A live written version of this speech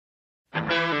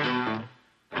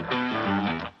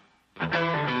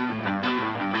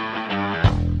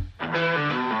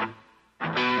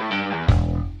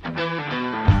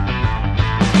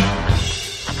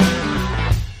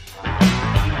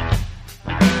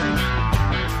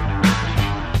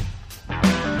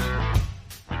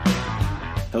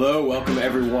Hello, welcome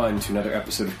everyone to another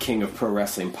episode of King of Pro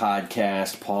Wrestling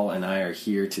Podcast. Paul and I are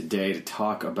here today to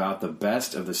talk about the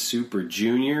best of the Super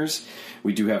Juniors.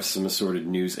 We do have some assorted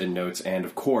news and notes and,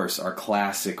 of course, our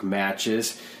classic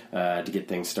matches. To get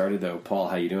things started, though, Paul,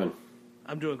 how you doing?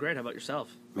 I'm doing great. How about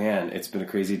yourself? Man, it's been a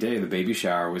crazy day. The baby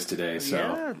shower was today, so...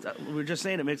 Yeah, we were just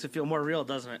saying it makes it feel more real,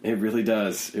 doesn't it? It really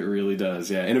does. It really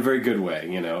does, yeah. In a very good way,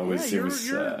 you know. You're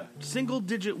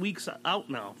single-digit weeks out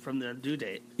now from the due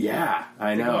date. Yeah,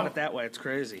 I know. Think about it that way. It's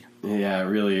crazy. Yeah, it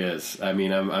really is. I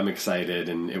mean, I'm excited,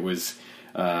 and it was...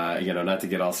 not to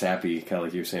get all sappy, kind of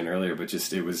like you were saying earlier, but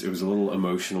just it was a little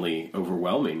emotionally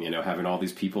overwhelming, having all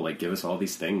these people give us all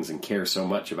these things and care so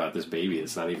much about this baby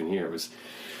that's not even here. It was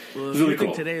really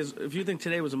cool. If you think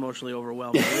today was emotionally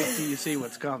overwhelming, wait till you see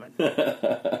what's coming.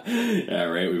 Yeah,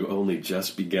 right. We've only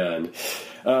just begun.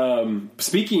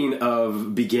 Speaking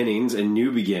of beginnings and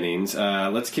new beginnings,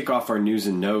 let's kick off our news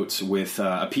and notes with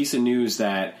a piece of news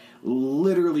that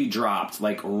literally dropped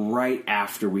right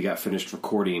after we got finished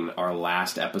recording our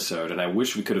last episode, and I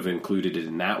wish we could have included it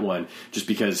in that one, just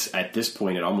because at this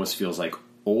point it almost feels like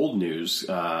old news,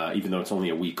 even though it's only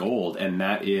a week old, and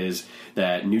that is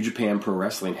that New Japan Pro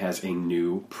Wrestling has a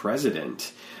new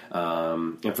president,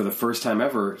 and for the first time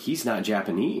ever, he's not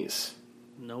Japanese.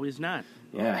 No, he's not.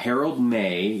 Yeah, Harold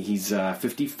May. He's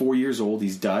 54 years old.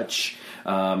 He's Dutch.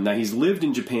 Now, he's lived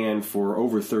in Japan for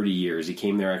over 30 years. He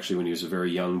came there actually when he was a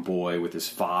very young boy with his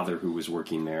father who was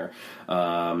working there.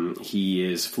 He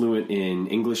is fluent in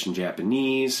English and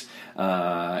Japanese.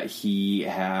 He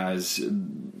has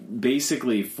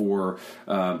basically for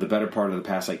the better part of the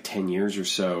past 10 years or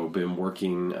so been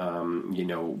working,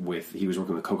 he was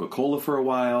working with Coca-Cola for a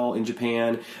while in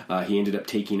Japan. He ended up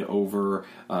taking over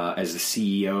as the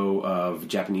CEO of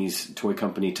Japanese toy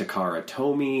company Takara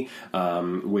Tomy,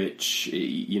 which,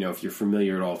 if you're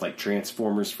familiar at all with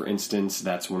Transformers, for instance,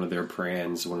 that's one of their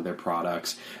brands, one of their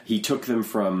products. He took them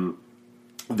from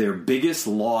their biggest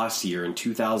loss year in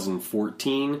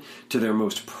 2014 to their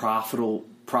most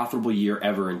profitable year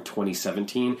ever in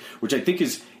 2017, which I think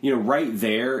is, right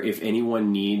there, if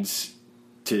anyone needs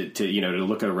to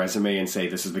look at a resume and say,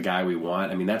 this is the guy we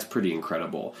want. I mean, that's pretty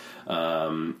incredible.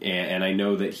 And I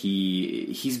know that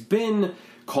he's been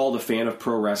called a fan of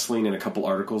pro wrestling in a couple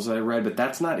articles that I read, but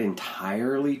that's not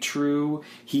entirely true.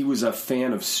 He was a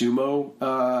fan of sumo,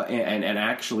 and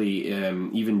actually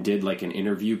even did an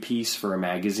interview piece for a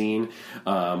magazine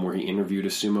where he interviewed a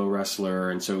sumo wrestler.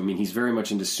 And so, I mean, he's very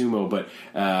much into sumo, but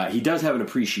he does have an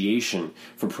appreciation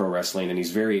for pro wrestling, and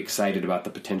he's very excited about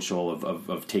the potential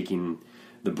of taking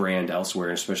the brand elsewhere,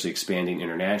 and especially expanding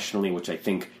internationally, which I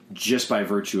think just by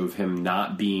virtue of him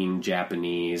not being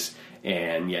Japanese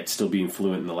and yet still being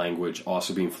fluent in the language,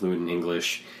 also being fluent in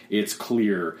English, it's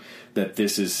clear that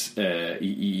this is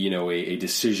a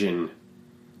decision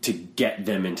to get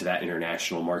them into that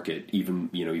international market even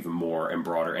more and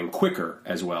broader and quicker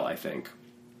as well, I think.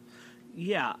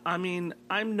 Yeah, I mean,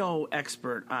 I'm no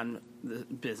expert on the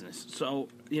business, so,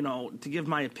 to give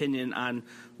my opinion on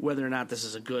whether or not this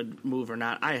is a good move or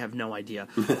not, I have no idea.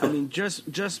 I mean,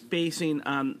 just basing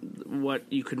on what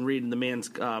you can read in the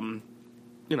man's,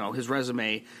 his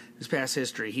resume, his past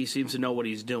history, he seems to know what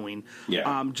he's doing.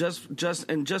 Yeah. Just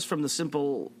from the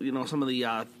simple, some of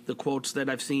the quotes that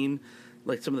I've seen,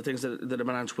 some of the things that have been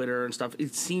on Twitter and stuff,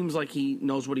 it seems like he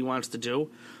knows what he wants to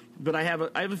do. But I have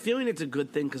a feeling it's a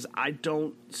good thing because I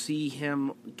don't see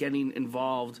him getting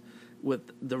involved with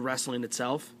the wrestling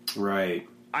itself. Right.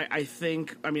 I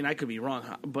think, I could be wrong,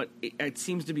 but it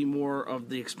seems to be more of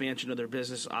the expansion of their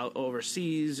business out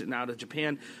overseas and out of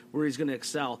Japan where he's going to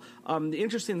excel. The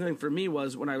interesting thing for me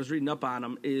was when I was reading up on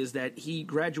him is that he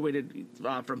graduated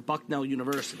from Bucknell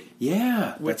University.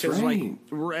 Yeah, which that's is right.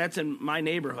 That's in my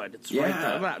neighborhood. It's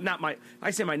right, not my.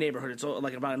 I say my neighborhood. It's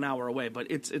about an hour away, but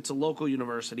it's a local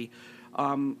university. It's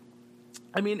going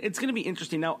to be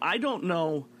interesting. Now, I don't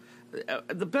know.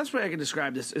 The best way I can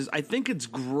describe this is I think it's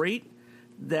great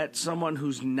that someone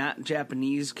who's not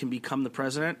Japanese can become the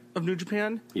president of New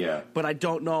Japan. Yeah. But I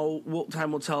don't know.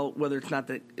 Time will tell whether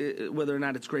or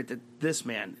not it's great that this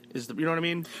man is the. You know what I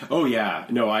mean? Oh yeah.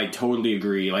 No, I totally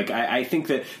agree. I think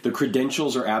that the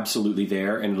credentials are absolutely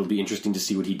there, and it'll be interesting to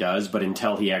see what he does. But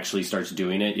until he actually starts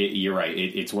doing it, you're right.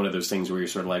 It's one of those things where you're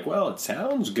sort of well, it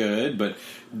sounds good, but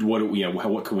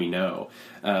what can we know?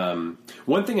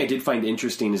 One thing I did find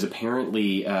interesting is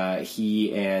apparently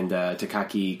he and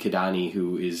Takaki Kidani,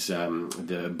 who is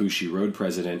the Bushi Road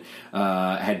president,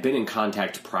 had been in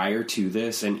contact prior to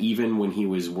this, and even when he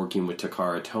was working with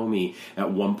Takara Tomy,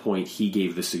 at one point he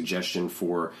gave the suggestion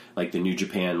for like the New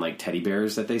Japan like teddy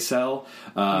bears that they sell,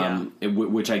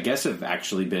 which I guess have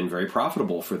actually been very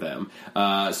profitable for them.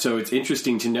 So it's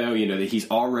interesting to know, that he's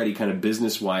already kind of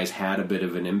business wise had a bit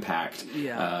of an impact.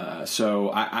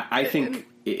 So I think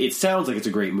it sounds like it's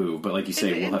a great move, but like you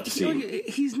say, we'll have to see.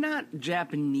 He's not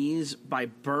Japanese by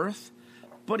birth,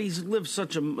 but he's lived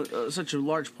such a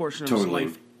large portion of his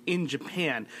life in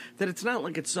Japan that it's not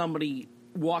like it's somebody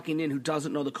walking in who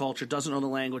doesn't know the culture, doesn't know the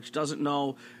language, doesn't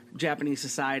know Japanese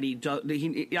society.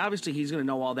 Obviously, he's going to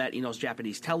know all that. He knows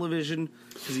Japanese television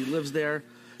because he lives there.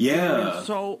 Yeah.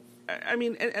 So, I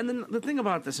mean, and then the thing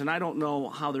about this, and I don't know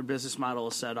how their business model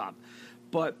is set up,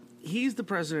 but he's the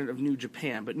president of New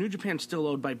Japan, but New Japan's still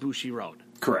owned by Bushiroad.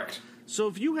 Correct. So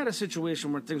if you had a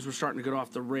situation where things were starting to get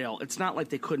off the rail, it's not like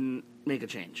they couldn't make a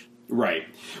change. Right.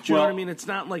 Do you know what I mean? It's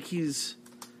not like he's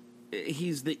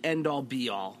the end-all,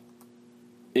 be-all.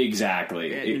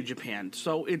 Exactly. At New Japan.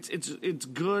 So it's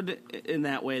good in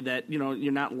that way that,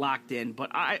 you're not locked in,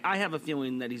 but I have a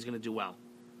feeling that he's going to do well.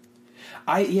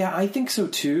 I think so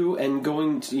too. And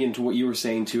going into what you were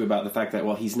saying too about the fact that,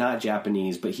 well, he's not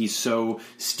Japanese, but he's so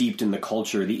steeped in the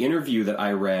culture. The interview that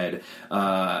I read,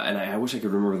 and I wish I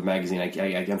could remember the magazine. I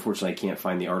unfortunately I can't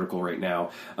find the article right now.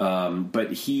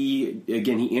 But he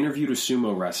interviewed a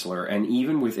sumo wrestler, and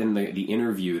even within the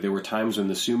interview, there were times when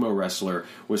the sumo wrestler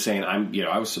was saying,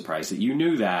 I was surprised that you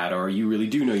knew that, or you really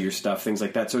do know your stuff, things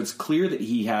like that. So it's clear that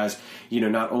he has,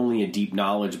 not only a deep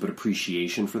knowledge, but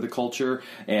appreciation for the culture.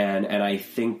 And I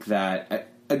think that,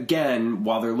 again,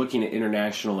 while they're looking at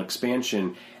international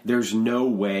expansion, there's no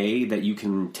way that you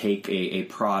can take a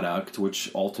product,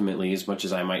 which ultimately, as much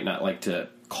as I might not like to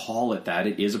call it that,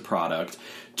 it is a product,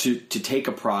 to take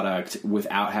a product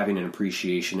without having an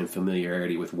appreciation and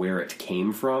familiarity with where it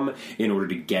came from in order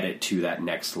to get it to that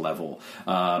next level.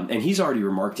 And he's already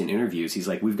remarked in interviews, he's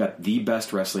like, we've got the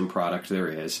best wrestling product there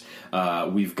is.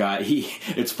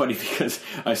 It's funny because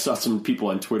I saw some people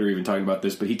on Twitter even talking about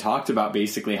this, but he talked about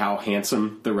basically how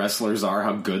handsome the wrestlers are,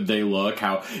 how good they look,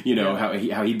 how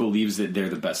he believes that they're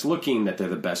the best looking, that they're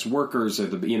the best workers,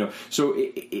 or so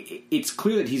it's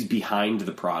clear that he's behind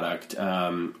the product.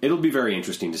 It'll be very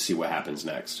interesting to see what happens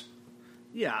next.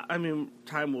 Yeah, I mean,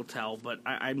 time will tell, but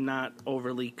I'm not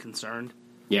overly concerned.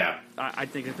 Yeah. I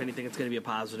think, if anything, it's going to be a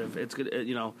positive. It's good,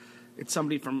 it's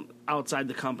somebody from outside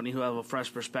the company who have a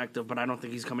fresh perspective, but I don't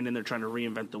think he's coming in there trying to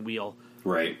reinvent the wheel.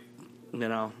 Right.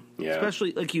 Yeah.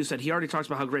 Especially, like you said, he already talks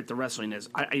about how great the wrestling is.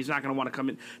 He's not going to want to come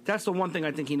in. That's the one thing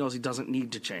I think he knows he doesn't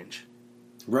need to change.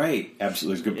 Right.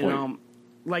 Absolutely. That's a good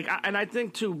point. And I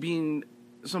think, too, being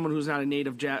someone who's not a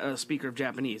native speaker of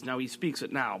Japanese. Now, he speaks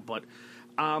it now, but,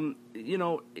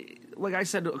 like I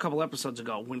said a couple episodes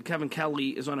ago, when Kevin Kelly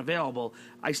is unavailable,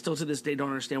 I still to this day don't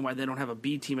understand why they don't have a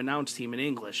B team announce team in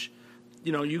English.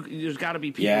 There's got to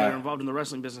be people that are involved in the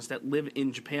wrestling business that live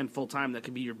in Japan full time that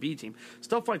could be your B team.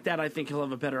 Stuff like that, I think he'll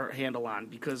have a better handle on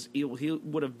because he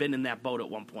would have been in that boat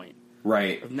at one point.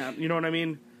 Right. You know what I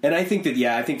mean? And I think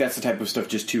that's the type of stuff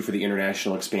just too for the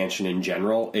international expansion in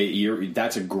general.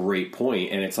 That's a great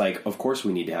point, and it's like, of course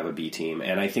we need to have a B team,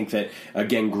 and I think that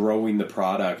again, growing the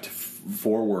product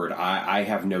forward, I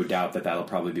have no doubt that that'll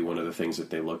probably be one of the things that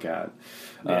they look at.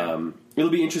 Yeah. It'll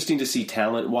be interesting to see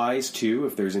talent wise too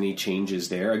if there's any changes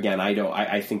there. Again,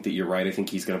 I think that you're right. I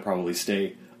think he's going to probably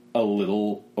stay a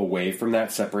little away from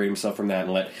that, separate himself from that,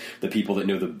 and let the people that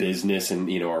know the business and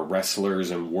are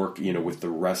wrestlers and work with the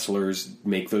wrestlers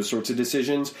make those sorts of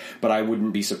decisions. But I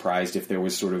wouldn't be surprised if there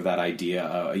was sort of that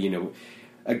idea,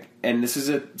 and this is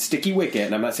a sticky wicket,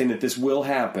 and I'm not saying that this will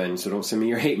happen, so don't send me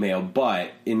your hate mail,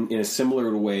 but in a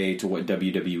similar way to what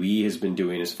WWE has been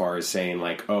doing as far as saying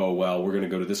like, oh, well, we're going to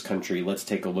go to this country, let's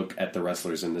take a look at the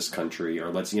wrestlers in this country, or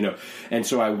let's, and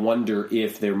so I wonder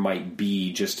if there might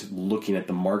be, just looking at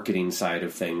the marketing side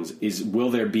of things, will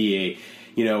there be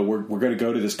we're going to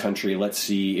go to this country, let's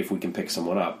see if we can pick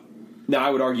someone up. Now, I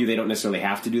would argue they don't necessarily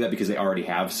have to do that because they already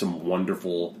have some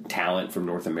wonderful talent from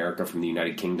North America, from the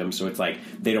United Kingdom. So it's like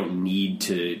they don't need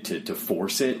to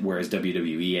force it, whereas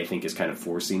WWE, I think, is kind of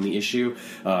forcing the issue.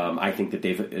 I think that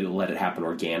they've let it happen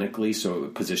organically, so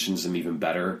it positions them even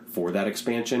better for that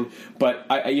expansion. But,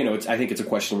 I think it's a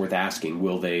question worth asking.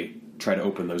 Will they try to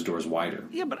open those doors wider?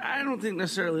 Yeah, but I don't think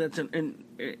necessarily that's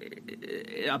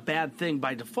a bad thing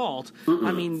by default. Mm-mm.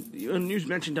 I mean, when you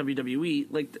mentioned WWE,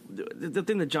 like the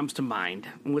thing that jumps to mind,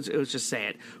 let's just say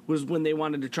it, was when they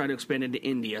wanted to try to expand into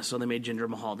India, so they made Jinder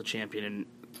Mahal the champion and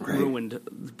ruined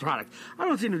the product. I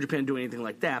don't see New Japan do anything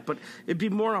like that, but it'd be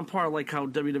more on par like how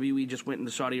WWE just went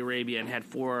into Saudi Arabia and had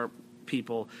 4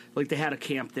 people. Like, they had a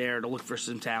camp there to look for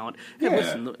some talent. And Yeah.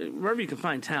 listen, wherever you can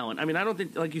find talent. I mean, I don't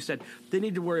think, like you said, they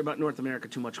need to worry about North America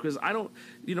too much because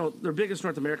their biggest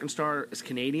North American star is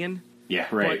Canadian. Yeah,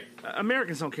 right. But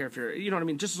Americans don't care if you're, you know what I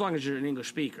mean, just as long as you're an English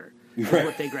speaker is Right.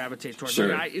 what they gravitate towards. Sure.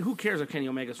 Like, who cares if Kenny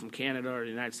Omega's from Canada or the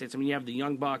United States? I mean, you have the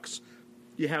Young Bucks,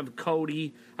 you have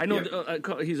Cody. I know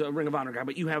he's a Ring of Honor guy,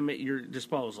 but you have him at your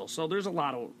disposal. So there's a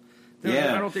lot of...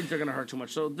 Yeah. I don't think they're going to hurt too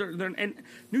much. So and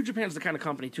New Japan's the kind of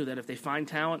company, too, that if they find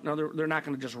talent, they're not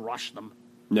going to just rush them.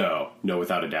 No,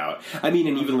 without a doubt. I mean,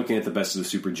 and even looking at the best of the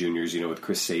Super Juniors, with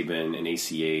Chris Sabin and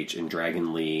ACH and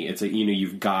Dragon Lee, it's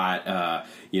you've got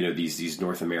these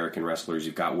North American wrestlers.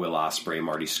 You've got Will Ospreay,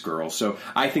 Marty Scurll. So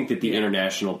I think that the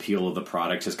international appeal of the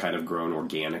product has kind of grown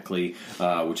organically,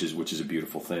 which is a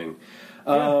beautiful thing.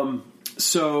 Yeah.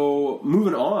 So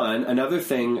moving on, another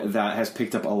thing that has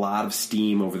picked up a lot of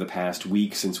steam over the past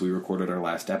week since we recorded our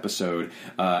last episode,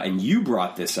 and you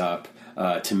brought this up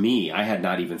to me. I had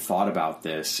not even thought about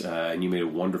this, and you made a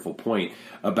wonderful point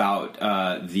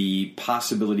about the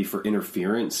possibility for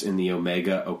interference in the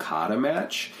Omega-Okada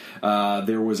match.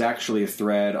 There was actually a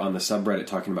thread on the subreddit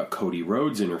talking about Cody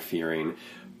Rhodes interfering.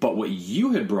 But what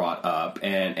you had brought up,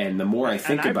 and the more I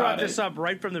think about it... And I brought this up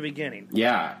right from the beginning.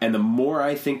 Yeah, and the more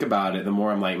I think about it, the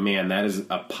more I'm like, man, that is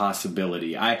a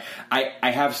possibility. I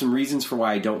have some reasons for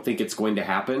why I don't think it's going to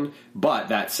happen, but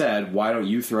that said, why don't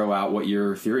you throw out what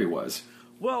your theory was?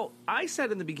 Well, I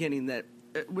said in the beginning that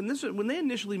when they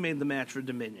initially made the match for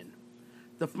Dominion,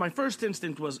 my first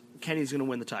instinct was Kenny's going to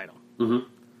win the title. Mm-hmm.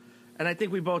 And I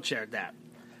think we both shared that.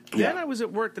 Yeah. Then I was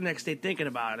at work the next day thinking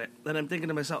about it, and I'm thinking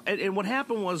to myself, and what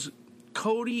happened was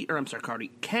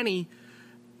Kenny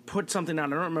put something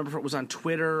on, I don't remember if it was on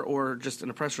Twitter or just in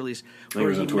a press release,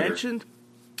 where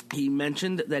he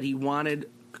mentioned that he wanted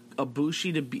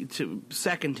Ibushi to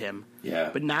second him,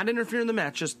 but not interfere in the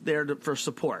match, just there for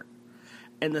support.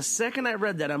 And the second I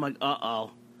read that, I'm like,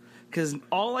 uh-oh. Because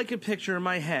all I could picture in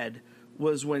my head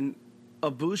was when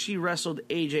Ibushi wrestled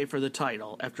AJ for the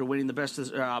title after winning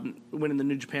winning the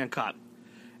New Japan Cup.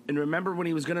 And remember when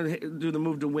he was going to do the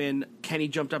move to win, Kenny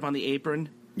jumped up on the apron?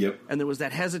 Yep. And there was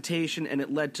that hesitation, and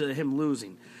it led to him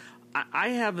losing. I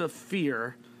have a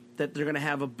fear that they're going to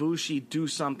have Ibushi do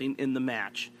something in the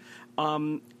match.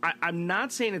 I'm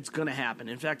not saying it's going to happen.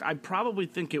 In fact, I probably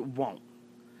think it won't.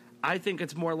 I think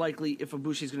it's more likely if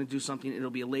Ibushi's going to do something, it'll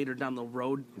be later down the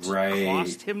road to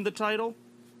cost him the title.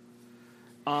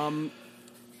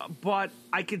 But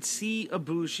I could see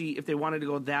Ibushi, if they wanted to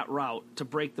go that route, to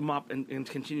break them up and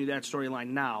continue that storyline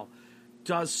now,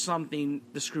 does something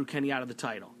to screw Kenny out of the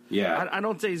title. Yeah. I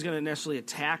don't say he's going to necessarily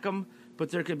attack him,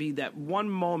 but there could be that one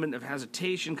moment of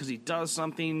hesitation because he does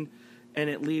something and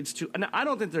it leads to... And I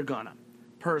don't think they're going to,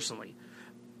 personally.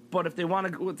 But if they want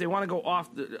to go off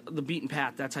the beaten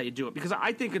path, that's how you do it. Because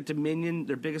I think at Dominion,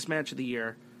 their biggest match of the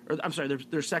year,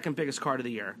 their second biggest card of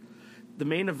the year, the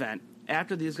main event,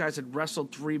 after these guys had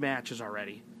wrestled 3 matches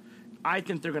already, I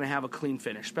think they're going to have a clean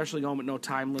finish, especially going with no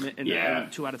time limit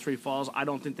and 2 out of 3 falls. I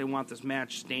don't think they want this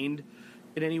match stained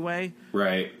in any way.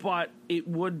 Right. But it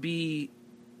would be,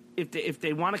 if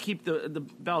they want to keep the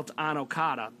belt on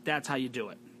Okada, that's how you do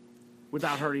it,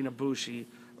 without hurting Ibushi.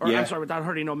 Without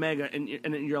hurting Omega, and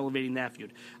you're elevating that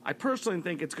feud. I personally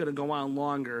think it's going to go on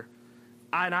longer,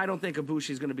 and I don't think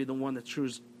Ibushi is going to be the one that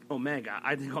screws Omega.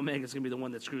 I think Omega is going to be the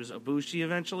one that screws Ibushi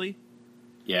eventually.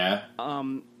 Yeah.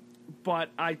 But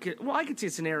I could see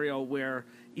a scenario where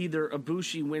either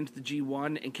Ibushi wins the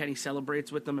G1 and Kenny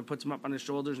celebrates with them and puts him up on his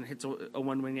shoulders and hits a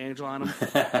one-winged angel on him,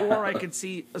 or I could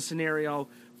see a scenario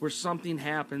where something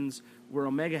happens where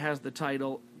Omega has the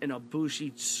title and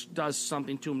Ibushi does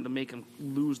something to him to make him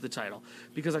lose the title.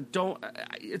 Because at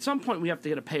some point we have to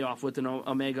get a payoff with an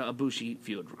Omega-Ibushi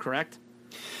feud, correct?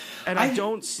 And I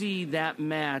don't see that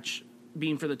match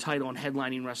being for the title and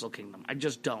headlining Wrestle Kingdom. I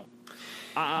just don't.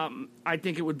 I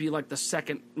think it would be like the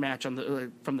second match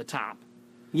on from the top.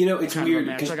 It's weird.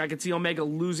 Like I could see Omega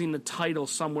losing the title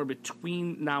somewhere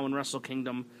between now and Wrestle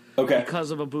Kingdom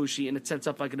because of Ibushi, and it sets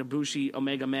up like an Ibushi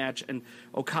Omega match, and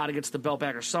Okada gets the belt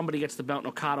back, or somebody gets the belt, and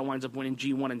Okada winds up winning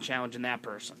G1 and challenging that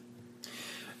person.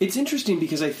 It's interesting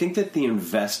because I think that the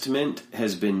investment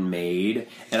has been made,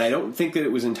 and I don't think that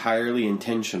it was entirely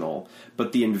intentional,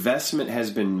 but the investment has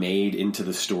been made into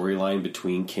the storyline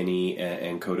between Kenny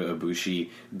and Kota Ibushi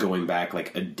going back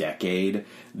like a decade.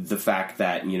 The fact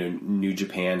that, New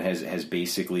Japan has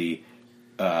basically,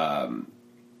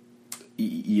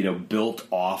 built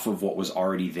off of what was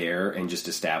already there and just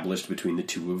established between the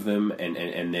two of them,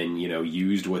 and then,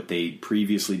 used what they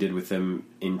previously did with them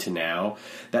into now.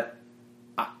 That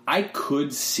I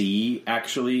could see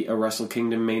actually a Wrestle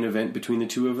Kingdom main event between the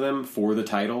two of them for the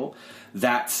title.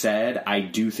 That said, I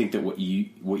do think that what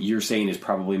you're saying is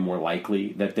probably more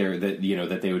likely that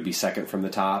they would be second from the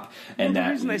top. And the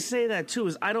reason I say that too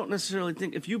is I don't necessarily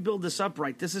think if you build this up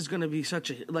right, this is going to be such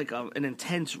an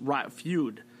intense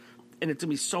feud, and it's going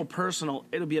to be so personal.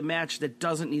 It'll be a match that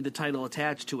doesn't need the title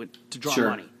attached to it to draw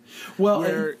money. Well,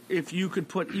 where if you could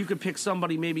pick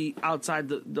somebody maybe outside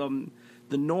the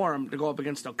norm to go up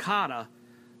against Okada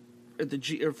at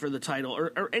the or for the title,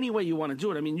 or any way you want to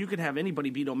do it. I mean, you could have anybody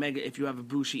beat Omega if you have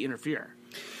Ibushi interfere.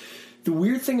 The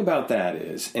weird thing about that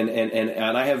is, and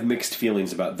I have mixed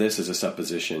feelings about this as a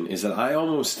supposition, is that I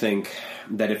almost think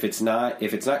that if it's not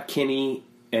Kenny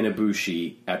and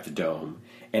Ibushi at the Dome,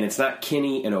 and it's not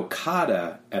Kenny and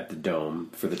Okada at the Dome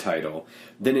for the title,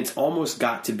 then it's almost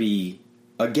got to be,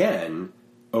 again,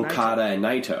 Okada and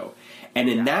Naito. And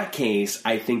in that case,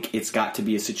 I think it's got to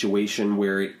be a situation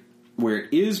where it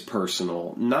is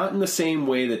personal, not in the same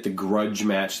way that the grudge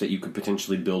match that you could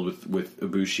potentially build with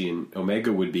Ibushi and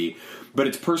Omega would be, but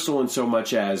it's personal in so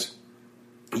much as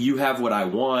you have what I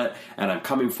want, and I'm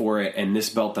coming for it, and this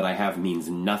belt that I have means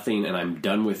nothing, and I'm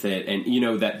done with it,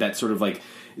 and that sort of like,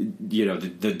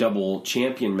 the double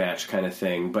champion match kind of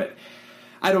thing, but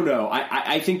I don't know.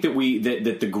 I think that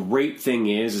that the great thing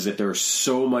is that there's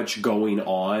so much going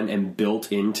on and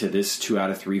built into this 2 out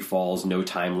of 3 falls, no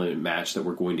time limit match that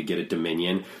we're going to get at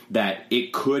Dominion that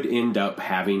it could end up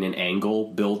having an angle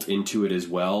built into it as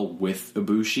well with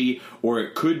Ibushi, or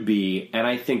it could be, and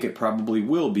I think it probably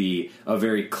will be, a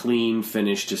very clean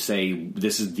finish to say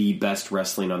this is the best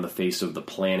wrestling on the face of the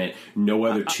planet. No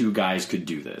other two guys could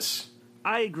do this.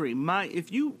 I agree.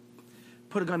 If you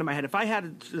put a gun to my head, if I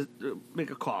had to make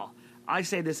a call, I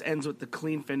say this ends with the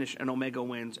clean finish and Omega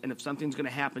wins, and if something's going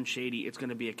to happen shady, it's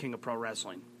going to be a King of Pro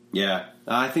Wrestling. Yeah,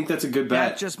 I think that's a good bet.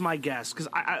 That's just my guess, because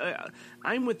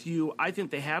I'm with you. I think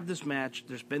they have this match.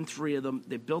 There's been 3 of them.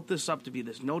 They built this up to be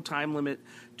this no time limit,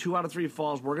 2 out of 3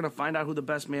 falls. We're going to find out who the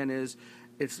best man is.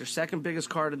 It's their second biggest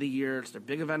card of the year. It's their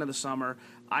big event of the summer.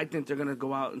 I think they're going to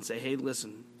go out and say, hey,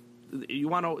 listen,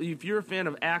 if you're a fan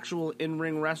of actual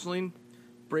in-ring wrestling,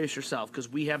 brace yourself,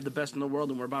 because we have the best in the world,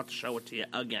 and we're about to show it to you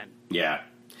again. Yeah,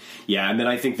 and then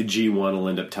I think the G1 will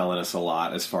end up telling us a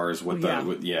lot as far as what the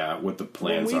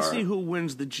plans are. When we see who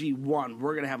wins the G1,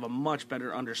 we're going to have a much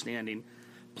better understanding.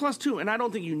 Plus, too, and I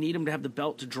don't think you need him to have the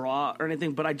belt to draw or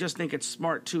anything, but I just think it's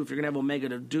smart, too, if you're going to have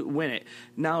Omega to win it.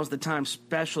 Now's the time,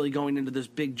 especially going into this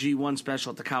big G1 special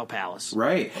at the Cow Palace.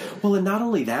 Right. Well, and not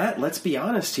only that, let's be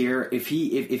honest here. If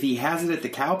he has it at the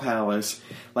Cow Palace,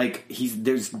 like he's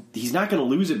not going to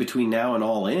lose it between now and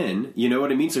All In. You know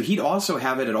what I mean? So he'd also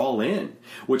have it at All In,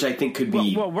 which I think could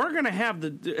be. Well, we're going to have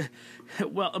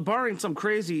barring some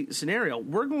crazy scenario,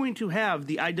 we're going to have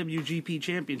the IWGP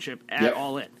Championship at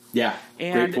All In. Yeah,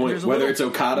 and great point. Whether it's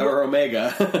Okada or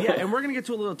Omega. Yeah, and we're going to get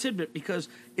to a little tidbit because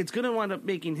it's going to wind up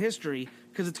making history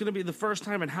because it's going to be the first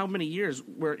time in how many years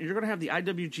where you're going to have the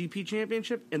IWGP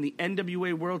Championship and the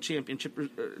NWA World Championship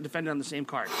defended on the same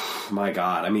card. My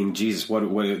God. I mean, Jesus,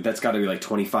 what that's got to be like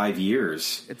 25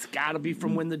 years. It's got to be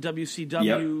from when the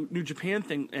WCW New Japan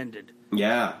thing ended.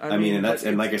 Yeah, I mean,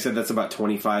 and like I said, that's about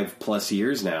 25 plus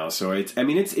years now. So it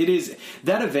is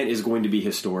that event is going to be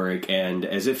historic, and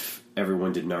as if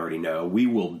everyone didn't already know, we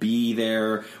will be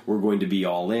there. We're going to be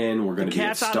all in. We're going to be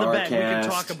at StarCast. We can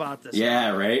talk about this.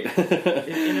 Yeah, right.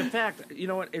 and in fact, you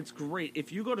know what? It's great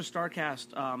if you go to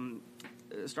StarCast,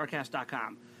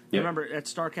 StarCast.com. Remember,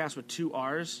 it's StarCast with 2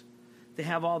 R's. They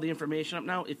have all the information up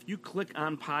now. If you click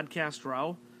on Podcast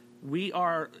Row, we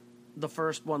are the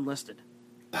first one listed.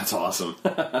 That's awesome.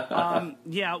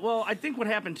 Yeah, well, I think what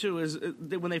happened, too, is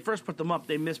when they first put them up,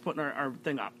 they missed putting our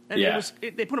thing up. And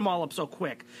they put them all up so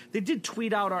quick. They did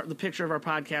tweet out the picture of our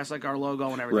podcast, like our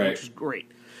logo and everything, which was great.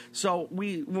 So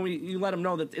when you let them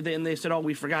know that, and they said, oh,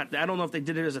 we forgot. I don't know if they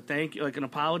did it as a thank you, like an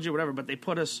apology or whatever, but they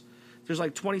put us, there's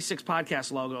like 26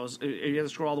 podcast logos. You have to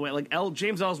scroll all the way. Like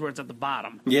James Ellsworth's at the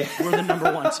bottom. Yeah. We're the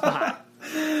number 1 spot.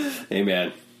 Hey,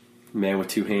 man. Man with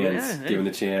 2 hands, given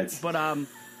the chance. But,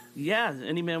 yeah,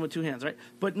 any man with 2 hands, right?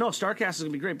 But no, StarCast is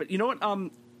going to be great. But you know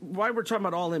what? Why we're talking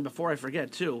about All In, before I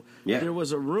forget, too, there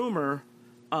was a rumor.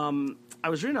 I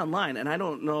was reading online, and I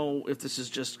don't know if this is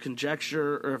just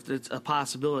conjecture or if it's a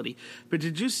possibility. But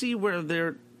did you see where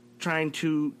they're trying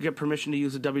to get permission to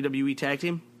use a WWE tag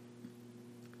team?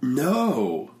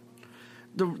 No.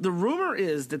 The rumor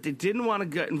is that they didn't want to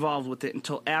get involved with it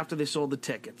until after they sold the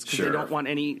tickets because they don't want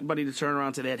anybody to turn around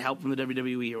and say they had help from the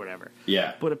WWE or whatever.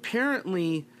 Yeah. But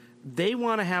apparently they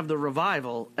want to have the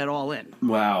Revival at All In.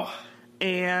 Wow.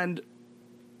 And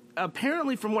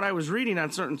apparently from what I was reading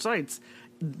on certain sites,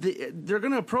 they're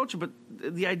going to approach it, but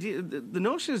the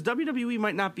notion is WWE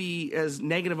might not be as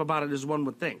negative about it as one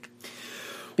would think.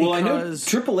 Well, I know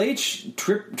Triple H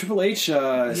sent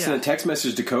a text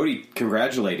message to Cody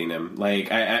congratulating him.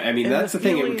 Like, I mean, that's the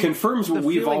thing. It confirms what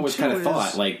we've always kind of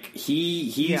thought. Like,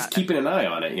 he's keeping an eye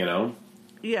on it, you know?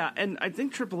 Yeah, and I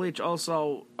think Triple H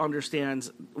also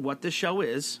understands what this show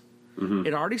is. Mm-hmm.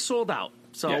 It already sold out,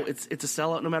 so it's a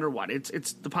sellout no matter what.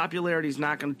 It's the popularity is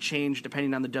not going to change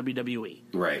depending on the WWE.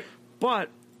 Right. But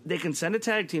they can send a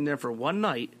tag team there for one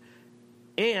night,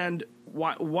 and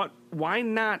why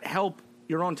not help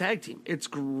your own tag team? It's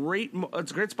great.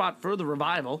 It's a great spot for the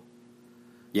Revival.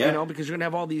 Yeah, you know, because you're gonna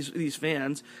have all these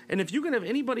fans, and if you can have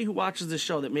anybody who watches this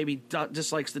show that maybe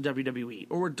dislikes the WWE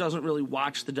or doesn't really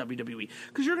watch the WWE,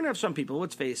 because you're gonna have some people,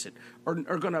 let's face it, are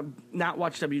gonna not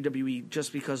watch WWE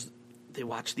just because they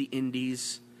watch the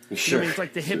indies. Sure, you know, I mean, it's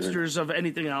like the hipsters of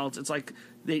anything else. It's like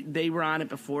they were on it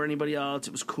before anybody else.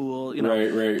 It was cool, you know.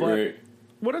 Right.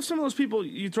 What if some of those people,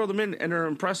 you throw them in and are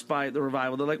impressed by the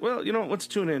Revival? They're like, well, you know, let's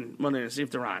tune in Monday and see if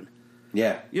they're on.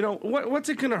 Yeah. You know, what's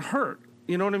it going to hurt?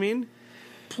 You know what I mean?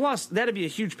 Plus, that'd be a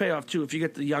huge payoff, too, if you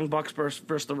get the Young Bucks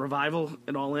versus the Revival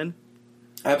and All In.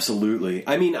 Absolutely.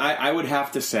 I mean, I would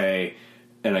have to say,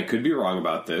 and I could be wrong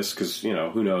about this, because, you know,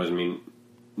 who knows? I mean,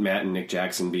 Matt and Nick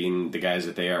Jackson being the guys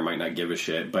that they are might not give a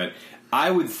shit, but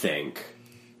I would think,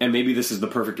 and maybe this is the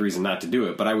perfect reason not to do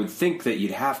it, but I would think that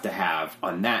you'd have to have,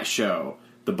 on that show,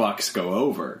 the Bucks go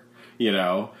over, you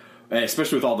know,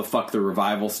 especially with all the fuck the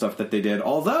Revival stuff that they did.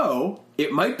 Although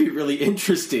it might be really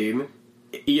interesting,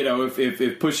 you know,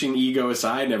 if pushing ego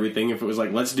aside and everything, if it was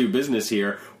like, let's do business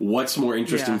here, what's more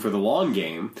interesting for the long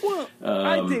game? Well,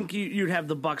 I think you'd have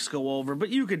the Bucks go over, but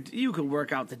you could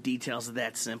work out the details of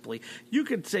that simply. You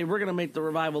could say we're going to make the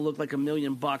Revival look like $1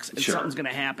 million, and something's going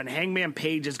to happen. Hangman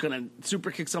Page is going to super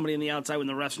kick somebody in the outside when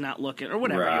the ref's not looking, or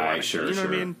whatever. Right, you know what I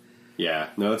mean? Yeah,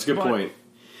 no, that's a good point.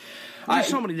 There's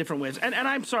so many different ways. And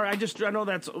I'm sorry, I know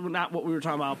that's not what we were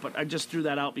talking about, but I just threw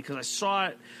that out because I saw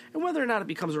it. And whether or not it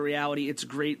becomes a reality, it's a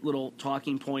great little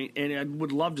talking point, and I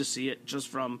would love to see it just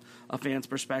from a fan's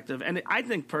perspective. And I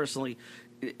think, personally,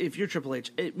 if you're Triple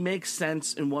H, it makes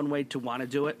sense in one way to want to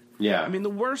do it. Yeah. I mean, the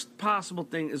worst possible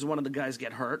thing is one of the guys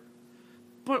get hurt.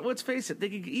 But let's face it, they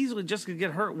could easily just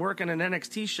get hurt working an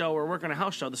NXT show or working a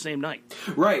house show the same night.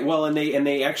 Right. Well, and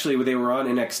they actually they were on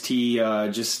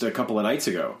NXT just a couple of nights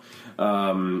ago.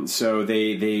 So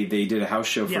they did a house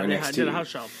show for NXT. They did a house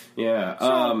show. Yeah.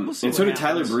 We'll see and so did happens.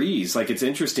 Tyler Breeze. Like, it's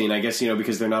interesting, I guess, you know,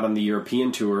 because they're not on the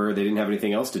European tour, they didn't have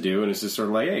anything else to do, and it's just sort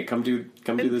of like, hey, come do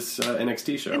this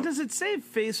NXT show. And does it save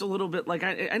face a little bit? Like,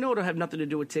 I know it'll have nothing to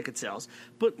do with ticket sales,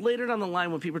 but later down the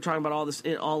line when people are talking about all this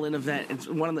all-in event, it's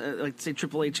one of the, like, say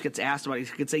Triple H gets asked about it,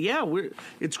 he could say, yeah,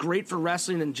 it's great for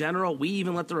wrestling in general. We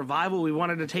even let the Revival, we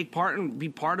wanted to take part and be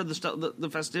part of the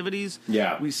festivities.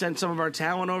 Yeah. We sent some of our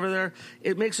talent over there.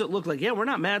 It makes it look like, yeah, we're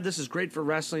not mad. This is great for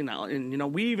wrestling now. And, you know,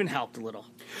 we even helped a little.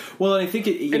 Well, I think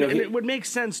it would make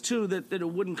sense, too, that it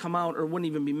wouldn't come out or wouldn't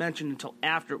even be mentioned until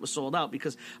after it was sold out,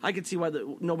 because I could see why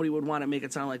nobody would want to make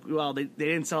it sound like, well, they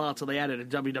didn't sell out till they added a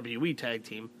WWE tag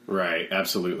team. Right,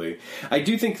 absolutely. I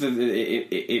do think that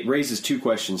it raises two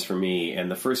questions for me,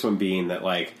 and the first one being that,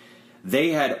 like, they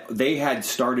had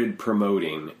started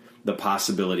promoting the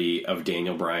possibility of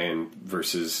Daniel Bryan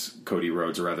versus Cody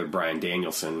Rhodes, or rather Bryan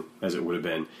Danielson, as it would have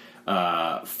been,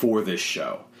 for this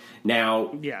show.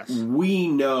 Now, yes, we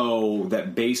know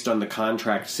that based on the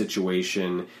contract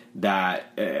situation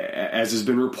that, as has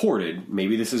been reported,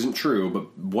 maybe this isn't true,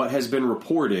 but what has been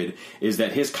reported is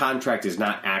that his contract is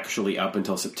not actually up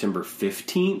until September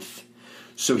 15th,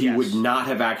 so he would not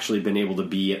have actually been able to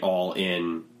be at All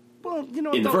In, well, you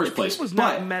know, in the first place. He was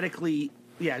not medically...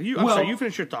 Yeah, sorry, you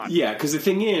finish your thought. Yeah, because the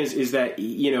thing is that,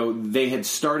 you know, they had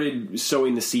started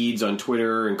sowing the seeds on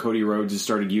Twitter, and Cody Rhodes has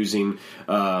started using,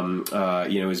 you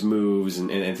know, his moves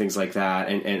and things like that,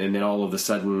 and then all of a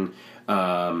sudden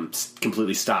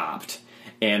completely stopped.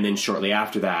 And then shortly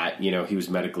after that, you know, he was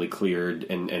medically cleared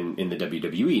and in the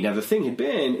WWE. Now, the thing had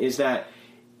been is that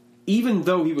even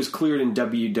though he was cleared in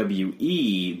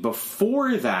WWE,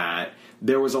 before that,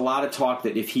 there was a lot of talk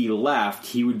that if he left,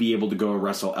 he would be able to go and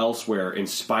wrestle elsewhere in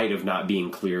spite of not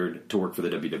being cleared to work for the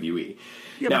WWE.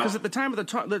 Yeah, now, because at the time of the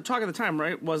talk at the time,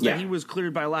 right, was that he was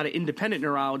cleared by a lot of independent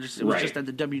neurologists. It was just that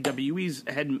the WWE's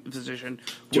head physician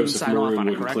wouldn't sign off on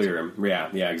it, correct? Clear him.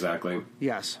 Yeah, exactly.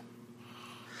 Yes.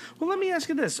 Well, let me ask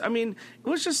you this. I mean,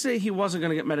 let's just say he wasn't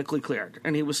going to get medically cleared,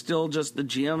 and he was still just the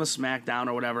GM of SmackDown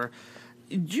or whatever.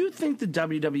 Do you think the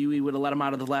WWE would have let him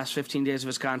out of the last 15 days of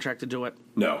his contract to do it?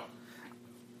 No.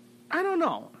 I don't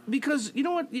know, because you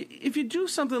know what? If you do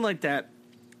something like that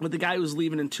with the guy who's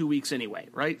leaving in 2 weeks anyway,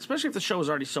 right? Especially if the show is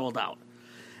already sold out,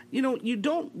 you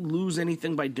don't lose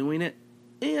anything by doing it,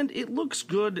 and it looks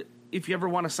good if you ever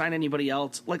want to sign anybody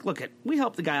else. Like, look, we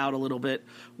helped the guy out a little bit.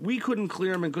 We couldn't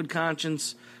clear him in good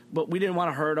conscience, but we didn't want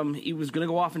to hurt him. He was going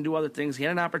to go off and do other things. He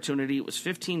had an opportunity. It was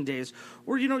 15 days.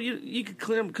 Or, you could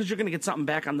clear him because you're going to get something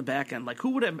back on the back end. Like,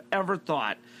 who would have ever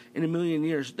thought in a million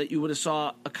years that you would have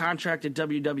saw a contracted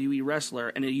WWE wrestler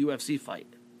in a UFC fight?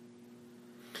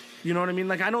 You know what I mean?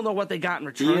 Like, I don't know what they got in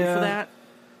return for that.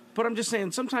 But I'm just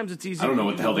saying, sometimes it's easy. I don't know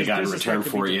what the hell they got in return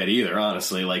for it yet either,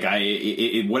 honestly. Like,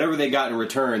 whatever they got in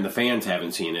return, the fans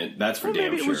haven't seen it. That's for damn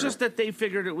sure. Maybe it was just that they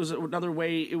figured it was another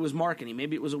way, it was marketing.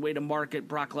 Maybe it was a way to market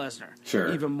Brock Lesnar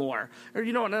even more. Or,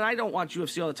 and I don't watch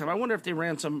UFC all the time. I wonder if they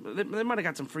ran they might have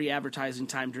got some free advertising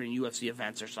time during UFC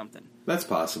events or something. That's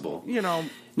possible.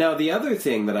 Now, the other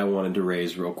thing that I wanted to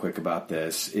raise real quick about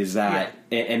this is that,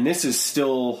 and this is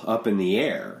still up in the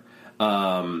air,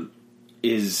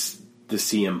 is the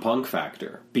CM Punk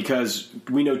factor, because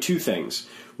we know two things.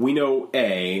 We know,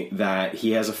 A, that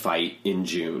he has a fight in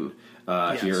June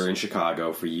here in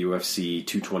Chicago for UFC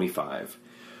 225.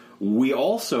 We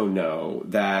also know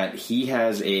that he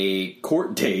has a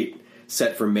court date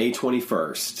set for May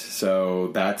 21st,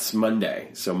 so that's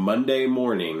Monday. So Monday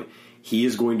morning, he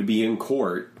is going to be in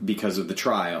court because of the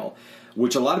trial,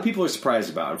 which a lot of people are surprised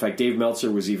about. In fact, Dave Meltzer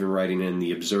was even writing in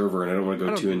The Observer, and I don't want to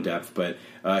go too in-depth, but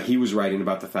he was writing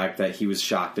about the fact that he was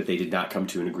shocked that they did not come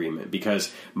to an agreement.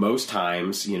 Because most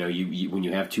times, you when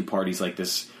you have two parties like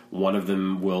this, one of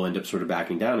them will end up sort of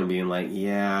backing down and being like,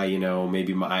 maybe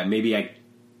my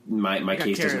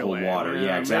case doesn't hold water.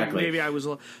 Yeah, exactly. Maybe I was...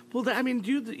 Well,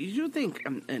 do you think,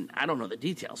 and I don't know the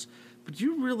details, but do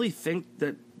you really think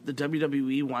that the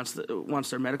WWE wants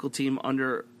their medical team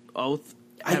under oath?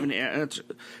 I can't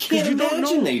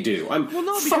imagine they do. I'm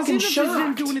fucking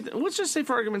shocked. Let's just say,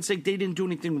 for argument's sake, they didn't do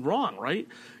anything wrong, right?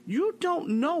 You don't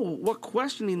know what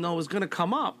questioning, though, is going to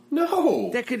come up. No.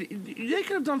 They could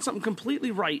have done something completely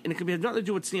right, and it could have nothing to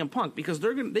do with CM Punk, because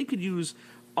they could use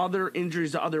other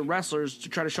injuries to other wrestlers to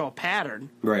try to show a pattern.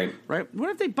 Right. Right?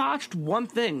 What if they botched one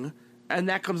thing, and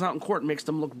that comes out in court and makes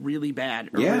them look really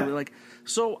bad?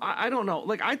 So I don't know.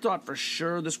 Like, I thought for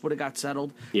sure this would have got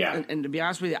settled. Yeah. And to be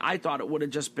honest with you, I thought it would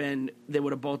have just been, they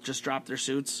would have both just dropped their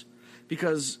suits,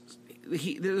 because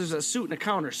there's a suit and a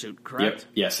counter suit, correct? Yep.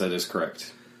 Yes, that is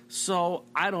correct. So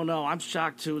I don't know. I'm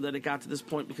shocked too that it got to this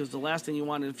point, because the last thing you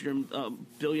want if you're a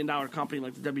billion-dollar company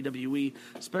like the WWE,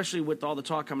 especially with all the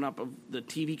talk coming up of the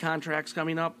TV contracts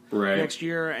coming up next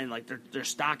year, and like their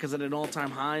stock is at an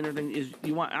all-time high and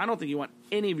everything, I don't think you want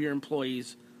any of your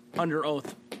employees under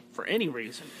oath for any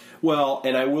reason. Well,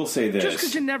 and I will say this, just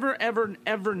because you never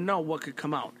ever know what could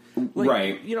come out. Like,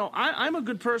 right. I'm a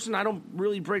good person. I don't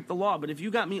really break the law, but if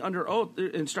you got me under oath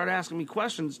and start asking me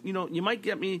questions, you might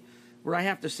get me where I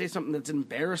have to say something that's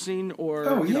embarrassing or...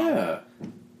 Oh, yeah.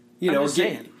 I'm just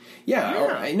saying.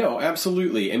 Yeah, I know,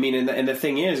 absolutely. I mean, and the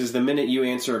thing is the minute you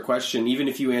answer a question, even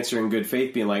if you answer in good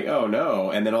faith, being like, oh, no,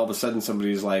 and then all of a sudden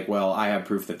somebody's like, well, I have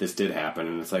proof that this did happen,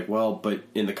 and it's like, well, but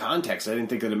in the context, I didn't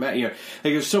think that it mattered. Like,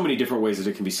 there's so many different ways that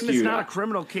it can be skewed. And it's not a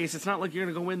criminal case. It's not like you're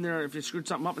going to go in there if you screwed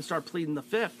something up and start pleading the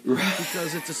fifth,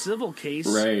 because it's a civil case.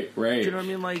 Right. Do you know what I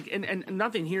mean? Like, and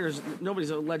nothing here is, nobody's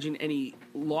alleging any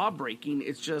law breaking.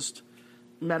 It's just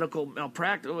medical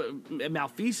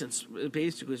malfeasance,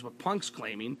 basically, is what Punk's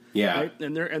claiming. Yeah, right?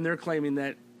 and they're claiming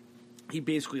that he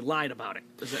basically lied about it.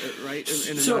 Is that right?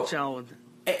 In a nutshell.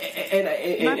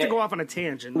 And not to go off on a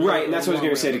tangent, right? And that's what I was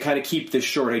going to say. To kind of keep this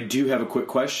short, I do have a quick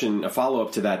question. A follow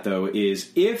up to that, though, is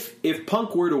if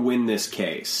Punk were to win this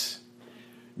case,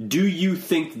 do you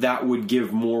think that would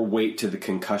give more weight to the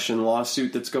concussion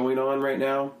lawsuit that's going on right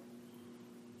now?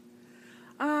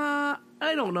 I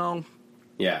don't know.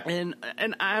 Yeah, and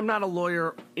I'm not a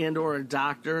lawyer and or a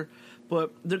doctor,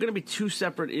 but they're going to be two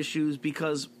separate issues,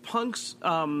 because Punk's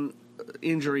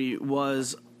injury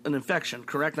was an infection,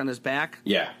 correct, on his back?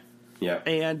 Yeah.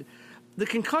 And the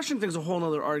concussion thing is a whole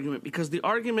other argument, because the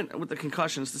argument with the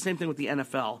concussion is the same thing with the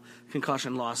NFL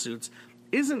concussion lawsuits.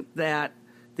 Isn't that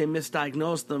they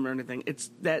misdiagnosed them or anything?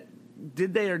 It's that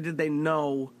did they or did they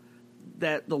know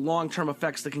that the long-term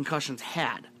effects the concussions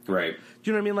had? Right. Do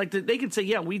you know what I mean? Like, they could say,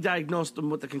 yeah, we diagnosed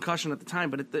them with the concussion at the time,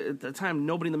 but at the time,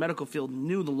 nobody in the medical field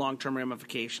knew the long-term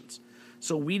ramifications.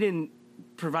 So we didn't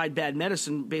provide bad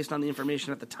medicine based on the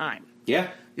information at the time. Yeah.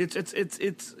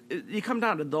 You come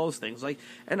down to those things. Like,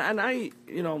 and I,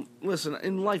 listen,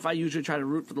 in life, I usually try to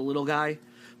root for the little guy.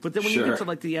 But then when you get to,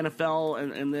 like, the NFL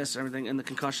and this and everything and the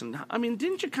concussion, I mean,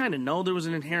 didn't you kind of know there was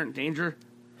an inherent danger?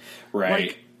 Right.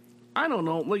 Like, I don't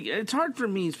know. Like, it's hard for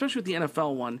me, especially with the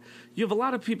NFL one. You have a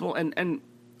lot of people, and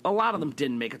a lot of them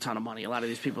didn't make a ton of money, a lot of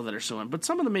these people that are suing. But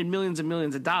some of them made millions and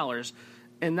millions of dollars,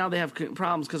 and now they have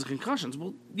problems because of concussions.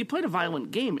 Well, you played a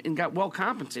violent game and got well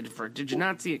compensated for it. Did you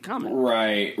not see it coming?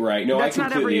 Right. No, that's I completely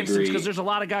not every instance agree. because there's a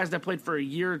lot of guys that played for a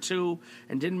year or two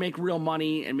and didn't make real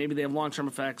money, and maybe they have long-term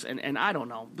effects, and I don't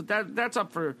know. But that's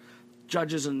up for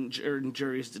judges and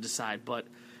juries to decide. But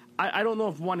I don't know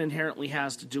if one inherently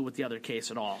has to do with the other case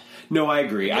at all. No, I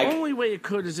agree. The only way it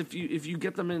could is if you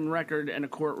get them in record and a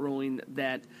court ruling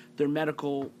that their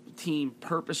medical team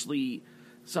purposely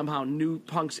somehow knew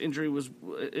Punk's injury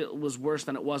was worse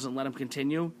than it was and let him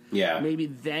continue. Yeah. Maybe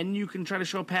then you can try to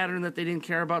show a pattern that they didn't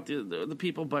care about the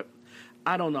people, but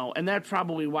I don't know. And that's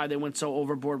probably why they went so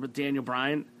overboard with Daniel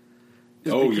Bryan.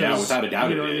 Yeah, without a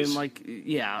doubt, you know it is. I mean?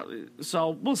 Yeah.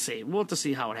 So we'll see. We'll have to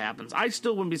see how it happens. I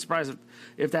still wouldn't be surprised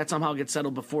if that somehow gets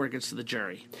settled before it gets to the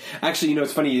jury. Actually,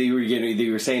 it's funny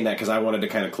you were saying that because I wanted to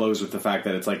kind of close with the fact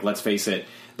that it's like, let's face it,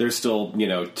 there's still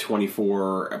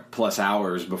 24 plus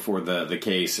hours before the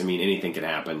case. I mean, anything can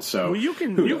happen. So you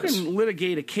can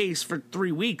litigate a case for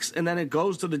 3 weeks and then it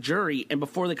goes to the jury, and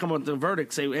before they come up with the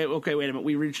verdict, say, hey, okay, wait a minute,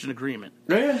 we reached an agreement.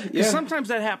 Yeah. Sometimes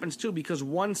that happens too because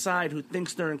one side who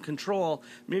thinks they're in control.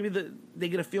 Maybe they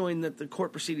get a feeling that the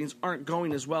court proceedings aren't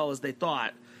going as well as they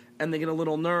thought, and they get a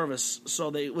little nervous, so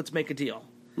let's make a deal.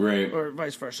 Right. Or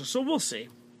vice versa. So we'll see.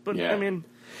 But, yeah. I mean,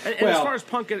 and as far as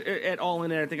Punk at All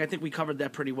In, I think we covered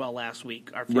that pretty well last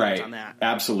week, our feelings on that.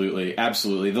 Absolutely.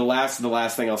 The last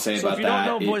thing I'll say about that... So if you don't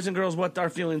know, boys and girls, what our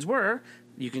feelings were...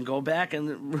 You can go back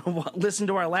and listen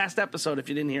to our last episode if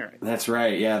you didn't hear it. That's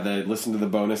right. Yeah, listen to the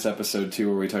bonus episode, too,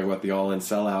 where we talk about the all-in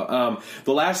sellout.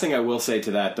 The last thing I will say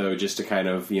to that, though, just to kind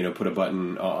of put a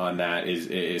button on that, is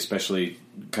especially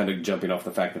kind of jumping off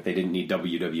the fact that they didn't need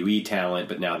WWE talent,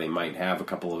 but now they might have a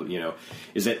couple of,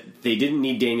 is that they didn't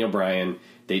need Daniel Bryan,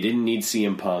 they didn't need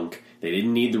CM Punk, they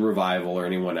didn't need the Revival or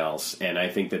anyone else, and I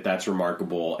think that that's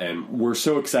remarkable, and we're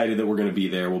so excited that we're going to be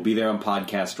there. We'll be there on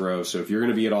Podcast Row, so if you're going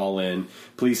to be at All In,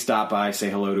 please stop by, say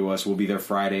hello to us. We'll be there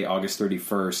Friday, August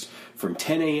 31st, from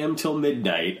 10 a.m. till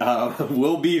midnight.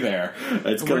 We'll be there.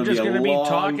 It's going to be a long day. We're just going to be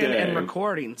talking and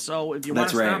recording, so if you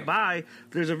want to stop by,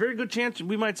 there's a very good chance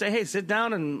we might say, hey, sit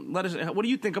down and let us, what do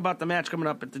you think about the match coming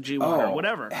up at the G1 or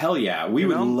whatever? Hell yeah. We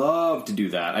would love to do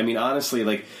that. I mean,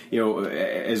 honestly,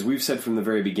 as we've said from the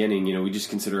very beginning, we just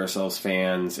consider ourselves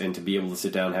fans, and to be able to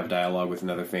sit down and have dialogue with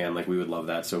another fan, we would love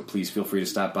that. So please feel free to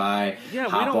stop by. Yeah,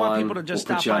 we don't want people to just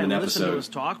stop by and listen to us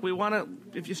talk. We want to,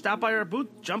 if you stop by our booth,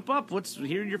 jump up. Let's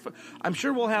hear your... I'm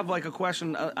sure we'll have a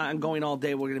question ongoing all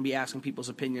day we're going to be asking people's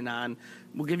opinion on.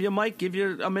 We'll give you a mic, give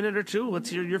you a minute or two. Let's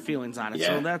hear your feelings on it. Yeah.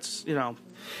 So that's,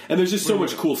 And there's just so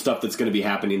much cool stuff that's going to be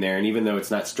happening there. And even though it's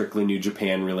not strictly New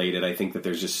Japan related, I think that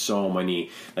there's just so many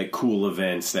cool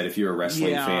events that if you're a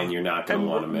wrestling fan, you're not going to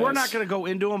want to miss. We're not going to go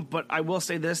into them, but I will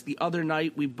say this. The other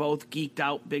night, we both geeked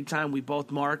out big time. We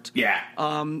both marked. Yeah.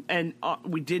 And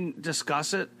we didn't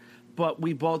discuss it, but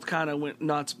we both kind of went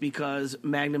nuts because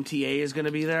Magnum TA is going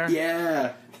to be there.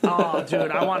 Yeah. Oh,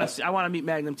 dude, I want to meet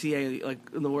Magnum TA in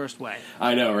the worst way.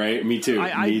 I know, right? Me too.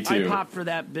 Me too. I popped for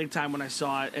that big time when I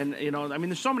saw it, and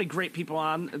there's so many great people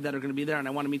on that are going to be there, and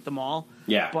I want to meet them all.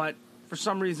 Yeah. But for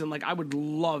some reason, I would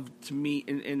love to meet,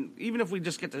 and even if we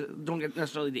just don't get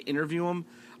necessarily to interview him,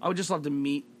 I would just love to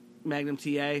meet Magnum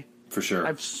TA. For sure. I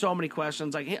have so many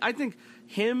questions. I think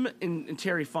him and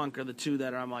Terry Funk are the two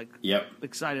that I'm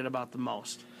excited about the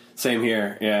most. Same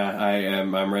here. Yeah, I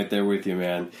am. I'm right there with you,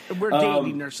 man. We're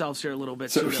dating ourselves here a little bit.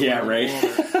 So, yeah, right.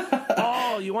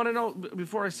 Oh, you want to know,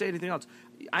 before I say anything else,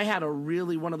 I had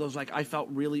one of those, I felt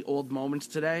really old moments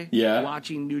today. Yeah.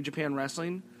 Watching New Japan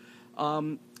Wrestling.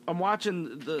 I'm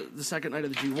watching the second night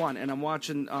of the G1, and I'm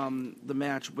watching the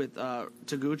match with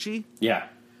Taguchi. Yeah.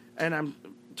 And I'm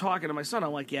talking to my son,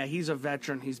 I'm like, yeah, he's a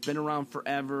veteran. He's been around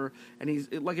forever. And he's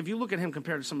if you look at him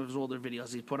compared to some of his older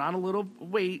videos, he's put on a little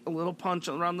weight, a little punch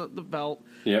around the belt.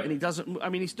 Yep. And he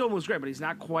doesn't, he still moves great, but he's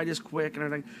not quite as quick and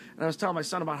everything. And I was telling my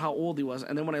son about how old he was.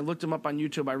 And then when I looked him up on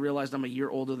YouTube, I realized I'm a year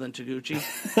older than Taguchi.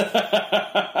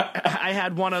 I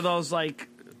had one of those,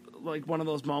 one of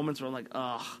those moments where I'm like,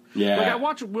 ugh. Yeah. I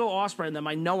watch Will Ospreay and them,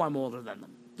 I know I'm older than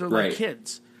them. They're like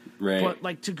kids. Right.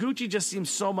 But, Taguchi just seems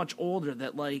so much older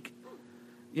that,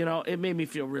 it made me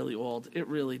feel really old. It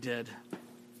really did.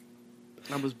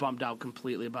 I was bummed out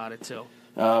completely about it, too.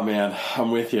 Oh, man.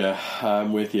 I'm with you.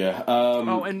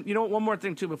 And you know what? One more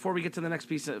thing, too. Before we get to the next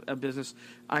piece of business,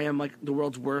 I am, the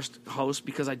world's worst host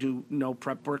because I do no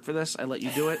prep work for this. I let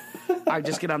you do it. I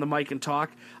just get on the mic and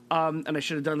talk. And I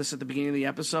should have done this at the beginning of the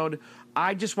episode.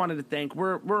 I just wanted to thank...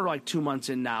 We're 2 months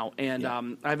in now, and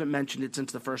I haven't mentioned it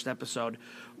since the first episode.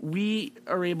 We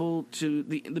are able to...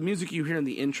 The music you hear in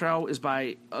the intro is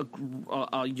by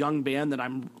a young band that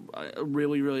I'm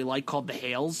really, really like called The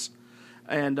Hales.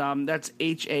 and that's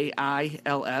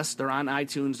HAILS. They're on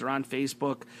iTunes, they're on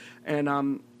Facebook, and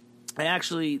I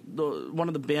actually, one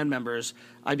of the band members,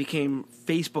 I became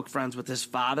Facebook friends with his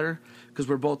father because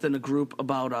we're both in a group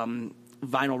about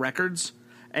vinyl records,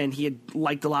 and he had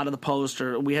liked a lot of the posts,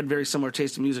 or we had very similar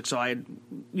taste in music, so I had,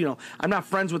 I'm not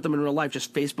friends with him in real life,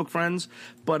 just Facebook friends,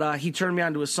 but he turned me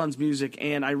on to his son's music,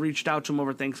 and I reached out to him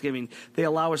over Thanksgiving. They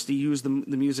allow us to use the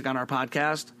music on our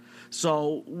podcast,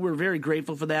 so we're very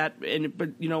grateful for that. But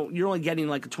you're only getting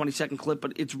like a 20-second clip,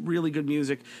 but it's really good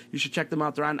music. You should check them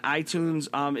out. They're on iTunes.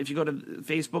 If you go to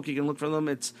Facebook, you can look for them.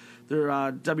 They're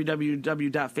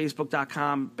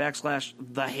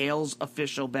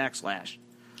www.facebook.com/TheHalesOfficial/.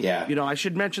 Yeah. I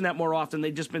should mention that more often.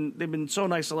 They've been so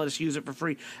nice to let us use it for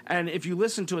free. And if you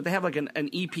listen to it, they have like an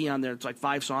EP on there. It's like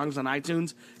 5 songs on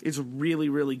iTunes. It's really,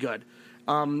 really good.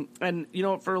 And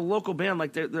for a local band,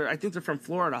 like I think they're from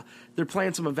Florida. They're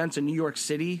playing some events in New York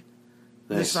City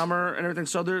this summer and everything.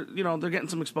 So they're getting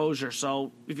some exposure.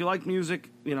 So if you like music,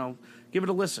 give it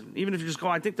a listen. Even if you just go,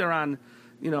 I think they're on,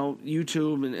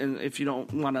 YouTube, and if you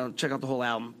don't want to check out the whole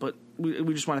album, but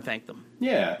we just want to thank them.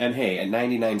 Yeah, and hey, at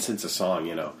 99 cents a song,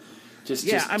 just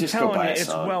I'm just telling go buy you, a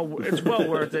song. it's well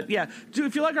worth it. Yeah, dude,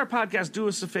 if you like our podcast, do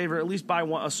us a favor, at least buy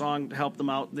a song to help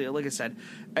them out. Like I said,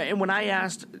 and when I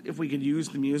asked if we could use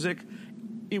the music,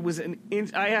 it was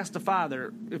I asked the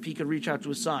father if he could reach out to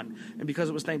his son, and because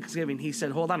it was Thanksgiving, he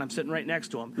said, "Hold on, I'm sitting right next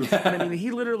to him." And I mean, he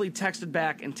literally texted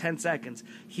back in 10 seconds.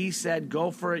 He said,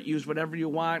 "Go for it, use whatever you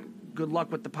want. Good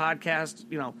luck with the podcast."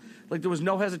 Like there was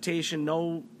no hesitation,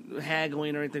 no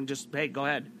haggling or anything. Just hey, go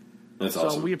ahead. That's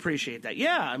awesome. So we appreciate that.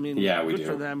 Yeah, I mean, we good do.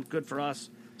 For them, good for us.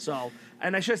 So,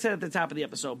 and I should have said at the top of the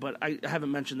episode, but I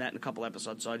haven't mentioned that in a couple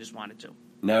episodes, so I just wanted to.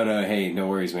 No, hey, no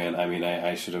worries, man. I mean,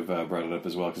 I should have brought it up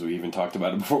as well because we even talked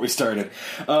about it before we started.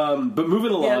 But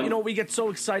moving along. Yeah, we get so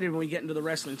excited when we get into the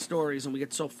wrestling stories and we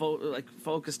get so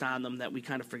focused on them that we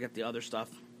kind of forget the other stuff.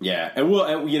 Yeah,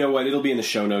 and you know what? It'll be in the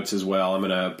show notes as well. I'm going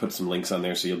to put some links on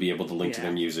there so you'll be able to link to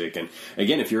their music. And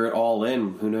again, if you're at all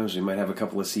in, who knows? We might have a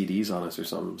couple of CDs on us or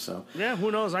something. So yeah,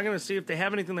 who knows? I'm going to see if they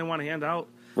have anything they want to hand out.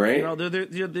 Right?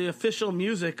 They're the official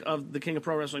music of the King of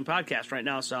Pro Wrestling podcast right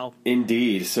now. So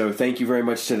indeed. So thank you very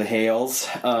much to the Hales.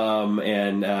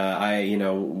 And I,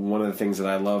 one of the things that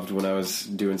I loved when I was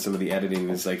doing some of the editing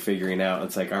is like figuring out.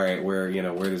 It's like, all right, where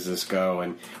does this go,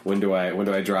 and when do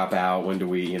I drop out? When do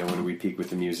we peak with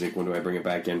the music? When do I bring it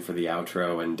back in for the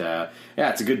outro? And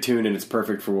it's a good tune and it's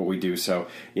perfect for what we do. So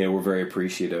we're very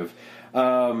appreciative.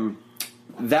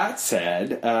 That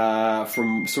said,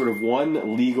 from sort of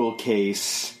one legal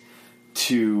case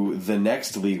to the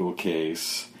next legal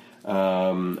case,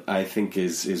 I think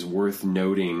is worth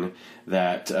noting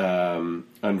that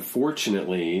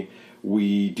unfortunately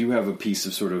we do have a piece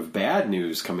of sort of bad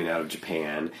news coming out of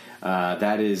Japan.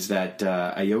 That is that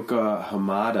Ayaka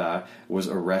Hamada was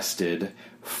arrested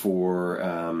for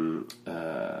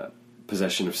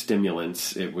possession of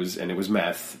stimulants. It was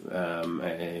meth.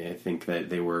 I think that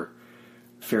they were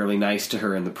fairly nice to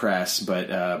her in the press,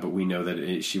 but we know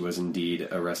that she was indeed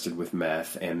arrested with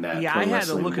meth, and that I had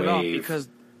to look it up because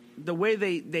the way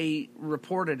they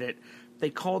reported it,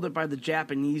 they called it by the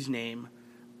Japanese name.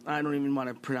 I don't even want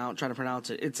to try to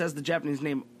pronounce it. It says the Japanese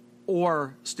name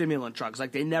or stimulant drugs.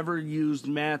 Like they never used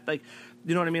meth. Like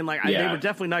you know what I mean? Like they were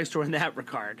definitely nice to her in that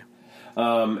regard.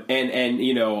 I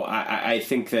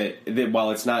think that while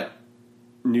it's not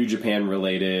New Japan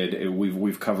related,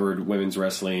 we've covered women's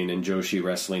wrestling, and Joshi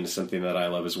wrestling is something that I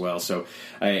love as well. So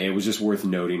it was just worth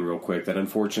noting real quick that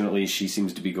unfortunately she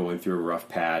seems to be going through a rough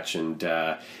patch, and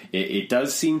it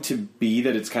does seem to be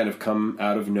that it's kind of come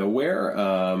out of nowhere.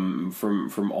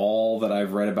 From all that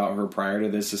I've read about her prior to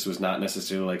this was not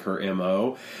necessarily like her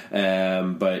MO.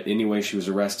 But anyway, she was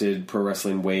arrested. Pro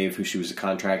Wrestling Wave, who she was a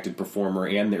contracted performer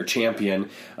and their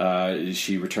champion,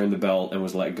 she returned the belt and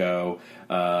was let go.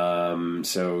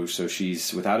 So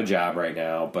she's without a job right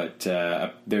now, but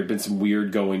there have been some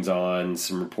weird goings on,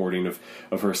 some reporting of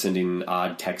her sending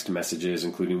odd text messages,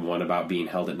 including one about being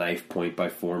held at knife point by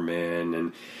 4 men,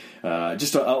 and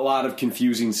just a lot of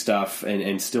confusing stuff,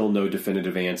 and still no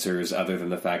definitive answers other than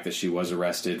the fact that she was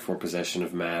arrested for possession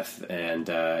of meth, and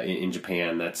in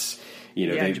Japan, that's...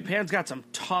 Japan's got some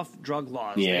tough drug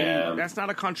laws. Yeah. That's not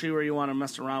a country where you want to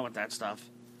mess around with that stuff.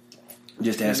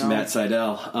 Just ask Matt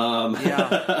Seidel.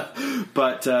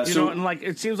 But and like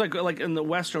it seems like in the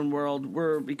Western world,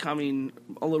 we're becoming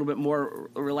a little bit more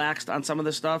relaxed on some of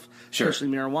this stuff, especially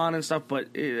marijuana and stuff.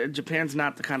 But Japan's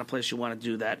not the kind of place you want to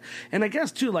do that. And I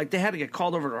guess too, like they had to get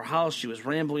called over to her house. She was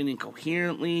rambling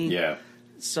incoherently. Yeah.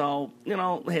 So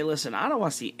hey, listen, I don't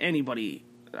want to see anybody,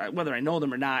 whether I know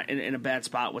them or not, in a bad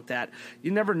spot with that. You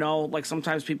never know. Like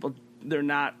sometimes people they're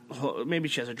not. Maybe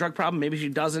she has a drug problem. Maybe she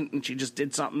doesn't, and she just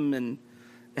did something and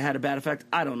it had a bad effect.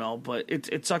 I don't know, but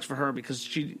it sucks for her because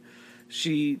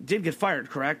she did get fired.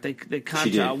 Correct? They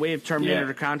waived terminated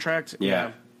her contract.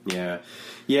 Yeah.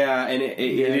 And it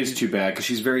is too bad because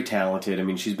she's very talented. I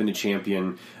mean, she's been a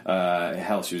champion. She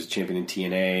was a champion in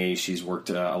TNA. She's worked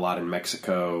a lot in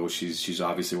Mexico. She's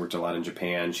obviously worked a lot in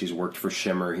Japan. She's worked for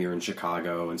Shimmer here in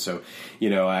Chicago. And so,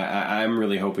 I'm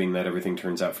really hoping that everything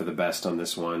turns out for the best on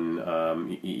this one.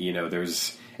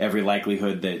 There's every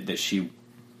likelihood that she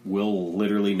will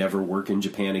literally never work in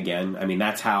Japan again. I mean,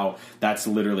 that's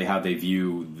literally how they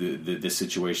view the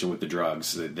situation with the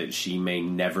drugs, that she may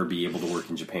never be able to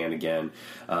work in Japan again.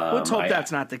 Let's hope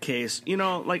that's not the case. I'm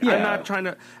not trying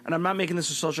to, and I'm not making this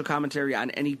a social commentary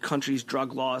on any country's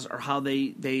drug laws or how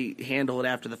they handle it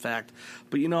after the fact.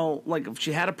 But, if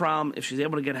she had a problem, if she's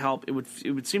able to get help, it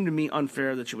would seem to me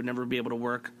unfair that she would never be able to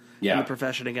work in the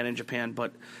profession again in Japan.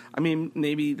 But, I mean,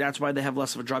 maybe that's why they have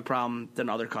less of a drug problem than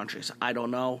other countries. I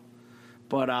don't know.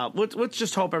 But let's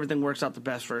just hope everything works out the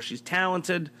best for her. She's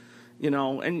talented,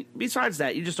 and besides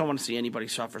that, you just don't want to see anybody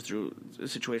suffer through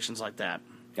situations like that.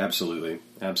 Absolutely.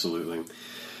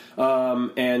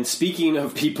 And speaking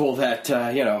of people that,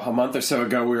 a month or so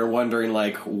ago we were wondering,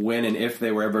 when and if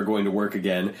they were ever going to work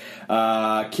again,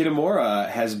 Kitamura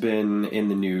has been in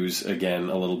the news again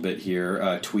a little bit here,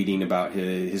 tweeting about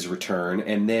his return.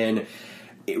 And then,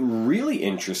 really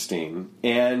interesting,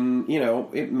 and,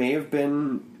 it may have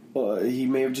been, he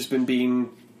may have just been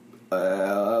being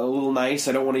a little nice.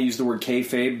 I don't want to use the word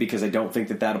kayfabe because I don't think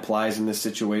that applies in this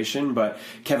situation. But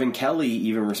Kevin Kelly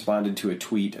even responded to a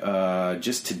tweet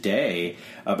just today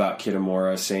about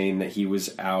Kitamura, saying that he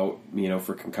was out,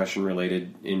 for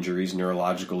concussion-related injuries,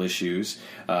 neurological issues,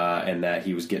 and that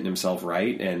he was getting himself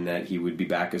right, and that he would be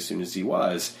back as soon as he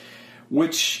was.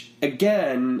 Which,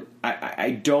 again,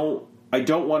 I don't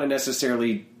want to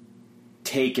necessarily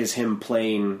take as him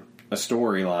playing a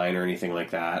storyline or anything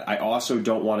like that. I also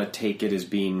don't want to take it as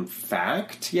being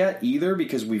fact yet either,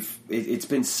 because it's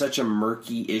been such a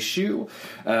murky issue.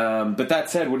 But that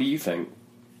said, what do you think?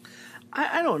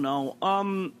 I don't know.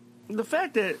 The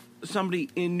fact that somebody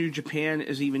in New Japan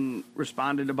has even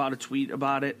responded about a tweet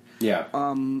about it. Yeah.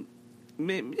 Who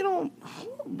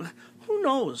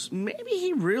knows? Maybe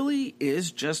he really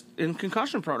is just in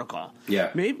concussion protocol.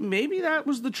 Yeah. Maybe that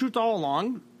was the truth all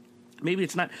along. Maybe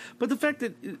it's not. But the fact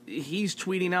that he's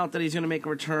tweeting out that he's going to make a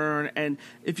return, and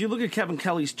if you look at Kevin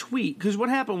Kelly's tweet, because what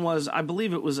happened was, I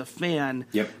believe it was a fan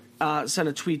sent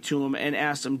a tweet to him and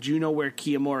asked him, do you know where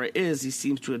Kitamura is? He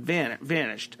seems to have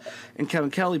vanished. And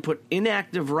Kevin Kelly put,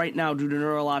 inactive right now due to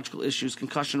neurological issues,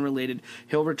 concussion related.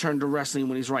 He'll return to wrestling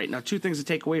when he's right. Now, two things to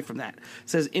take away from that. It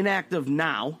says inactive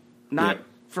now, not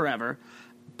forever.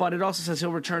 But it also says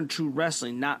he'll return to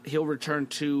wrestling, not he'll return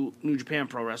to New Japan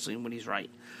Pro Wrestling when he's right.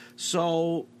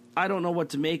 So I don't know what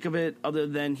to make of it, other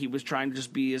than he was trying to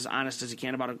just be as honest as he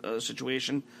can about a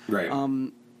situation. Right.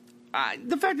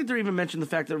 The fact that they're even mentioned the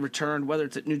fact that it returned, whether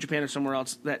it's at New Japan or somewhere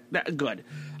else, that good.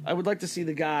 I would like to see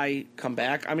the guy come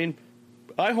back. I mean,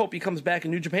 I hope he comes back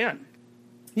in New Japan.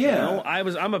 Yeah. I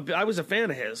was a fan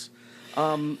of his.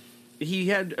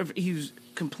 He's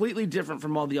completely different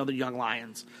from all the other young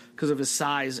lions because of his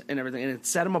size and everything, and it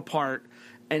set him apart.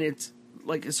 And it's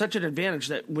such an advantage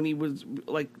that when he was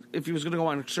if he was going to go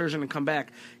on excursion and come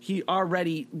back, he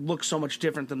already looked so much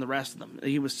different than the rest of them.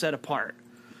 He was set apart.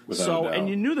 Without a doubt. And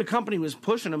you knew the company was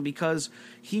pushing him because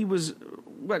he was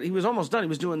almost done. He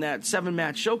was doing that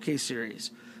 7-match showcase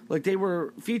series. They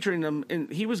were featuring him,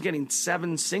 and he was getting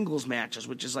 7 singles matches,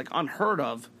 which is unheard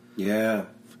of. Yeah.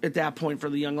 At that point for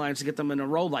the Young Lions to get them in a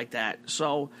row like that.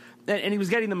 So, and he was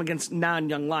getting them against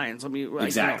non-Young Lions.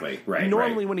 Exactly. Right.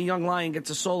 Normally when a Young Lion gets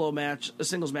a solo match, a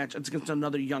singles match, it's against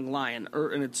another Young Lion.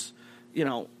 And it's,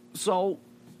 so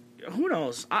who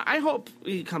knows? I hope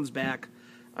he comes back.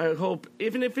 I hope,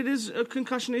 even if it is a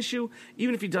concussion issue,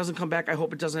 even if he doesn't come back, I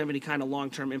hope it doesn't have any kind of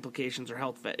long-term implications or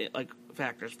health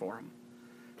factors for him.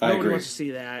 I Nobody agree. wants to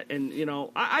see that. And,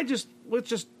 let's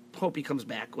just hope he comes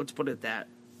back. Let's put it at that.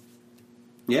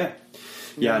 Yeah.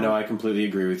 Yeah, no, I completely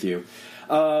agree with you.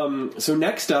 So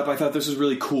next up, I thought this was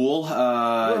really cool.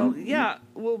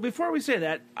 Well, before we say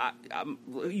that,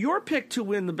 your pick to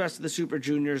win the Best of the Super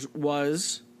Juniors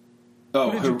was... Oh,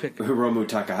 who did you pick? Hiromu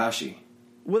Takahashi.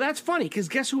 Well, that's funny, because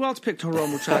guess who else picked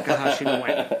Hiromu Takahashi to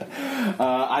win?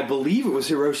 I believe it was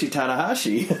Hiroshi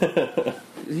Tanahashi.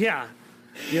 Yeah.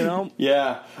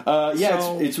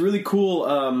 It's really cool.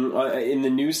 In the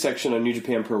news section on New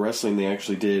Japan Pro Wrestling, they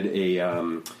actually did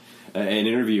an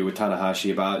interview with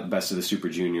Tanahashi about Best of the Super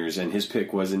Juniors, and his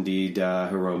pick was indeed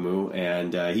Hiromu,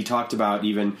 and he talked about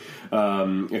even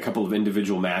a couple of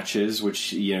individual matches, which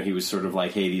he was sort of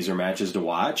like, hey, these are matches to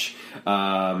watch,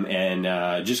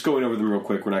 and just going over them real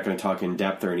quick. We're not going to talk in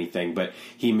depth or anything, but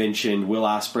he mentioned Will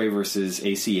Ospreay versus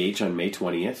ACH on May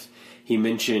 20th. He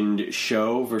mentioned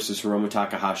Sho versus Hiromu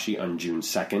Takahashi on June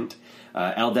 2nd.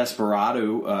 El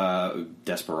Desperado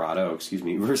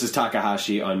versus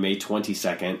Takahashi on May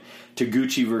 22nd.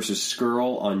 Taguchi versus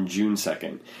Skrull on June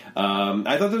 2nd.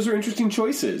 I thought those were interesting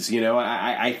choices.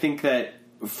 I think that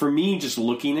for me, just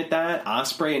looking at that,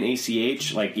 Ospreay and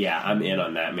ACH, I'm in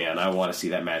on that, man. I want to see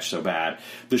that match so bad.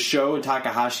 The Sho and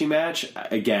Takahashi match,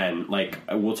 again,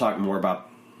 we'll talk more about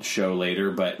Sho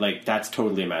later, but that's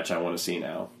totally a match I want to see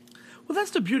now. Well,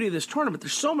 that's the beauty of this tournament.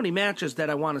 There's so many matches that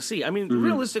I want to see. I mean,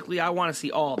 realistically, I want to see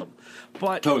all of them.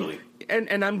 But totally.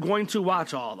 And I'm going to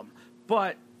watch all of them.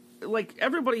 But,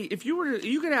 everybody, if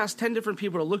you could ask 10 different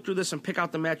people to look through this and pick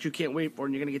out the match you can't wait for,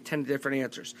 and you're going to get 10 different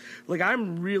answers.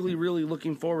 I'm really, really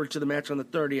looking forward to the match on the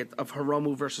 30th of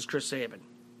Hiromu versus Chris Sabin.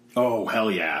 Oh, hell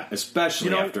yeah.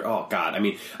 Especially after, oh, God. I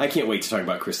mean, I can't wait to talk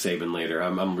about Chris Sabin later.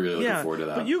 I'm really looking forward to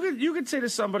that. But you could say to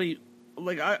somebody,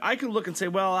 I can look and say,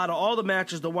 well, out of all the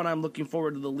matches, the one I'm looking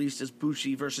forward to the least is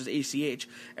Bushi versus ACH.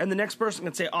 And the next person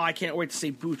can say, oh, I can't wait to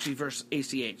see Bushi versus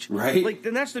ACH. Right.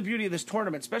 And that's the beauty of this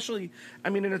tournament, especially,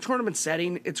 in a tournament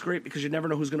setting, it's great because you never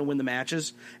know who's going to win the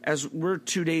matches. As we're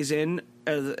 2 days in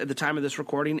at the time of this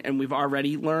recording, and we've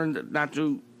already learned not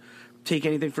to take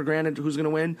anything for granted who's going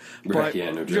to win. But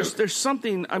no joke. There's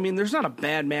something, there's not a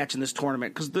bad match in this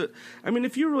tournament because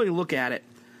if you really look at it,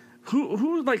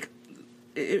 who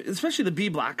especially the B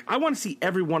block, I want to see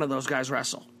every one of those guys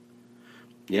wrestle.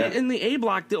 Yeah. In the A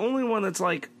block, the only one that's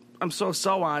I'm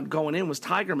so on going in was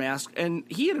Tiger Mask, and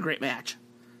he had a great match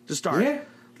to start. Yeah.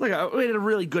 We had a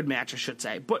really good match, I should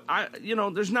say. But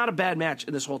there's not a bad match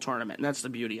in this whole tournament, and that's the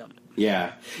beauty of it.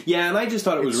 Yeah, and I just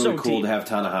thought it was really cool deep to have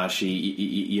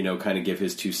Tanahashi, kind of give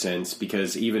his 2 cents,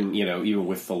 because even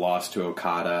with the loss to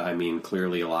Okada,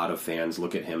 clearly a lot of fans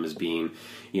look at him as being,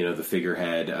 the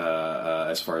figurehead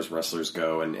as far as wrestlers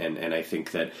go, and I think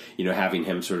that having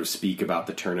him sort of speak about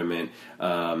the tournament.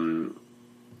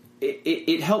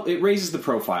 It raises the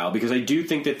profile, because I do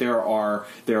think that there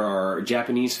are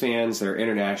Japanese fans, there are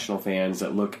international fans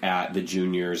that look at the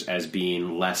juniors as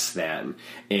being less than,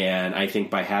 and I think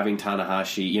by having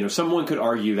Tanahashi, someone could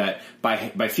argue that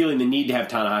by feeling the need to have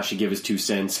Tanahashi give his 2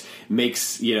 cents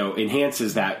makes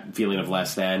enhances that feeling of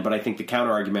less than. But I think the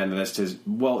counter argument to this is,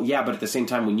 well, yeah, but at the same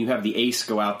time, when you have the ace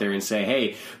go out there and say,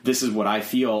 hey, this is what I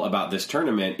feel about this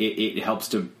tournament, it helps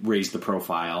to raise the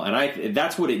profile, and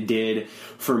that's what it did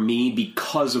for me.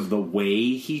 Because of the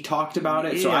way he talked about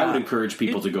it. So I would encourage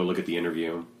people to go look at the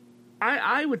interview.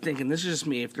 I would think, and this is just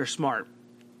me, if they're smart,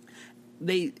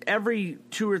 they every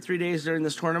 2 or 3 days during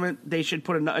this tournament, they should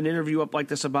put an interview up like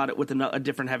this about it with a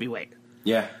different heavyweight.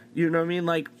 Yeah. You know what I mean?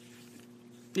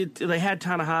 They had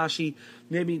Tanahashi.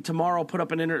 Maybe tomorrow put up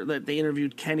that they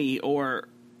interviewed Kenny or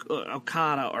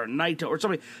Okada or Naito or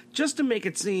somebody, just to make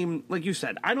it seem, like you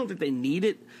said, I don't think they need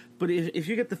it, but if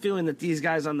you get the feeling that these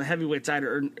guys on the heavyweight side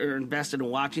are invested in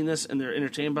watching this and they're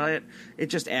entertained by it, it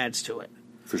just adds to it.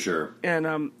 For sure.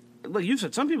 And like you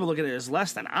said, some people look at it as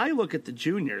less than. I look at the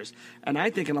juniors, and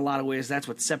I think in a lot of ways that's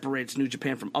what separates New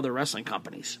Japan from other wrestling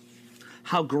companies.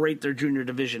 How great their junior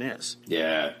division is.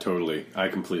 Yeah, totally. I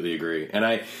completely agree. And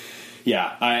I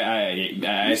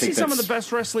think see some of the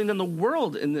best wrestling in the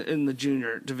world in the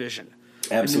junior division.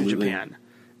 Absolutely. In New Japan.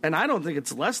 And I don't think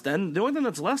it's less than. The only thing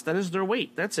that's less than is their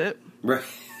weight. That's it. Right.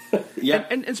 Yeah.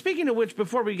 And speaking of which,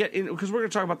 before we get in, because we're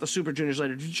going to talk about the Super Juniors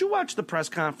later, did you watch the press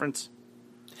conference?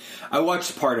 I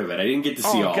watched part of it. I didn't get to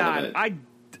see all of it.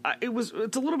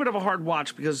 It's a little bit of a hard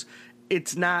watch because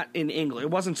it's not in English.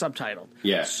 It wasn't subtitled.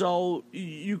 Yeah. So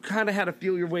you kind of had to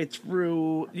feel your way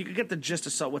through. You could get the gist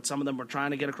of what some of them were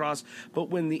trying to get across. But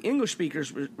when the English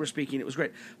speakers were speaking, it was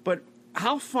great. But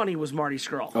how funny was Marty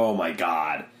Scurll? Oh, my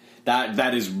God.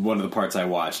 That is one of the parts I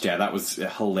watched. Yeah, that was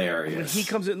hilarious. When he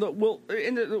comes in, Will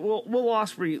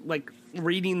Ospreay,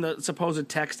 reading the supposed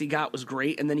text he got was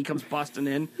great, and then he comes busting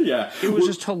in. Yeah. It was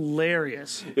just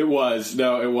hilarious. It was.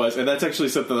 No, it was. And that's actually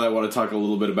something that I want to talk a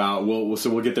little bit about.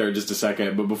 So we'll get there in just a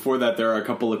second. But before that, there are a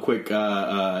couple of quick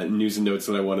news and notes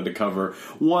that I wanted to cover.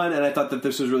 One, and I thought that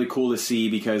this was really cool to see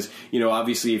because,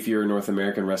 obviously if you're a North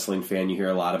American wrestling fan, you hear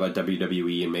a lot about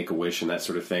WWE and Make-A-Wish and that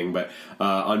sort of thing. But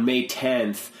on May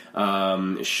 10th,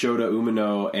 Shota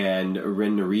Umino and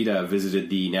Rin Narita visited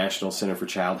the National Center for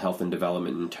Child Health and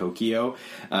Development in Tokyo. ago,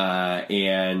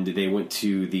 and they went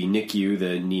to the NICU,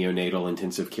 the Neonatal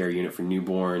Intensive Care Unit for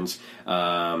Newborns,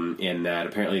 and that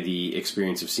apparently the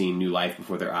experience of seeing new life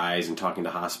before their eyes and talking to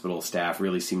hospital staff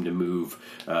really seemed to move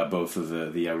both of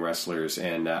the young wrestlers.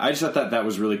 And I just thought that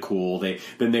was really cool.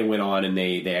 Then they went on and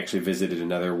they actually visited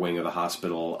another wing of the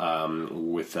hospital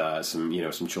with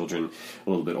some children a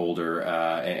little bit older,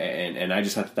 and I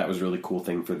just thought that was a really cool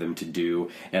thing for them to do.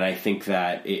 And I think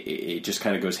that it just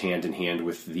kind of goes hand in hand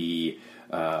with the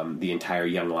entire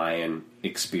Young Lion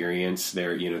experience.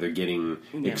 They're getting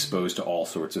exposed to all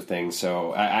sorts of things.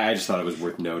 So I just thought it was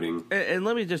worth noting. And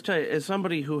let me just tell you, as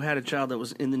somebody who had a child that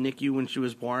was in the NICU when she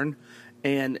was born,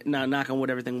 and now knock on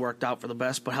wood, everything worked out for the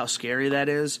best, but how scary that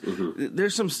is. Mm-hmm.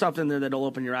 There's some stuff in there that'll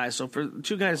open your eyes. So for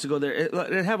two guys to go there,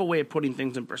 it have a way of putting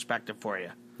things in perspective for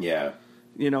you. Yeah.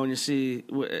 And you see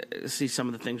some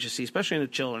of the things you see, especially in a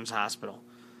children's hospital.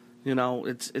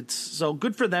 It's so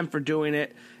good for them for doing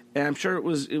it. And I'm sure it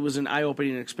was an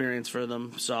eye-opening experience for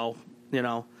them. So,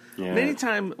 And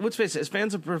anytime, let's face it, as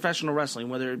fans of professional wrestling,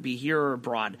 whether it be here or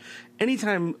abroad,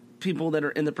 anytime people that are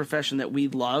in the profession that we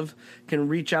love can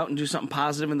reach out and do something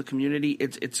positive in the community,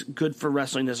 it's good for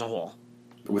wrestling as a whole.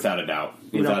 Without a doubt.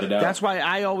 Without a doubt. That's why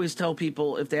I always tell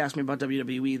people, if they ask me about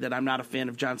WWE, that I'm not a fan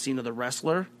of John Cena, the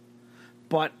wrestler,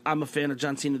 but I'm a fan of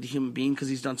John Cena, the human being, because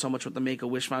he's done so much with the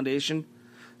Make-A-Wish Foundation.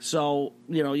 So,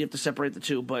 you have to separate the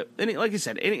two. But like you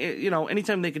said,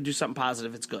 anytime they can do something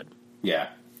positive, it's good. Yeah,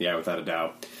 without a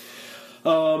doubt.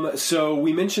 So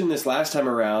we mentioned this last time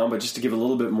around, but just to give a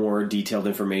little bit more detailed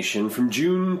information, from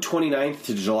June 29th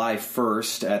to July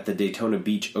 1st at the Daytona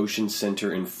Beach Ocean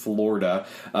Center in Florida,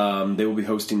 they will be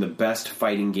hosting the best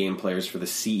fighting game players for the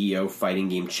CEO Fighting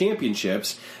Game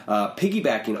Championships.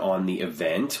 Piggybacking on the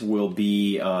event will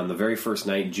be on the very first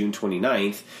night, June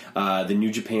 29th, the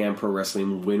New Japan Pro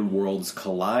Wrestling Win Worlds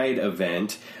Collide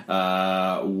event,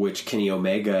 which Kenny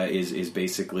Omega is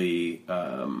basically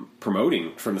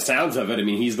promoting from the sounds of it. I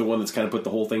mean, he's the one that's kind of put the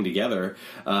whole thing together,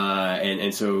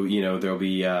 and so there'll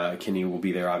be Kenny will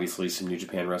be there. Obviously, some New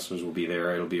Japan wrestlers will be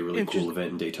there. It'll be a really cool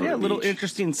event in Daytona Beach. Yeah, a little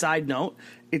interesting side note: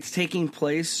 it's taking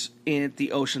place at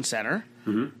the Ocean Center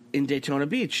in Daytona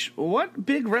Beach. What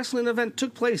big wrestling event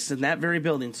took place in that very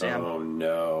building, Sam? Oh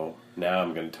no! Now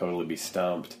I'm going to totally be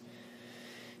stumped.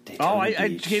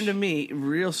 I came to me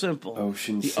real simple.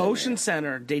 The Ocean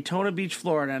Center, Daytona Beach,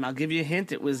 Florida, and I'll give you a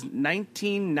hint. It was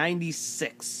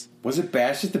 1996. Was it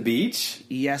Bash at the Beach?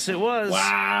 Yes, it was.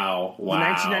 Wow. The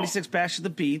 1996 Bash at the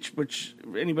Beach, which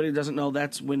anybody who doesn't know,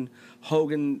 that's when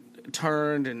Hogan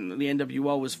turned and the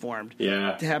NWO was formed.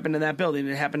 Yeah. It happened in that building.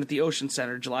 It happened at the Ocean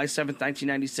Center, July 7th,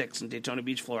 1996 in Daytona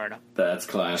Beach, Florida. That's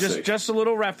classic. Just a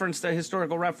little reference, the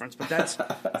historical reference, but that's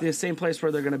the same place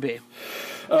where they're going to be.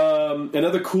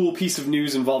 Another cool piece of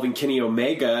news involving Kenny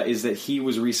Omega is that he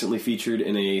was recently featured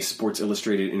in a Sports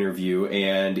Illustrated interview,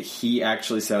 and he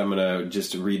actually said, I'm going to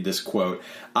just read this quote,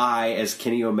 "I, as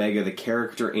Kenny Omega, the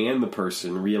character and the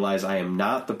person, realize I am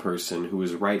not the person who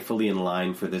is rightfully in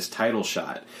line for this title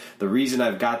shot. The reason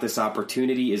I've got this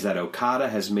opportunity is that Okada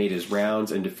has made his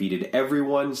rounds and defeated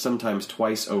everyone, sometimes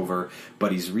twice over,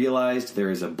 but he's realized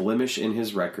there is a blemish in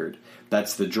his record.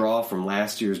 That's the draw from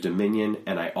last year's Dominion,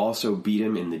 and I also beat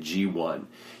him in the G1.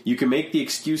 You can make the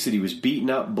excuse that he was beaten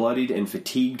up, bloodied, and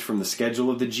fatigued from the schedule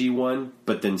of the G1,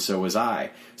 but then so was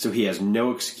I. So he has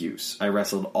no excuse. I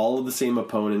wrestled all of the same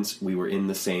opponents. We were in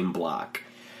the same block."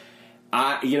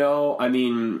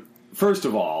 First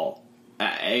of all,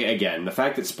 again, the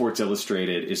fact that Sports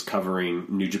Illustrated is covering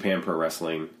New Japan Pro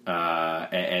Wrestling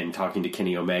and talking to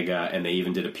Kenny Omega, and they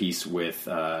even did a piece with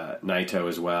Naito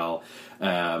as well,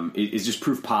 is just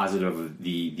proof positive of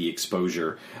the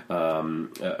exposure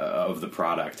of the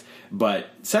product. But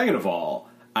second of all,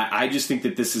 I just think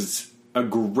that this is a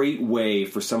great way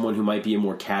for someone who might be a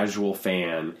more casual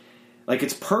fan. Like,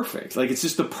 it's perfect. Like, it's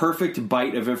just the perfect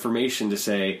bite of information to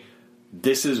say,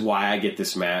 this is why I get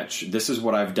this match. This is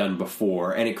what I've done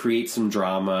before, and it creates some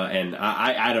drama. And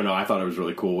I don't know. I thought it was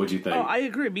really cool. What'd you think? Oh, I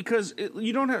agree, because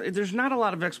there's not a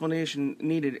lot of explanation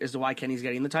needed as to why Kenny's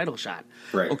getting the title shot.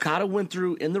 Right. Okada went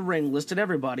through in the ring, listed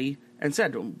everybody, and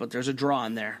said, but there's a draw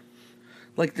in there.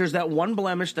 Like, there's that one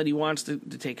blemish that he wants to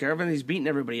take care of, and he's beaten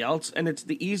everybody else, and it's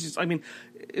the easiest. I mean,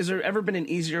 has there ever been an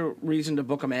easier reason to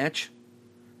book a match?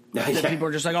 That people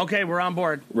are just like, okay, we're on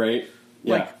board. Right.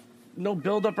 Yeah. Like, no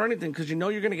build-up or anything, because you're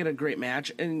going to get a great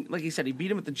match. And like he said, he beat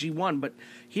him at the G1, but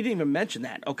he didn't even mention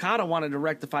that. Okada wanted to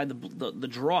rectify the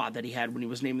draw that he had when he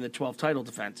was naming the 12 title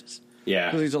defenses. Yeah.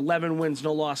 Because he's 11 wins,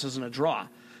 no losses, and a draw.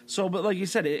 So, but like you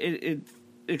said, it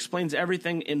explains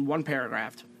everything in one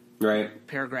paragraph. Right.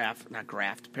 paragraph.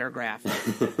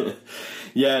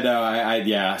 Yeah, no,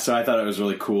 yeah. So I thought it was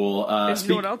really cool. And you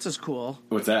know what else is cool?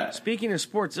 What's that? Speaking of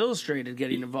Sports Illustrated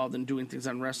getting involved in doing things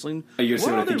on wrestling, Are you going to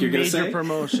say what I think you're going to say? Major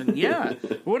promotion, yeah.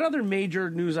 What other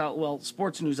major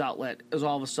sports news outlet is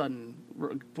all of a sudden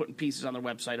putting pieces on their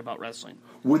website about wrestling?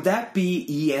 Would that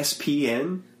be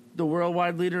ESPN? The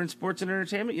worldwide leader in sports and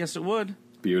entertainment? Yes, it would.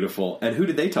 Beautiful. And who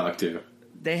did they talk to?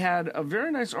 They had a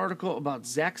very nice article about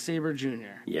Zack Sabre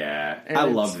Jr. Yeah, And I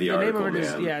love the article, name of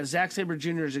it man. is, Zack Sabre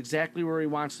Jr. is exactly where he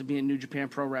wants to be in New Japan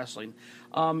Pro Wrestling.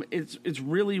 It's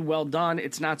really well done.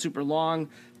 It's not super long,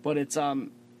 but it's a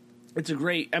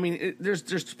great. I mean,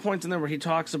 there's points in there where he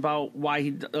talks about why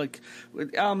he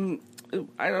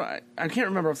I can't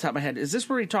remember off the top of my head. Is this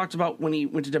where he talked about when he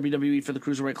went to WWE for the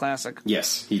Cruiserweight Classic?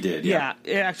 Yes, he did. Yeah.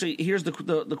 Actually, here's the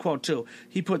quote too.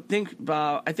 He put,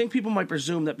 I think people might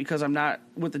presume that because I'm not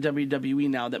with the WWE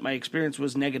now that my experience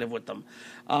was negative with them.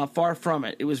 Far from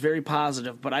it. It was very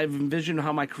positive, but I've envisioned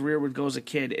how my career would go as a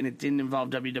kid, and it didn't involve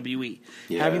WWE.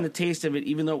 Yeah. Having the taste of it,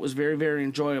 even though it was very, very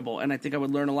enjoyable, and I think I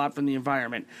would learn a lot from the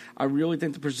environment, I really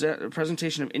think the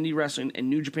presentation of indie wrestling, and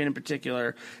New Japan in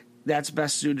particular, that's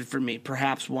best suited for me,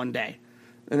 perhaps one day.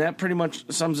 And that pretty much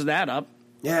sums that up.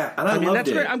 Yeah, and I mean, loved that's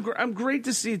it. great. I'm great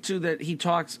to see, too, that he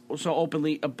talks so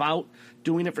openly about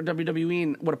doing it for WWE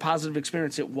and what a positive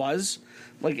experience it was.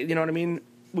 Like, you know what I mean?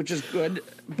 Which is good.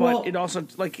 But it also,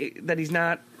 like, that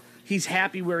he's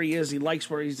happy where he is. He likes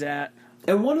where he's at.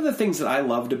 And one of the things that I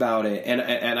loved about it, and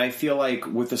I feel like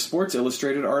with the Sports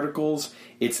Illustrated articles,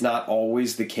 it's not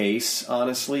always the case,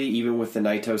 honestly, even with the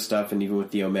Naito stuff and even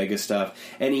with the Omega stuff.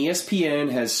 And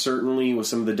ESPN has certainly, with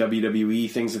some of the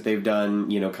WWE things that they've done,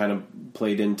 kind of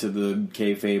played into the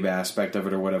kayfabe aspect of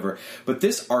it or whatever. But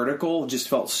this article just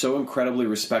felt so incredibly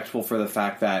respectful for the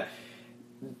fact that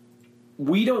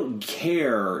we don't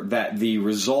care that the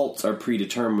results are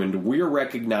predetermined. We're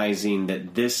recognizing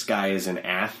that this guy is an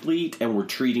athlete, and we're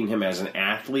treating him as an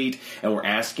athlete, and we're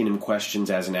asking him questions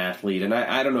as an athlete. And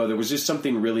I don't know, there was just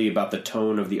something really about the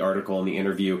tone of the article and the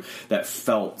interview that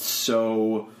felt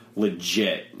so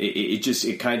legit.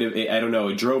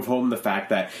 It drove home the fact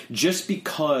that just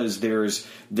because there's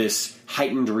this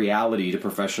heightened reality to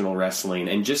professional wrestling,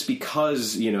 and just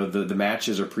because the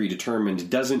matches are predetermined,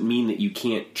 doesn't mean that you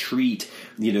can't treat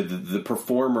the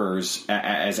performers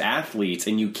as athletes,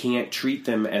 and you can't treat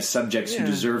them as subjects who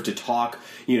deserve to talk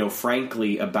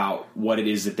frankly about what it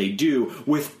is that they do,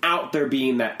 without there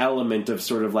being that element of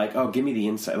sort of like, oh, give me the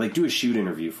insight, like do a shoot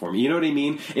interview for me, you know what I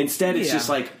mean? Instead it's just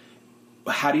like,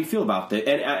 how do you feel about that?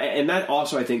 And that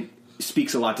also, I think,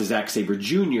 speaks a lot to Zack Sabre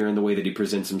Jr. and the way that he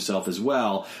presents himself as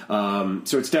well.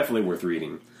 So it's definitely worth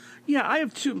reading. Yeah, I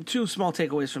have two small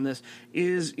takeaways from this.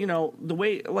 Is, the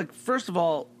way, like, first of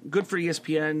all, good for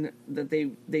ESPN that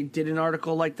they did an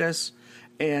article like this.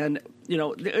 And,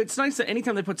 it's nice that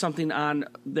anytime they put something on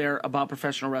there about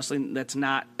professional wrestling that's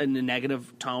not in a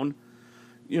negative tone.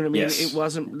 You know what I mean?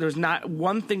 Yes. There's not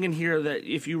one thing in here that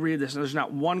if you read this, there's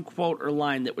not one quote or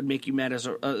line that would make you mad as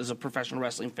a professional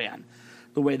wrestling fan,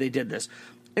 the way they did this.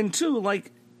 And two,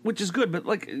 like, which is good, but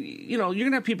like, you're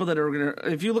going to have people that are going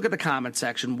to, if you look at the comment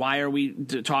section, why are we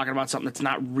talking about something that's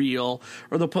not real?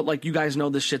 Or they'll put like, you guys know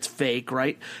this shit's fake,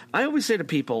 right? I always say to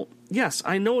people, yes,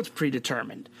 I know it's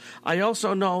predetermined. I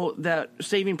also know that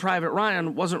Saving Private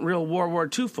Ryan wasn't real World War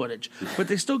II footage, but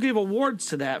they still gave awards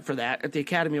for that at the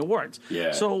Academy Awards. Yeah.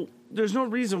 So there's no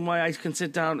reason why I can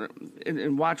sit down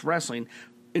and watch wrestling,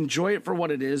 enjoy it for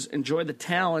what it is, enjoy the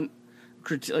talent,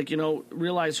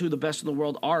 realize who the best in the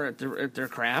world are at their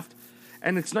craft.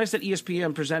 And it's nice that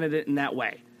ESPN presented it in that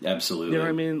way. Absolutely. You know what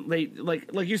I mean? They,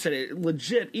 like you said, it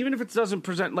legit, even if it doesn't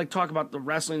talk about the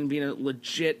wrestling being a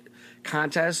legit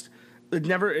contest, it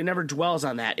never dwells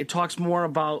on that. It talks more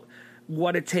about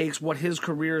what it takes, what his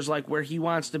career is like, where he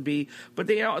wants to be. But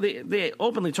they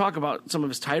openly talk about some of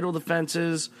his title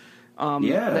defenses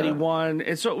that he won.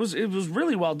 And so it was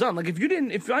really well done. Like,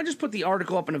 if I just put the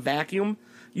article up in a vacuum,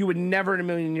 you would never in a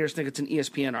million years think it's an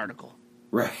ESPN article.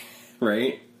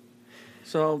 Right.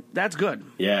 So that's good.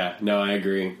 Yeah, no, I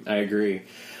agree.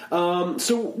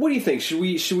 So what do you think? Should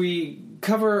we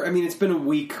cover, I mean, it's been a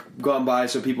week gone by,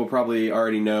 so people probably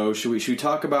already know. Should we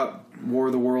talk about War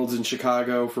of the Worlds in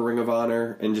Chicago for Ring of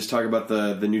Honor and just talk about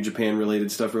the New Japan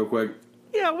related stuff real quick?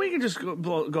 Yeah, we can just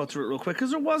go through it real quick,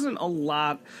 because there wasn't a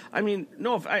lot. I mean,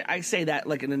 no, if I say that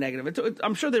like in a negative.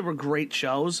 I'm sure they were great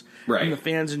shows, right? And the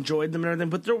fans enjoyed them and everything.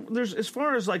 But there's, as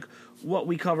far as like what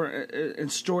we cover in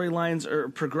storylines or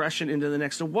progression into the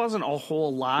next, there wasn't a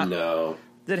whole lot. No.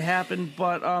 that happened,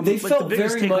 but they like felt the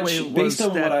biggest very much takeaway based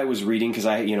on that, what I was reading, because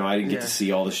I didn't get to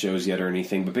see all the shows yet or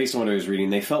anything, but based on what I was reading,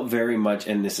 they felt very much,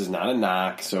 and this is not a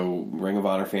knock, so Ring of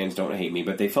Honor fans don't hate me,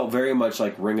 but they felt very much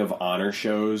like Ring of Honor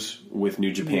shows with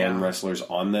New Japan wrestlers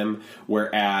on them,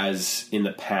 whereas in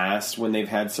the past when they've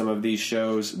had some of these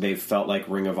shows, they've felt like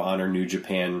Ring of Honor New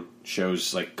Japan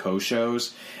shows, like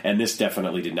co-shows, and this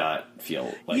definitely did not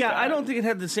feel like that. I don't think it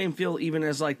had the same feel even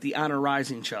as like the Honor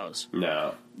Rising shows.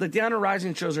 No. Like the Honor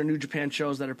Rising shows are New Japan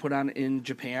shows that are put on in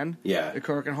Japan, at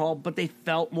Korakuen Hall, but they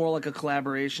felt more like a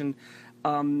collaboration.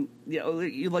 Like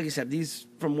you said, these,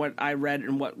 from what I read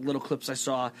and what little clips I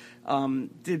saw,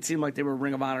 did seem like they were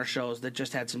Ring of Honor shows that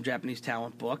just had some Japanese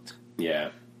talent booked.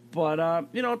 Yeah. But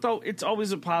though it's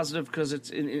always a positive because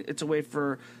it's a way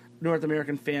for North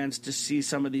American fans to see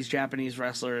some of these Japanese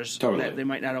wrestlers that they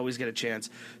might not always get a chance.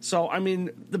 So, I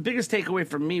mean, the biggest takeaway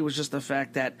for me was just the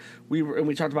fact that we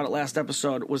talked about it last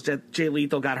episode, was that Jay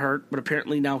Lethal got hurt, but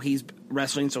apparently now he's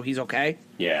wrestling, so he's okay.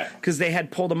 Yeah. Because they had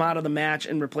pulled him out of the match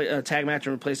and tag match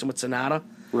and replaced him with Sonata.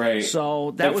 Right.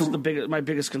 So that was my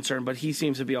biggest concern, but he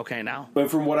seems to be okay now. But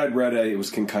from what I'd read, it was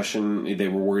concussion. They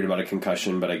were worried about a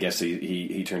concussion, but I guess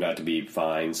he turned out to be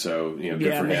fine. So good for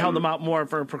him. They held him out more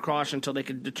for a precaution until they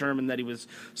could determine that he was.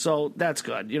 So that's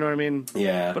good. You know what I mean?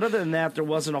 Yeah. But other than that, there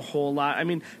wasn't a whole lot. I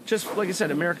mean, just like I said,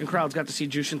 American crowds got to see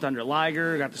Jushin Thunder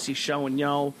Liger, got to see Sho and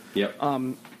Yo. Yep.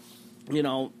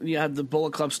 You had the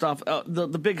Bullet Club stuff. The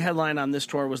big headline on this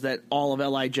tour was that all of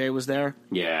LIJ was there.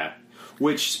 Yeah.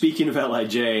 Which, speaking of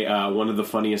LIJ, one of the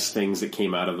funniest things that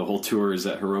came out of the whole tour is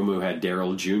that Hiromu had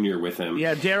Daryl Jr. with him.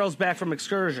 Yeah, Daryl's back from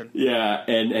excursion. Yeah,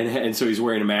 and so he's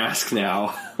wearing a mask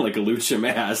now, like a lucha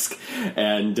mask.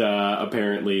 And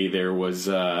apparently there was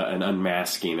an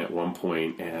unmasking at one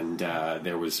point, and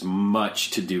there was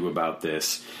much to do about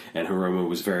this. And Hiromu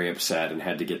was very upset and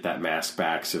had to get that mask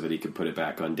back so that he could put it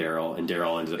back on Daryl. And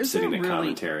Daryl ended up sitting at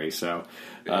commentary. So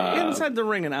inside the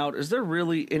ring and out, is there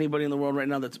really anybody in the world right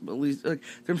now that's at least? Like,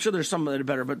 I'm sure there's some that are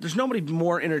better, but there's nobody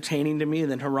more entertaining to me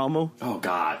than Hiromu. Oh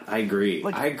God, I agree.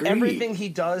 I agree. Everything he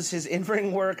does, his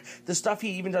in-ring work, the stuff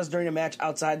he even does during a match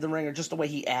outside the ring, or just the way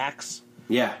he acts.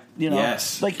 Yeah.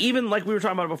 Yes. Even like we were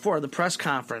talking about before, the press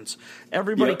conference.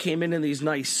 Everybody came in these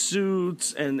nice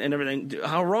suits and everything.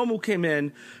 Hiromu came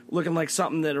in looking like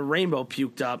something that a rainbow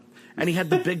puked up, and he had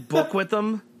the big book with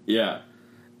him. Yeah.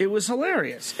 It was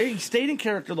hilarious. He stayed in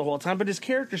character the whole time, but his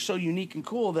character's so unique and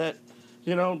cool that,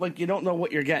 you don't know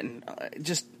what you're getting.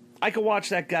 I could watch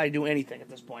that guy do anything at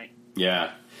this point.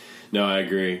 Yeah. No, I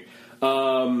agree.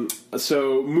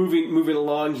 So moving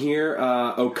along here,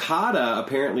 Okada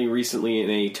apparently recently in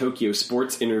a Tokyo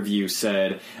Sports interview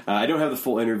said, I don't have the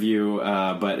full interview,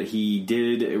 but he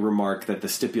did remark that the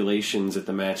stipulations at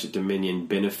the match at Dominion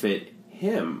benefit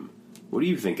him. What do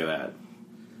you think of that?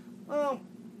 Well,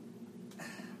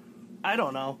 I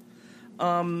don't know.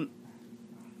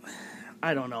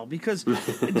 I don't know, because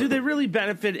do they really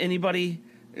benefit anybody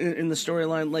in the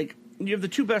storyline? Like, you have the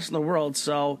two best in the world,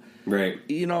 so right.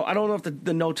 I don't know if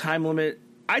the no time limit.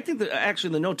 I think that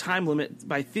actually the no time limit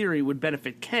by theory would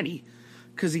benefit Kenny,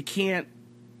 because he can't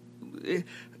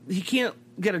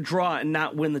get a draw and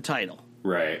not win the title.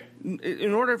 Right.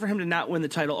 In order for him to not win the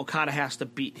title, Okada has to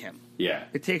beat him. Yeah.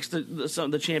 It takes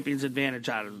the champion's advantage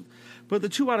out of him. But the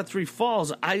 2 out of 3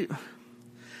 falls, I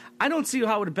don't see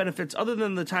how it benefits, other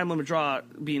than the time limit draw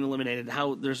being eliminated,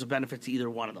 how there's a benefit to either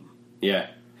one of them.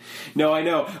 Yeah. No, I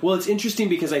know. Well, it's interesting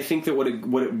because I think that what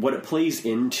it plays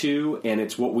into, and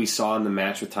it's what we saw in the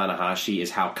match with Tanahashi,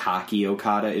 is how cocky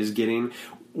Okada is getting.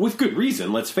 With good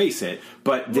reason, let's face it.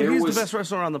 But he's the best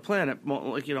wrestler on the planet,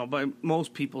 by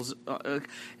most people's, and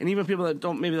even people that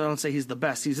don't say he's the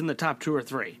best. He's in the top 2 or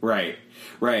 3. Right.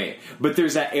 But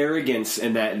there's that arrogance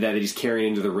and that he's carrying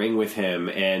into the ring with him,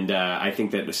 and I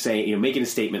think that making a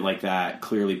statement like that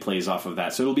clearly plays off of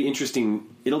that. So it'll be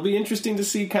interesting. It'll be interesting to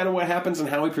see kind of what happens and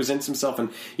how he presents himself, and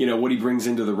what he brings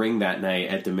into the ring that night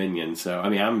at Dominion. So I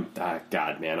mean,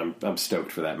 I'm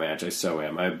stoked for that match. I so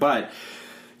am. But.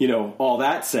 All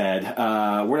that said,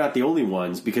 we're not the only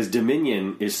ones, because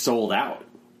Dominion is sold out.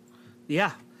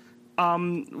 Yeah.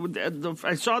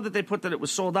 I saw that they put that it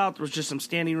was sold out. There was just some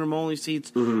standing room only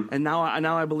seats, and now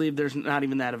I believe there's not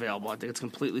even that available. I think it's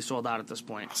completely sold out at this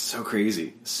point. So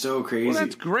crazy. Well,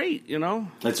 that's great.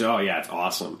 It's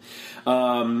awesome.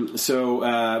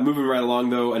 So moving right along,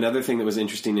 though, another thing that was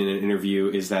interesting in an interview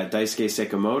is that Daisuke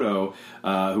Sekimoto,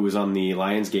 who was on the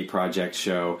Lionsgate Project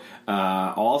show,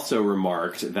 also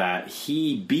remarked that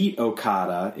he beat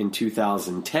Okada in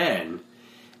 2010.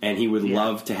 And he would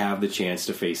love to have the chance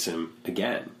to face him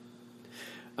again.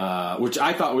 which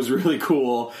I thought was really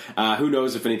cool. Who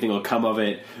knows if anything will come of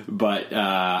it, but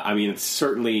I mean, it's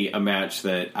certainly a match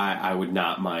that I would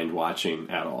not mind watching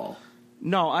at all.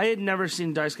 No, I had never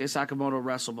seen Daisuke Sakamoto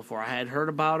wrestle before. I had heard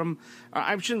about him.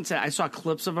 I shouldn't say I saw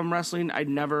clips of him wrestling. I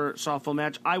never saw a full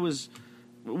match.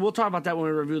 We'll talk about that when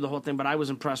we review the whole thing, but I was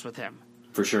impressed with him.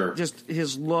 For sure. Just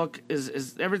his look,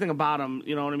 is everything about him,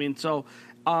 you know what I mean? So,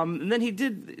 and then he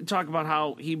did talk about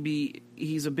how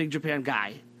he's a Big Japan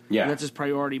guy. Yeah. And that's his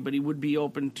priority, but he would be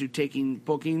open to taking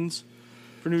bookings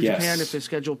for New Japan if his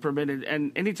schedule permitted.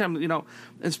 And anytime,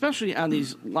 especially on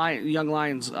these Young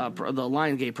Lions, the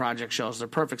Lion Gate Project shows, they're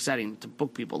perfect setting to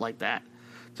book people like that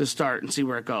to start and see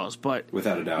where it goes. But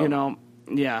without a doubt,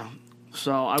 yeah.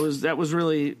 So that was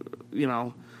really,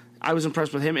 I was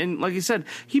impressed with him. And like he said,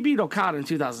 he beat Okada in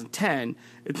 2010.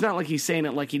 It's not like he's saying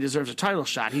it like he deserves a title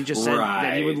shot. He just said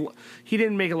that he would. He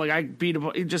didn't make it like I beat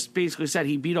him. He just basically said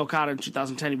he beat Okada in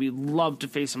 2010. He'd love to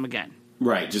face him again.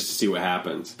 Right, just to see what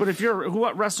happens. But if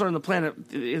what wrestler on the planet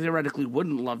theoretically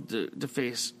wouldn't love to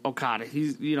face Okada?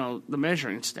 He's the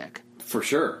measuring stick. For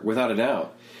sure, without a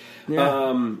doubt.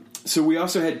 Yeah. So we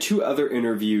also had two other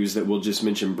interviews that we'll just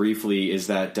mention briefly. Is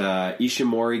that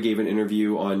Ishimori gave an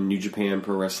interview on New Japan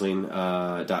Pro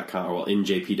Wrestling.com, well,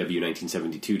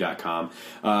 NJPW1972.com.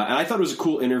 And I thought it was a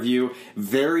cool interview.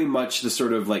 Very much the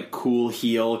sort of like cool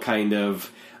heel kind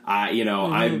of.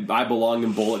 I belong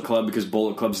in Bullet Club because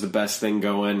Bullet Club's the best thing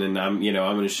going, and I'm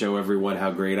going to show everyone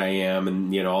how great I am,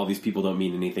 and all these people don't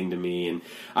mean anything to me, and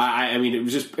I mean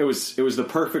it was the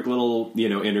perfect little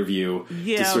interview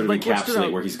to sort of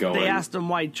encapsulate where he's going. They asked him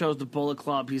why he chose the Bullet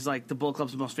Club. He's like, the Bullet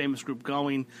Club's the most famous group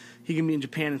going. He can be in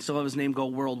Japan and still have his name go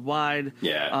worldwide.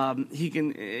 Yeah. He can.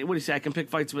 What do you say? I can pick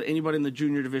fights with anybody in the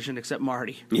junior division except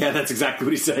Marty. Yeah, that's exactly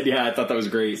what he said. Yeah, I thought that was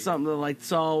great. Something like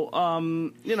so.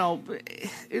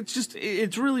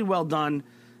 It's really well done.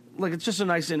 Like, it's just a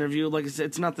nice interview. Like,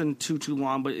 it's nothing too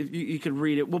long, but you could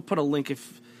read it. We'll put a link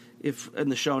if in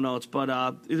the show notes.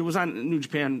 But it was on New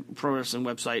Japan Pro Wrestling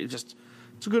website.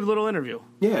 It's a good little interview.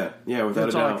 Yeah, without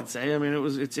That's a doubt. all I can say. I mean,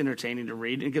 it's entertaining to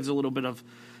read. It gives a little bit of,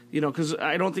 because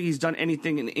I don't think he's done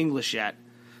anything in English yet.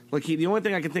 Like, the only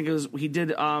thing I can think of is he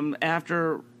did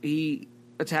after he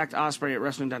attacked Ospreay at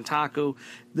Wrestling Dontaku,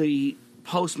 the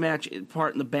post-match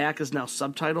part in the back is now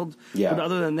subtitled. Yeah. But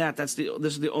other than that, this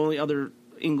is the only other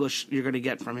English you're going to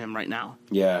get from him right now.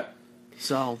 Yeah.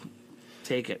 So,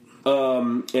 take it.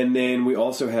 And then we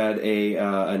also had a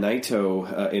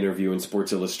Naito interview in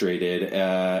Sports Illustrated.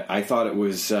 I thought it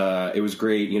was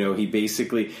great. He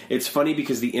basically, it's funny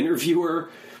because the interviewer,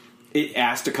 it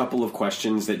asked a couple of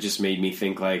questions that just made me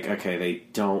think like, okay, they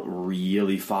don't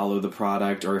really follow the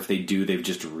product, or if they do, they've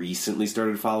just recently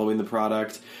started following the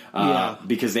product.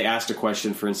 Because they asked a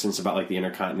question, for instance, about like the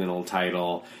Intercontinental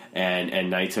title, and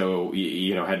Naito,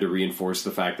 had to reinforce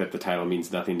the fact that the title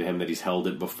means nothing to him, that he's held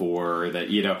it before, that,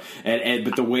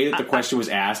 but the way that the question was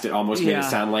asked, it almost made it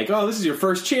sound like, oh, this is your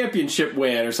first championship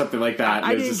win or something like that.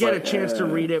 I didn't get a chance to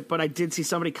read it, but I did see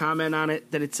somebody comment on it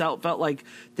that it felt like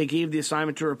they gave the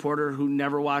assignment to a reporter who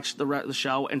never watched the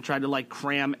show and tried to like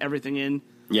cram everything in.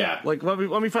 Yeah. Like, let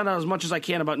me find out as much as I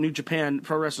can about New Japan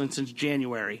Pro Wrestling since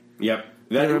January. Yep.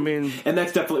 That, I mean, and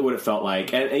that's definitely what it felt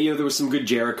like. And there was some good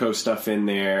Jericho stuff in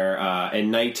there.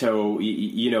 And Naito,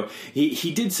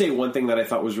 he did say one thing that I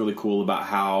thought was really cool about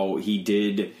how he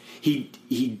didn't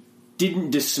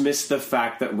dismiss the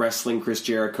fact that wrestling Chris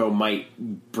Jericho might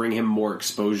bring him more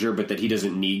exposure, but that he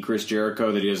doesn't need Chris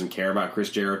Jericho, that he doesn't care about Chris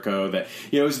Jericho, that,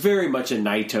 it was very much a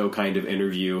Naito kind of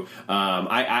interview.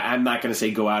 I'm not going to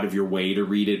say go out of your way to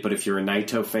read it, but if you're a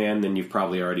Naito fan, then you've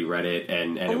probably already read it,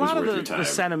 and it was worth your time. A lot of the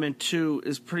sentiment, too,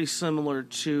 is pretty similar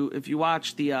to, if you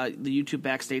watch the YouTube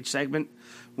backstage segment,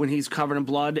 when he's covered in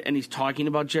blood and he's talking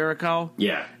about Jericho.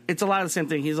 Yeah. It's a lot of the same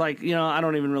thing. He's like, I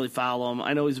don't even really follow him.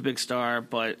 I know he's a big star,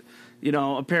 but...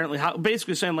 apparently,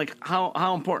 basically saying, like,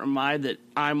 how important am I that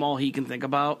I'm all he can think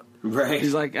about? Right.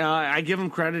 He's like, I give him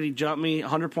credit. He jumped me.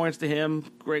 100 points to him.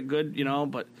 Great, good,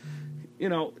 but,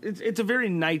 it's a very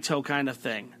Naito kind of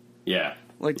thing. Yeah.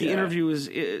 Like, the interview is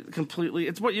completely,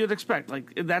 it's what you'd expect.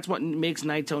 Like, that's what makes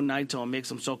Naito Naito and makes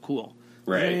him so cool.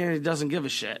 Right. He doesn't give a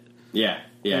shit. Yeah,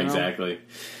 exactly.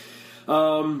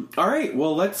 All right,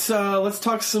 well, let's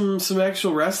talk some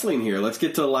actual wrestling here. Let's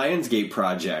get to the Lionsgate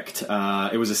Project.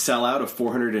 It was a sellout of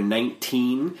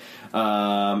 419,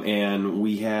 and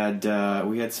we had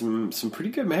some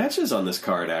pretty good matches on this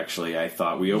card. Actually, I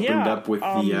thought we opened up with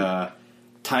the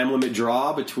time limit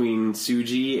draw between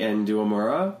Tsuji and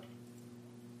Duamura.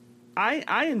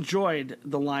 I enjoyed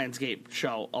the Lionsgate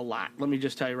show a lot. Let me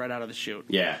just tell you right out of the chute.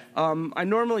 Yeah. I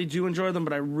normally do enjoy them,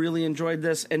 but I really enjoyed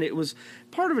this, and it was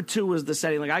part of it too was the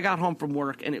setting. Like I got home from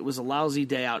work and it was a lousy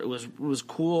day out. It was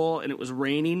cool and it was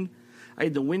raining. I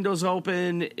had the windows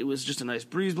open. It was just a nice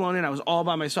breeze blowing in. I was all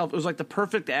by myself. It was like the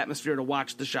perfect atmosphere to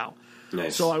watch the show.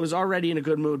 Nice. So I was already in a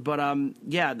good mood. But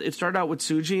yeah, it started out with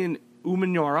Tsuji and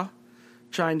Uminora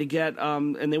trying to get,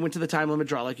 and they went to the time limit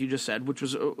draw, like you just said, which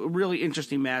was a really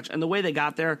interesting match. And the way they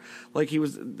got there, like he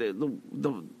was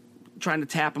the trying to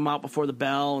tap him out before the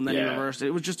bell, and then he reversed it.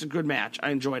 It was just a good match.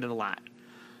 I enjoyed it a lot.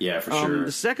 Yeah, for sure.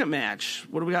 The second match,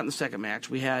 what do we got in the second match?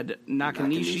 We had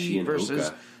Nakanishi versus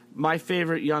Oka. my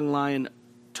favorite young lion,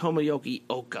 Tomoyoki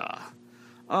Oka.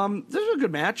 This was a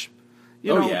good match.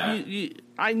 You know,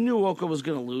 I knew Oka was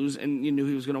going to lose, and you knew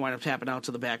he was going to wind up tapping out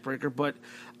to the backbreaker, but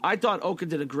I thought Oka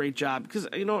did a great job because,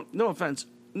 you know, no offense,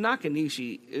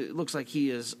 Nakanishi, it looks like he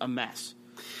is a mess.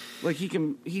 Like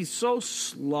he's so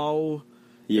slow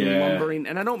and lumbering,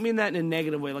 and I don't mean that in a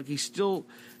negative way. Like he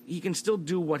can still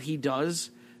do what he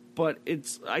does, but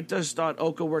I just thought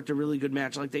Oka worked a really good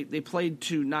match. Like they played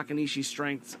to Nakanishi's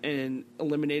strengths and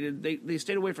eliminated. They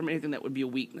stayed away from anything that would be a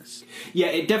weakness. Yeah,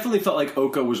 it definitely felt like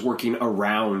Oka was working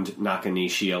around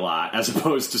Nakanishi a lot, as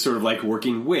opposed to sort of like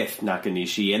working with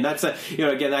Nakanishi. And that's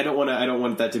again, I don't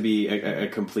want that to be a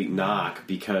complete knock,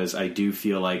 because I do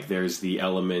feel like there's the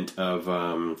element of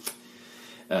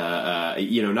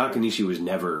Nakanishi was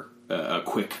never a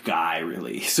quick guy,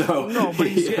 really. So no, but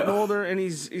he's getting older, and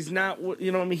he's not.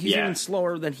 You know, I mean, he's even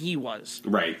slower than he was.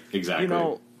 Right, exactly. You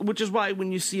know, which is why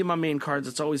when you see him on main cards,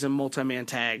 it's always in multi-man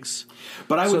tags.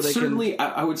 But I would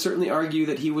certainly argue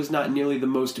that he was not nearly the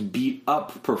most beat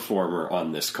up performer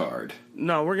on this card.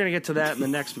 No, we're gonna get to that in the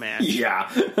next match. Yeah,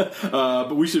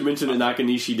 but we should mention that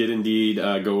Nakanishi did indeed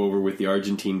go over with the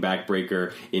Argentine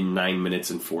backbreaker in 9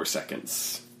 minutes and 4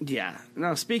 seconds. Yeah.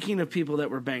 Now, speaking of people that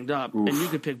were banged up, and you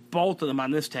could pick both of them on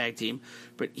this tag team,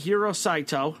 but Hiro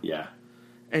Saito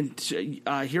and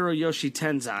Hiroyoshi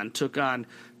Tenzan took on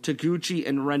Taguchi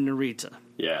and Ren Narita.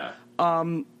 Yeah.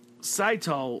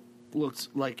 Saito looks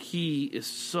like he is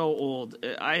so old.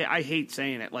 I hate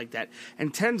saying it like that.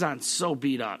 And Tenzan's so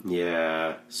beat up.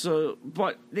 Yeah. So,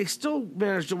 but they still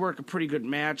managed to work a pretty good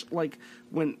match. Like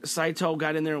when Saito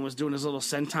got in there and was doing his little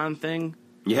senton thing.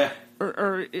 Yeah.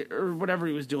 Or whatever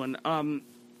he was doing. And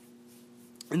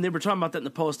they were talking about that in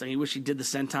the post. He wished he did the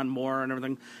senton more and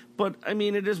everything. But, I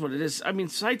mean, it is what it is. I mean,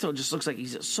 Saito just looks like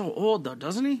he's so old, though,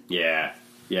 doesn't he? Yeah.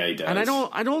 Yeah, he does. And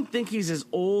I don't think he's as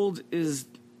old as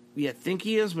you think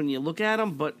he is when you look at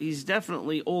him, but he's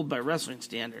definitely old by wrestling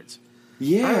standards.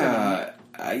 Yeah.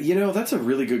 That's a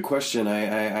really good question.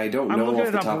 I don't know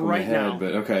off the top of my head, now.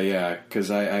 But okay, yeah, because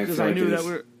I feel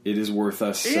like it is worth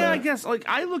us. Yeah, I guess. Like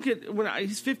I look at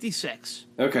he's 56.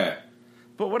 Okay,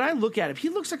 but when I look at him, he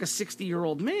looks like a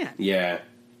 60-year-old man. Yeah,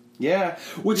 yeah.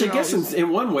 Which I guess in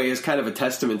one way is kind of a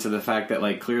testament to the fact that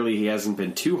like clearly he hasn't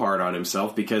been too hard on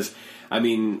himself, because I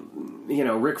mean,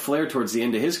 Ric Flair towards the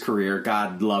end of his career,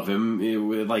 God love him, it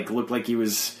would looked like he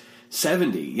was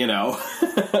 70,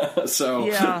 so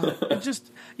yeah, it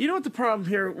just what the problem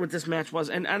here with this match was,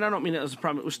 and I don't mean it was a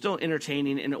problem. It was still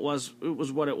entertaining, and it was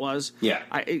what it was. Yeah,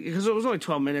 because it was only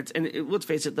 12 minutes, and let's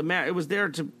face it, the match it was there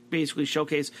to basically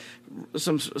showcase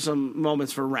some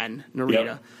moments for Ren Narita,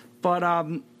 yep. But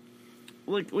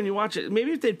like when you watch it,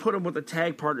 maybe if they'd put him with a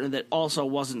tag partner that also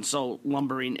wasn't so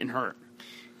lumbering and hurt.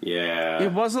 Yeah.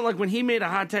 It wasn't like when he made a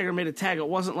hot tag or made a tag, it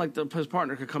wasn't like his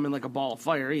partner could come in like a ball of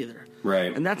fire either.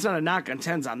 Right. And that's not a knock on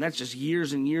Tenzan. That's just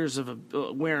years and years of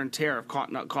wear and tear of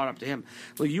caught up to him.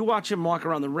 Like you watch him walk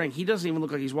around the ring, he doesn't even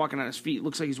look like he's walking on his feet. It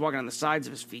looks like he's walking on the sides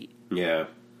of his feet. Yeah.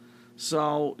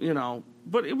 So,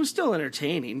 but it was still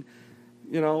entertaining,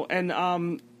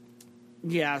 and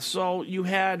yeah, so you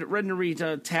had Red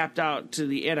Narita tapped out to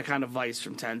the Anaconda Vice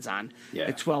from Tenzan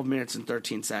at 12 minutes and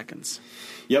 13 seconds.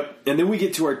 Yep, and then we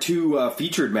get to our two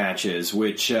featured matches,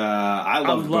 which I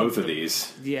loved both of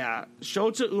these. Yeah,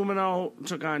 Shota Umino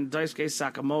took on Daisuke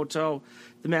Sakamoto.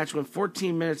 The match went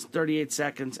 14 minutes, 38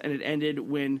 seconds, and it ended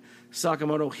when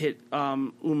Sakamoto hit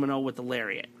Umino with the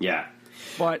lariat. Yeah.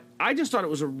 But I just thought it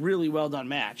was a really well-done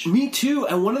match. Me too,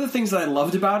 and one of the things that I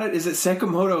loved about it is that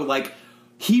Sakamoto,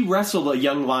 he wrestled a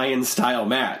Young Lion style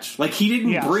match. He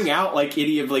didn't bring out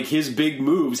any of his big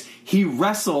moves. He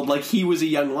wrestled like he was a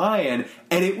Young Lion,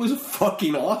 and it was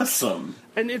fucking awesome.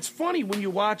 And it's funny when you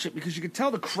watch it because you could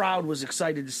tell the crowd was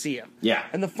excited to see him. Yeah.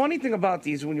 And the funny thing about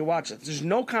these when you watch it, there's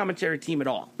no commentary team at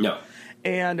all. No.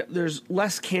 And there's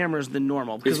less cameras than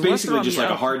normal. It's basically just like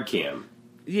a hard cam.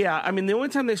 Yeah, I mean, the only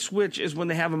time they switch is when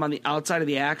they have him on the outside of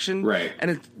the action. Right.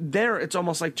 And it's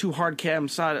almost like two hard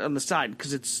cams on the side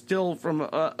because it's still from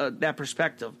that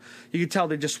perspective. You can tell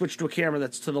they just switched to a camera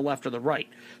that's to the left or the right.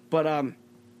 But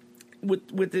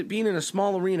with it being in a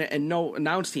small arena and no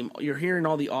announce team, you're hearing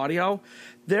all the audio.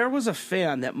 There was a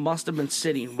fan that must have been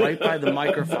sitting right by the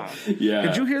microphone. Yeah.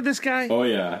 Did you hear this guy? Oh,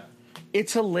 yeah.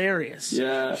 It's hilarious.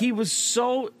 Yeah. He was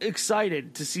so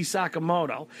excited to see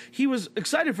Sakamoto. He was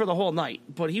excited for the whole night,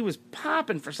 but he was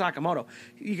popping for Sakamoto.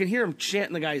 You can hear him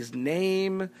chanting the guy's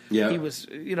name. Yeah. He was,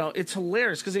 it's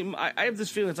hilarious because I have this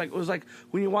feeling it was like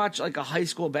when you watch like a high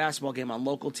school basketball game on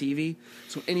local TV.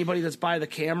 So anybody that's by the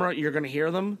camera, you're going to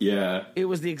hear them. Yeah. It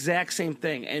was the exact same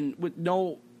thing. And with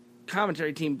no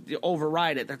commentary team to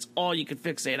override it, that's all you could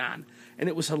fixate on. And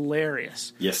it was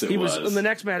hilarious. Yes, it he was. In the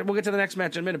next match, we'll get to the next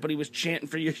match in a minute, but he was chanting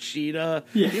for Yoshida.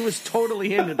 Yeah. He was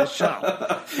totally into the show.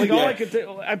 Like, all I could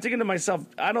I'm thinking to myself,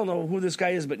 I don't know who this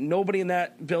guy is, but nobody in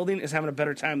that building is having a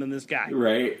better time than this guy.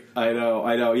 Right. I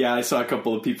know. Yeah, I saw a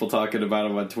couple of people talking about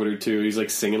him on Twitter, too. He's,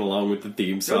 like, singing along with the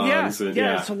theme songs. Yeah,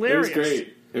 it's hilarious. It was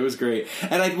great. It was great.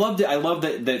 And I loved it. I loved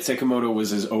that Sakamoto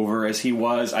was as over as he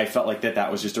was. I felt like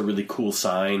that was just a really cool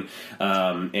sign.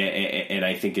 And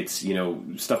I think it's,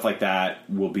 stuff like that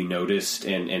will be noticed.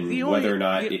 And whether or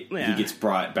not he gets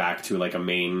brought back to like a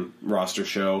main roster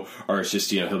show or it's just,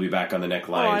 he'll be back on the Neck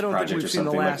Lions project or something. I don't think we've seen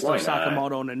the last of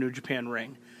Sakamoto Sakamoto in a New Japan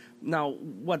ring. Now,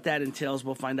 what that entails,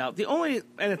 we'll find out. And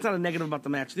it's not a negative about the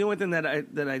match. The only thing that I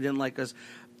didn't like is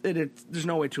there's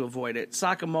no way to avoid it.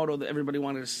 Sakamoto, that everybody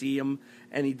wanted to see him,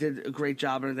 and he did a great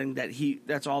job and everything.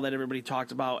 That's all that everybody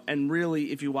talked about. And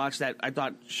really, if you watch that, I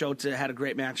thought Shota had a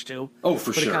great match too. Oh,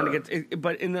 for sure.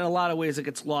 But in a lot of ways, it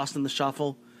gets lost in the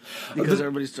shuffle because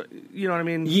everybody's, you know what I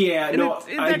mean? Yeah,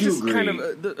 I do agree. Kind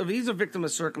of, he's a victim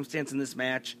of circumstance in this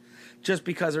match. Just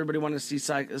because everybody wanted to see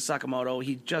Sakamoto,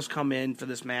 he just come in for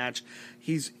this match.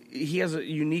 He has a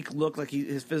unique look, like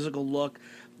his physical look.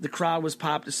 The crowd was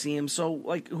popped to see him. So,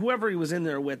 like, whoever he was in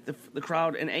there with, the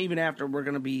crowd, and even after, we're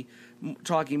going to be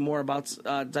talking more about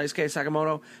Daisuke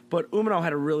Sakamoto. But Umino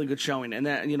had a really good showing. And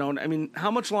that,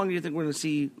 how much longer do you think we're going to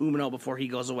see Umino before he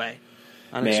goes away?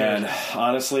 Man,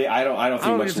 honestly, I don't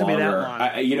think much longer.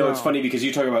 It's funny because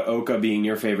you talk about Oka being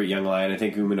your favorite young lion. I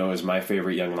think Umino is my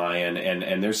favorite young lion,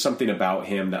 and there's something about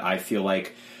him that I feel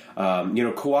like,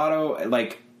 Kawato,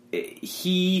 like,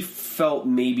 he felt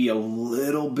maybe a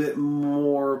little bit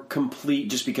more complete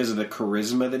just because of the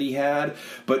charisma that he had,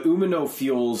 but Umino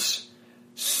feels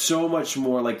so much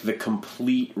more like the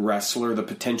complete wrestler, the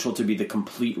potential to be the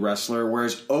complete wrestler,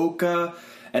 whereas Oka,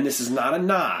 and this is not a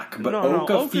knock, but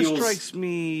Oka strikes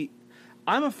me.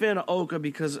 I'm a fan of Oka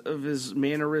because of his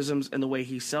mannerisms and the way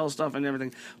he sells stuff and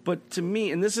everything. But to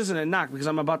me, and this isn't a knock because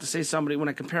I'm about to say somebody when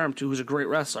I compare him to who's a great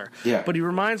wrestler. Yeah. But he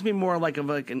reminds me more like of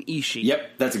like an Ishii.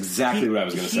 Yep, that's exactly what I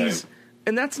was going to say.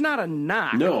 And that's not a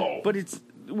knock. No. But it's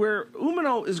where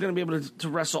Umino is going to be able to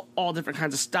wrestle all different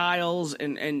kinds of styles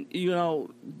and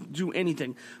do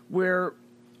anything. Where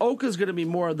Oka's going to be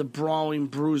more of the brawling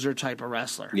bruiser type of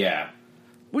wrestler. Yeah.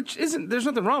 Which there's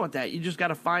nothing wrong with that. You just got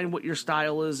to find what your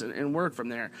style is and work from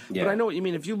there. Yeah. But I know what you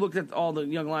mean. If you looked at all the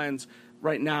young lions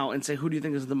right now and say, who do you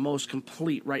think is the most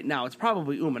complete right now? It's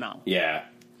probably Umino. Yeah.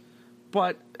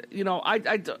 But,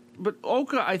 but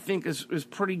Oka, I think, is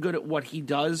pretty good at what he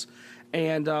does.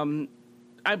 And,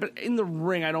 but in the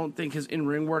ring, I don't think his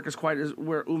in-ring work is quite as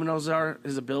where Umino's are,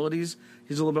 his abilities.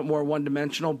 He's a little bit more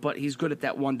one-dimensional, but he's good at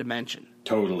that one dimension.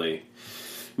 Totally.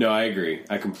 No, I agree.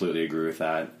 I completely agree with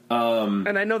that.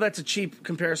 And I know that's a cheap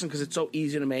comparison because it's so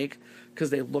easy to make because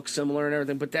they look similar and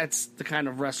everything, but that's the kind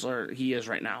of wrestler he is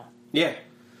right now. Yeah.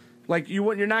 Like,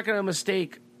 you're not going to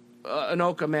mistake an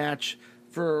Oka match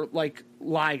for, like,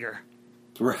 Liger.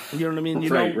 Right. You know what I mean? You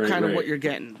know what you're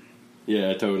getting.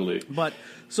 Yeah, totally. But,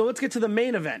 so let's get to the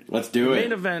main event. Let's do it. The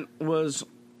main event was,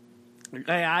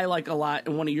 I like a lot,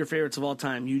 and one of your favorites of all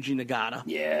time, Yuji Nagata.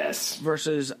 Yes.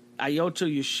 Versus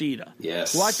Ayoto Yoshida.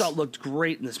 Yes. Who I thought looked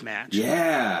great in this match.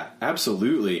 Yeah,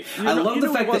 absolutely. I love the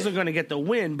fact he wasn't going to get the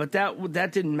win, but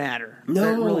that didn't matter. No.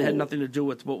 That really had nothing to do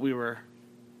with what we were...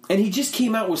 And he just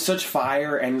came out with such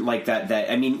fire and like that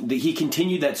I mean, he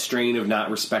continued that strain of not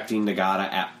respecting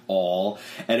Nagata at all.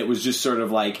 And it was just sort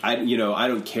of like, I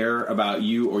don't care about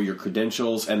you or your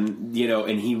credentials. And,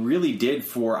 and he really did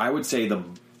for, I would say, the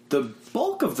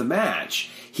bulk of the match.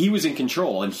 He was in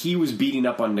control and he was beating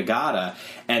up on Nagata.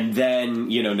 And then,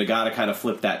 Nagata kind of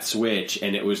flipped that switch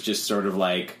and it was just sort of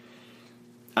like,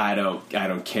 I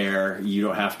don't care. You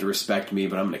don't have to respect me,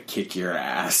 but I'm going to kick your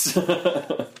ass.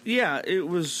 Yeah, it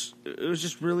was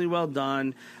just really well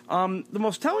done. The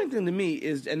most telling thing to me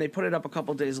is, and they put it up a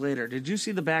couple days later. Did you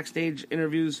see the backstage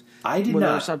interviews? I did with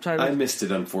not. our subtitles? I missed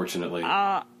it, unfortunately.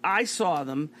 I saw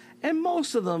them, and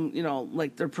most of them,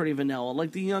 like they're pretty vanilla.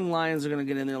 Like the young Lions are going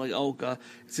to get in there, like Oka.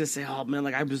 It's just say, oh man,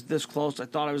 like I was this close. I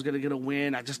thought I was going to get a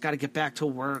win. I just got to get back to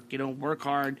work. Work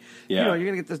hard. Yeah. You're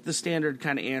going to get the standard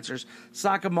kind of answers.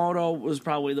 Sakamoto was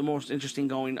probably the most interesting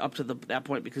going up to that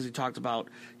point because he talked about,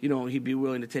 he'd be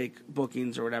willing to take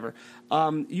bookings or whatever.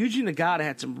 Yuji Nagata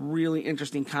had some really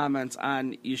interesting comments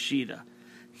on Yoshida.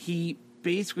 He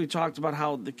basically talked about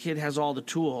how the kid has all the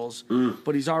tools,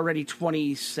 but he's already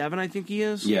 27, I think he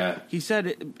is. Yeah. He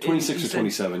said 26 or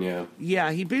 27, yeah.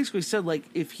 Yeah, he basically said, like,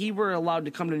 if he were allowed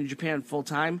to come to New Japan full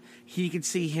time, he could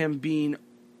see him being,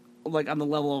 like, on the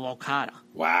level of Okada.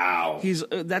 Wow.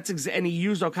 And he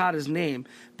used Okada's name,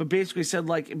 but basically said,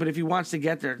 like, but if he wants to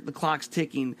get there, the clock's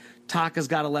ticking. Taka's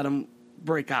got to let him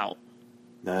break out.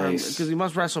 Nice. Because he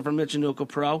must wrestle for Michinoku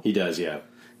Pro. He does, yeah.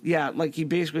 Yeah, like he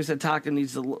basically said Taka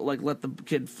needs to like let the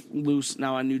kid loose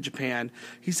now on New Japan.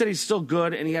 He said he's still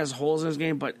good and he has holes in his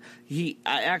game, but I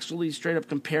actually straight up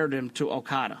compared him to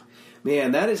Okada.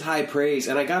 Man, that is high praise,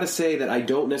 and I got to say that I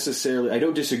don't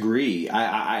disagree.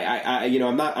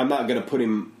 I'm not going to put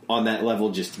him on that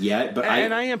level just yet, but I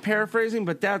am paraphrasing,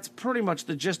 but that's pretty much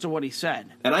the gist of what he said.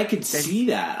 And I could see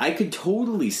that. I could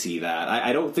totally see that.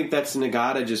 I don't think that's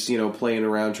Nagata just, playing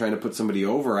around trying to put somebody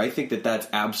over. I think that that's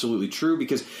absolutely true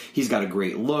because he's got a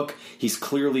great look. He's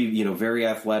clearly, very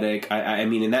athletic. I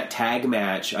mean, in that tag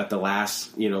match at the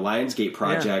last, Lionsgate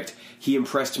project, he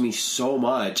impressed me so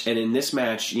much. And in this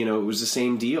match, it was the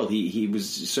same deal. He was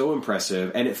so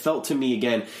impressive. And it felt to me,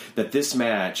 again, that this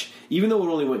match, even though it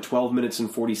only went 12 minutes and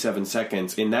 47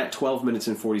 seconds, in that 12 minutes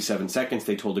and 47 seconds,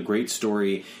 they told a great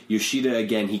story. Yoshida,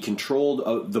 again, he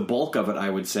controlled the bulk of it,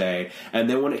 I would say. And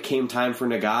then when it came time for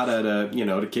Nagata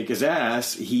to kick his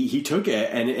ass, he took it,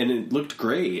 and it looked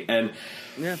great. And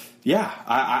yeah,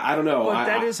 I don't know. But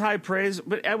that is high praise.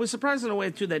 But I was surprised in a way,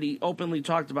 too, that he openly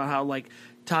talked about how, like,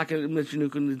 Taka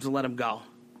Michinoku needs to let him go.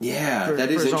 Yeah,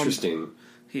 that is interesting.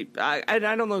 I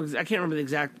don't know. I can't remember the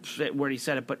exact word he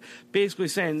said it, but basically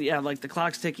saying, like the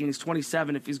clock's ticking. He's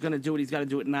 27. If he's going to do it, he's got to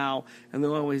do it now. And the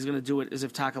only way he's going to do it is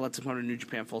if Taka lets him come to New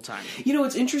Japan full time.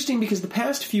 It's interesting because the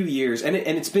past few years, and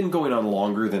it's been going on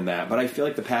longer than that, but I feel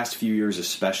like the past few years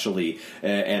especially,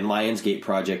 and Lionsgate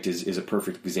Project is a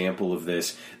perfect example of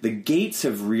this. The gates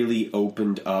have really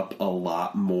opened up a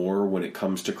lot more when it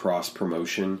comes to cross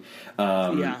promotion.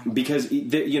 Because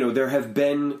there have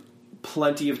been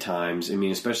plenty of times, I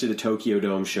mean, especially the Tokyo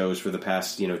Dome shows for the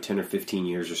past, 10 or 15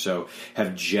 years or so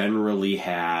have generally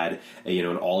had,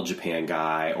 an All Japan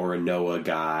guy or a Noah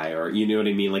guy, or, you know what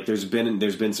I mean? Like, there's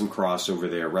been some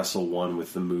crossover there, Wrestle One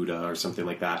with the Muda or something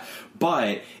like that.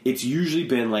 But it's usually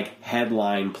been, like,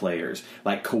 headline players,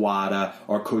 like Kawada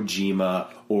or Kojima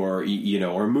or,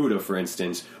 or Muda, for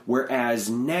instance. Whereas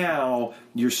now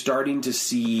you're starting to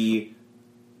see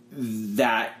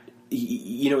that,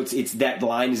 it's that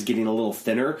line is getting a little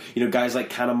thinner. Guys like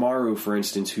Kanemaru, for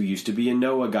instance, who used to be a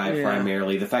Noah guy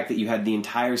primarily. The fact that you had the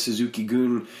entire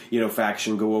Suzuki-gun,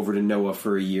 faction go over to Noah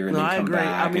for a year and then come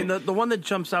back. I mean, the one that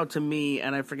jumps out to me,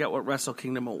 and I forget what Wrestle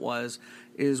Kingdom it was,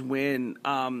 is when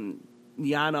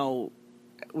Yano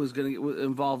was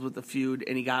involved with the feud,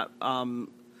 and he got who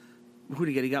did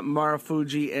he get? He got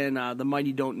Marufuji and the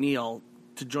Mighty Don't Kneel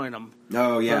to join him.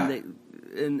 Oh yeah.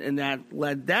 And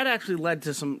that actually led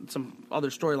to some other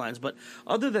storylines. But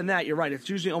other than that, you're right. It's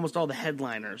usually almost all the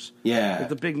headliners. Yeah. With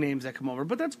the big names that come over.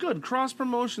 But that's good. Cross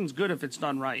promotion's good if it's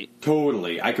done right.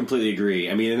 Totally. I completely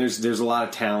agree. I mean, there's a lot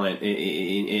of talent.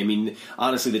 I mean,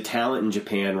 honestly, the talent in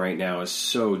Japan right now is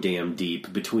so damn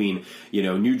deep. Between,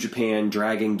 New Japan,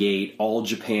 Dragon Gate, All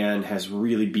Japan has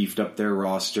really beefed up their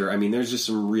roster. I mean, there's just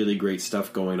some really great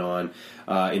stuff going on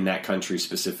in that country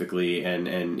specifically.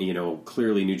 And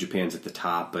clearly New Japan's at the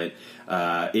top. But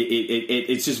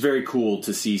it's just very cool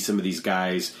to see some of these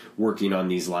guys working on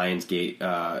these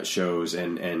Lionsgate shows,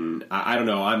 and I don't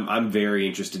know. I'm very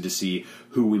interested to see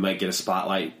who we might get a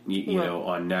spotlight,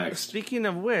 on next. Speaking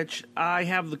of which, I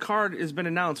have the card has been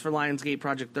announced for Lionsgate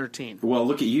Project 13. Well,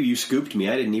 look at you! You scooped me.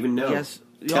 I didn't even know. Yes,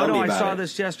 Tell me about I saw it.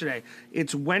 This yesterday.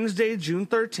 It's Wednesday, June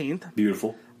 13th.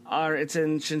 Beautiful. It's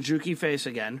in Shinjuku Face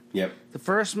again. Yep. The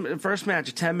first match,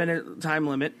 a 10-minute time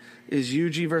limit, is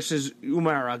Yuji versus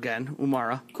Umara again.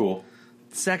 Umara. Cool.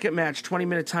 Second match,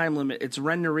 20-minute time limit. It's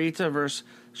Ren Narita versus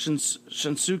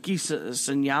Shinsuke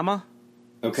Sanyama.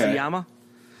 Okay. Sayama.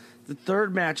 The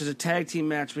third match is a tag team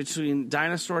match between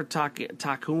Dinosaur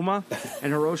Takuma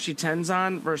and Hiroshi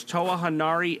Tenzan versus Toa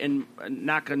Hanari and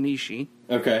Nakanishi.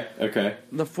 Okay.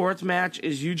 The fourth match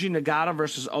is Yuji Nagata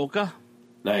versus Oka.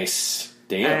 Nice.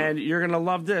 Damn. And you're going to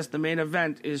love this. The main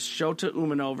event is Shota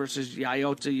Umino versus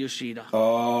Yayota Yoshida.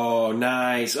 Oh,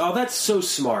 nice. Oh, that's so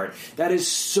smart. That is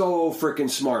so freaking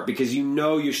smart because you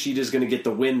know Yoshida's going to get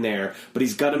the win there, but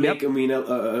he's got to make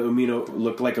Umino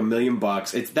look like $1 million.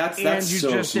 That's so smart. And you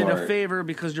just did a favor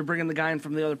because you're bringing the guy in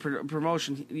from the other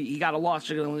promotion. He got a loss.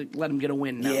 You're going to let him get a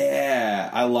win now. Yeah,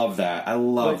 I love that. I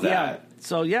love that. Yeah.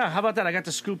 So, yeah, how about that? I got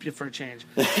to scoop you for a change.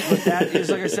 But that is,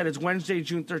 like I said, it's Wednesday,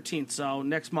 June 13th, so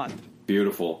next month.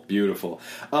 Beautiful.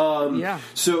 Yeah.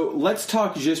 So let's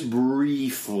talk just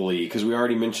briefly, because we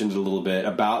already mentioned it a little bit,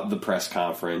 about the press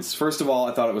conference. First of all,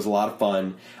 I thought it was a lot of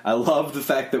fun. I love the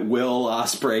fact that Will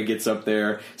Ospreay gets up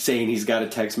there saying he's got a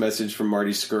text message from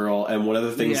Marty Scurll, and one of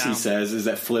the things he says is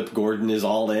that Flip Gordon is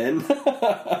all in.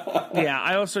 Yeah,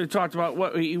 I also talked about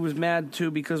what he was mad,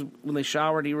 too, because when they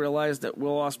showered, he realized that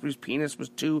Will Ospreay's penis was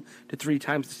 2 to 3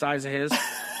 times the size of his.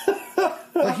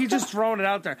 Like, he just throwing it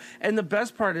out there. And the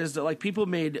best part is that, like, people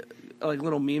made, like,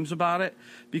 little memes about it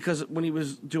because when he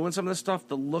was doing some of this stuff,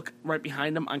 the look right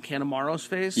behind him on Kanemaru's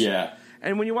face. Yeah.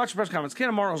 And when you watch the press conference,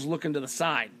 Kanemaru's looking to the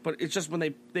side. But it's just when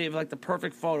they have, like, the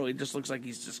perfect photo, he just looks like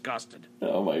he's disgusted.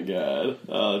 Oh, my God.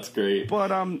 Oh, that's great.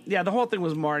 But, yeah, the whole thing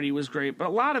was Marty was great. But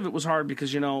a lot of it was hard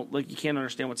because, you know, like, you can't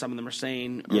understand what some of them are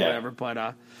saying or whatever. But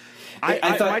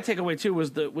I thought my takeaway, too,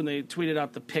 was when they tweeted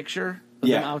out the picture of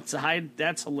them outside.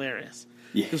 That's hilarious.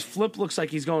 Because Flip looks like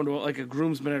he's going to like a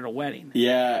groomsman at a wedding.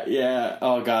 Yeah.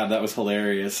 Oh God, that was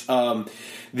hilarious. The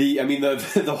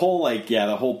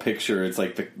whole picture. It's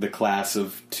like the class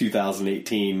of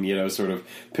 2018, you know, sort of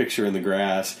picture in the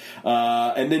grass.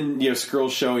 And then Scurll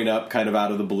showing up kind of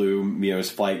out of the blue. You know, his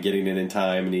flight getting in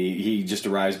time, and he just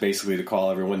arrives basically to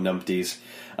call everyone numpties.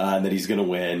 And that he's going to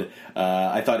win.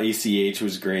 I thought ACH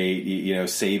was great.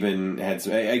 Sabin had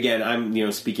some, again,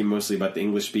 I'm speaking mostly about the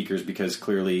English speakers because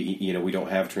clearly we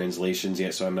don't have translations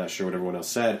yet, so I'm not sure what everyone else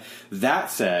said. That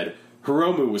said,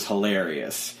 Hiromu was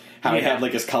hilarious. How he had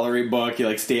like his coloring book. He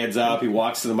like stands up, he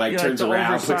walks to the mic, turns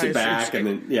around, puts it back, and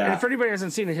then And for anybody who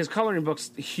hasn't seen it, his coloring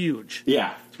book's huge.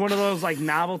 Yeah, it's one of those like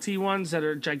novelty ones that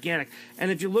are gigantic.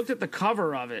 And if you looked at the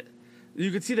cover of it, you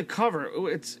could see the cover.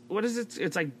 It's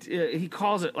like he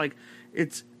calls it like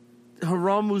it's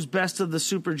Hiromu's Best of the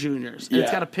Super Juniors. And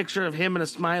it's got a picture of him and a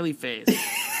smiley face. I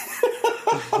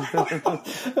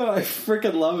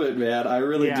freaking love it, man. I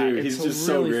really do. He's just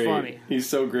really so great. Funny. He's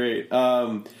so great.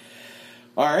 All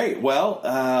right, well,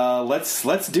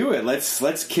 let's do it.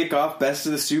 Let's kick off Best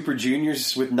of the Super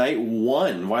Juniors with night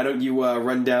 1. Why don't you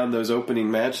run down those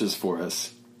opening matches for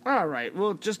us? All right.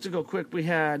 Well, just to go quick, we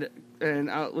had,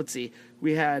 and let's see,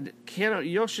 we had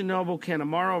Yoshinobu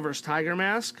Kanemaru versus Tiger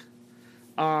Mask.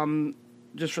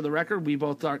 Just for the record, we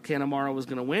both thought Kanemaru was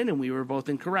going to win, and we were both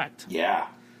incorrect. Yeah.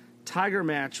 Tiger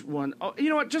Match won. Oh, you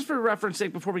know what? Just for reference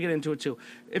sake, before we get into it, too,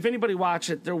 if anybody watched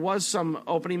it, there was some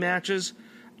opening matches.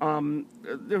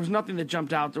 There was nothing that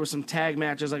jumped out. There was some tag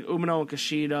matches like Umino and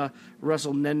Kushida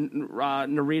wrestled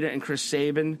Narita and Chris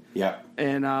Sabin. Yeah.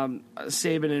 And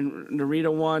Sabin and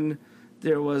Narita won.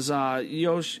 There was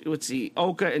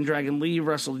Oka and Dragon Lee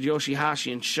wrestled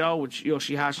Yoshihashi and Sho, which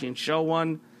Yoshihashi and Sho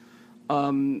won.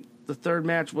 The third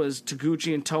match was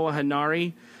Taguchi and Toa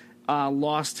Hanari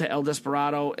lost to El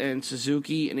Desperado and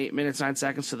Suzuki in 8 minutes 9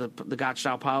 seconds to the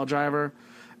Gotch-style pile driver.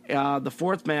 The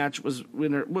fourth match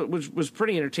which was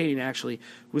pretty entertaining, actually,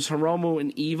 was Hiromu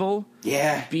and Evil.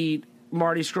 Yeah. Beat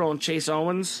Marty Scurll and Chase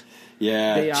Owens.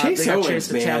 Yeah. Chase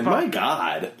Owens, man, my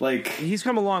God. Like, he's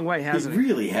come a long way, hasn't he? He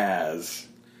really has.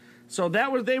 So they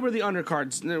were the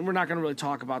undercards. We're not going to really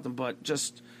talk about them, but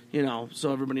just,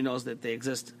 so everybody knows that they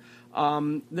exist.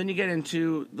 Then you get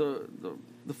into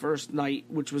the first night,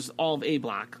 which was all of A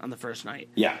Block on the first night.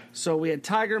 Yeah. So we had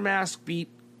Tiger Mask beat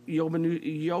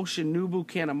Yoshinobu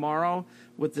Kanemaru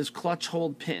with this clutch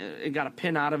hold pin. It got a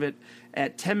pin out of it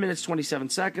at 10 minutes 27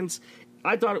 seconds.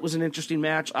 I thought it was an interesting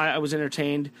match. I was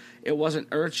entertained. It wasn't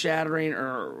earth-shattering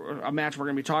or a match we're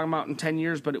going to be talking about in 10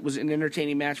 years, but it was an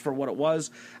entertaining match for what it was.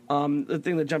 The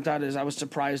thing that jumped out is I was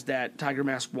surprised that Tiger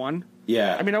Mask won.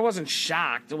 Yeah. I mean, I wasn't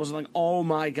shocked. It wasn't like, oh,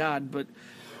 my God, but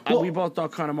we both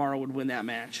thought Kanemaru would win that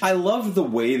match. I love the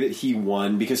way that he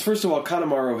won because, first of all,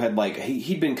 Kanemaru had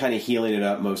he'd been kind of healing it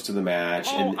up most of the match.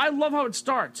 Oh, I love how it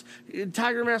starts.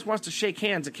 Tiger Mask wants to shake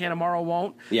hands, and Kanemaru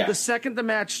won't. Yeah. The second the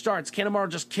match starts, Kanemaru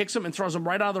just kicks him and throws him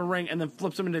right out of the ring, and then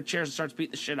flips him into chairs and starts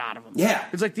beating the shit out of him. Yeah,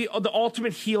 it's like the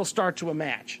ultimate heel start to a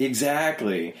match.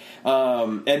 Exactly.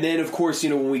 And then, of course,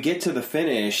 when we get to the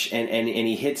finish and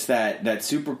he hits that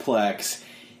superplex.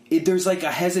 there's like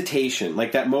a hesitation,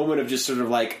 like that moment of just sort of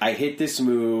like, I hit this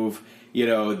move, you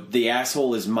know, the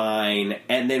asshole is mine,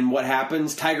 and then what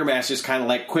happens? Tiger Mask just kind of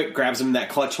like quick grabs him in that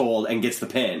clutch hold and gets the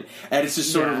pin. And it's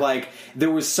just sort of like, there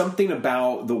was something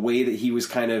about the way that he was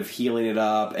kind of healing it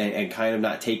up and kind of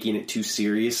not taking it too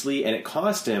seriously, and it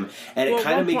cost him, and it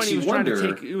kind of makes you wonder.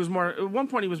 At one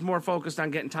point he was more focused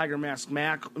on getting Tiger Mask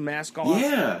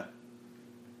off.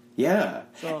 Yeah.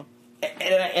 So...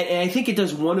 And I think it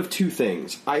does one of two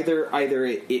things. Either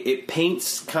it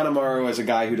paints Kanemaru as a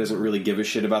guy who doesn't really give a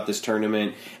shit about this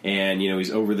tournament, and, you know,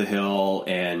 he's over the hill,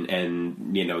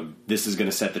 and you know, this is going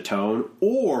to set the tone,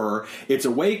 or it's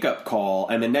a wake-up call,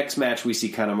 and the next match we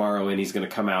see Kanemaru, and he's going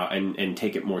to come out and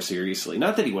take it more seriously.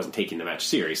 Not that he wasn't taking the match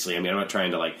seriously. I mean, I'm not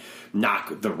trying to, like,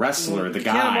 knock the wrestler, the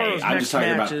guy. I'm just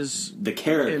talking about the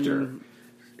character.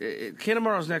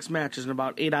 Kanemaru's next match is in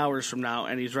about 8 hours from now,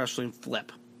 and he's wrestling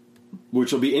Flip.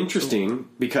 Which will be interesting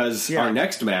because our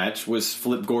next match was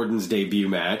Flip Gordon's debut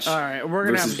match. All right, we're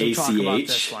going to have to talk about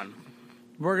this one.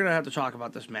 We're going to have to talk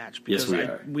about this match because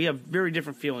we have very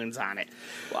different feelings on it.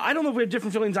 Well, I don't know if we have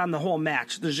different feelings on the whole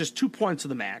match. There's just 2 points of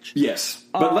the match. Yes,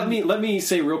 but let me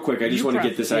say real quick. I just want to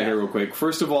get this out here real quick.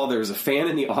 First of all, there was a fan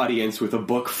in the audience with a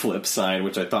book Flip sign,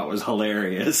 which I thought was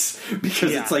hilarious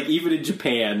because it's like even in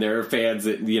Japan there are fans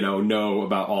that, you know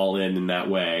about All In that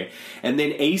way. And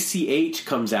then ACH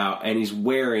comes out and he's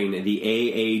wearing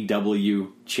the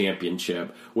AAW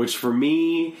championship, which for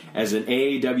me, as an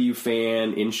AAW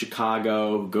fan in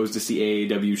Chicago, who goes to see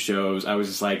AAW shows, I was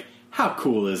just like, how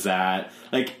cool is that?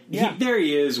 Like, there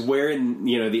he is wearing,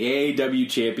 you know, the AAW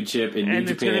championship in New Japan. And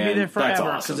it's going to be there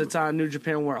forever because it's on New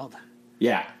Japan World.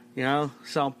 Yeah. You know,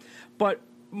 so, but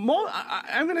I'm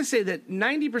going to say that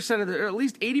 90% of or at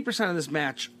least 80% of this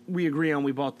match we agree on,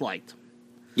 we both liked.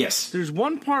 Yes. There's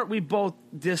one part we both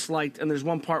disliked, and there's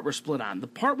one part we're split on. The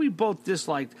part we both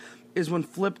disliked is when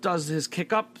Flip does his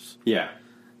kick-ups. Yeah.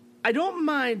 I don't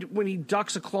mind when he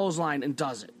ducks a clothesline and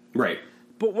does it. Right.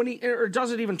 But when or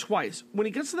does it even twice. When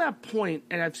he gets to that point,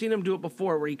 and I've seen him do it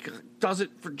before, where he does it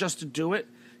for just to do it,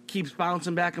 keeps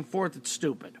bouncing back and forth, it's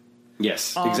stupid.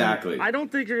 Yes, exactly. I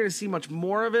don't think you're going to see much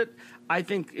more of it. I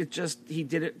think he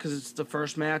did it because it's the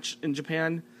first match in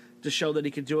Japan to show that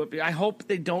he could do it. I hope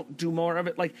they don't do more of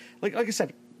it. Like I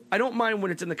said, I don't mind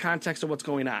when it's in the context of what's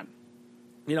going on.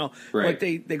 You know, like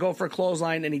they go for a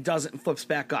clothesline and he does it and flips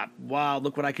back up. Wow,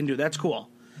 look what I can do. That's cool.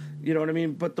 You know what I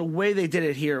mean? But the way they did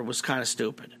it here was kind of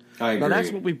stupid. I agree. Now,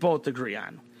 that's what we both agree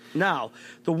on. Now,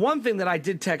 the one thing that I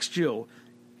did text you,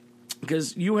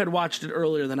 because you had watched it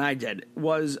earlier than I did,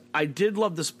 was I did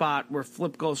love the spot where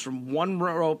Flip goes from one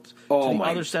rope to the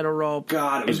other set of rope.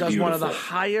 God, it was and does beautiful. One of the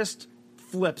highest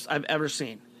flips I've ever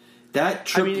seen. That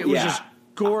trip, it was just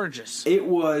gorgeous. It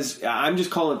was. I'm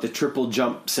just calling it the triple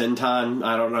jump senton.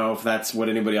 I don't know if that's what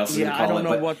anybody else is going to call it. I don't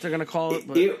know what they're going to call it.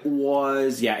 But it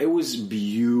was. Yeah, it was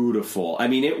beautiful. I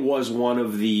mean, it was one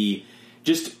of the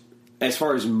just. As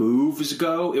far as moves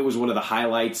go, it was one of the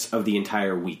highlights of the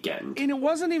entire weekend. And it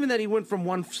wasn't even that he went from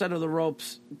one set of the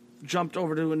ropes, jumped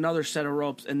over to another set of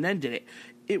ropes, and then did it.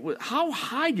 It was, how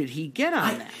high did he get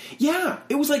on that? Yeah,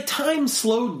 it was like time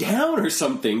slowed down or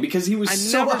something because he was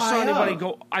so high. I never saw anybody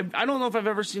go. I don't know if I've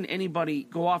ever seen anybody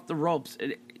go off the ropes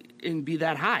and be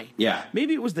that high. Yeah,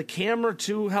 maybe it was the camera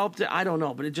too helped it. I don't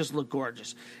know, but it just looked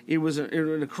gorgeous. It was an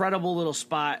incredible little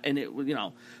spot, and it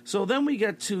So then we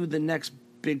get to the next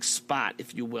big spot,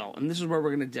 if you will, and this is where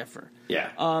we're going to differ. Yeah.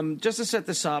 Just to set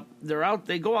this up, they're out.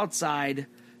 They go outside.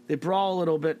 They brawl a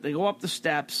little bit. They go up the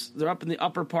steps. They're up in the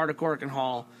upper part of Korakuen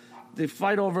Hall. They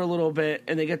fight over a little bit,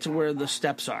 and they get to where the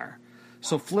steps are.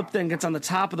 So Flip then gets on the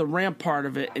top of the ramp part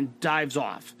of it and dives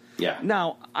off. Yeah.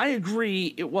 Now, I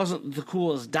agree it wasn't the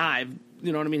coolest dive.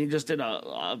 You know what I mean? He just did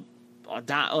a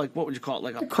like, what would you call it?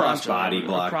 Like a crossbody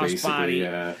block, basically,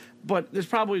 yeah. But there's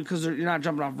probably, because you're not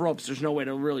jumping off ropes, there's no way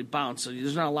to really bounce. So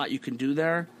there's not a lot you can do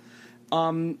there.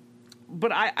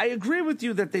 But I agree with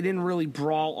you that they didn't really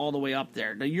brawl all the way up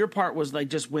there. Now, your part was they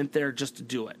just went there just to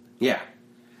do it. Yeah.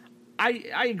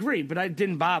 I agree, but it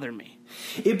didn't bother me.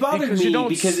 It bothered me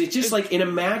because it's just like in a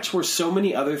match where so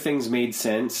many other things made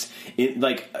sense.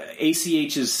 Like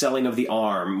ACH's selling of the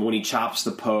arm when he chops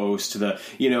the post,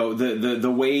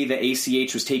 the way that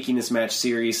ACH was taking this match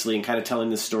seriously and kind of telling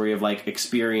this story of like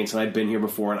experience, and I've been here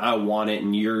before and I want it,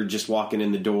 and you're just walking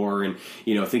in the door and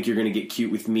think you're going to get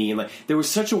cute with me, and like there was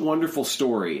such a wonderful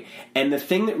story. And the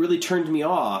thing that really turned me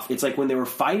off, it's like when they were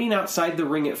fighting outside the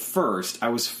ring at first, I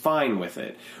was fine with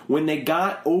it. When they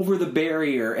got over the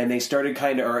barrier and they started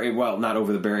not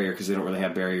over the barrier because they don't really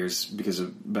have barriers because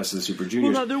of Best of the Super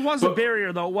Juniors. Well, no, there was a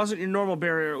barrier, though. It wasn't your normal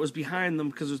barrier. It was behind them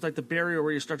because it was like the barrier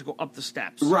where you start to go up the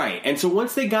steps. Right. And so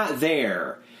once they got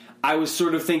there, I was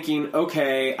sort of thinking,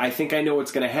 okay, I think I know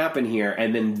what's going to happen here.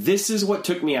 And then this is what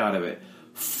took me out of it.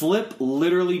 Flip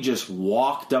literally just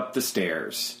walked up the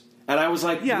stairs. And I was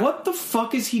like, what the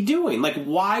fuck is he doing? Like,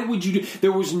 why would you do...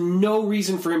 There was no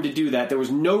reason for him to do that. There was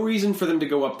no reason for them to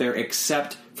go up there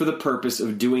except for the purpose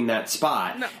of doing that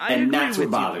spot. No, and that's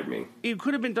what bothered me. It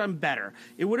could have been done better.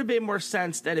 It would have made more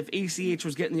sense that if ACH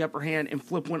was getting the upper hand and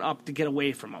Flip went up to get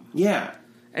away from him. Yeah.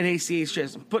 And ACH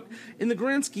just... But in the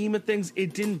grand scheme of things,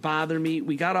 it didn't bother me.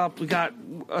 We got up. We got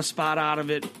a spot out of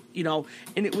it, you know.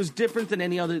 And it was different than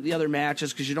the other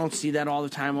matches because you don't see that all the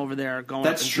time over there going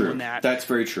That's and true. doing that. That's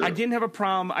very true. I didn't have a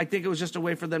problem. I think it was just a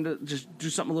way for them to just do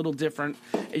something a little different.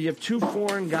 And you have two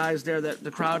foreign guys there that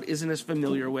the crowd isn't as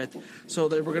familiar with. So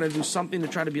they were going to do something to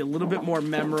try to be a little bit more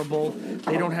memorable.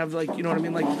 They don't have, like, you know what I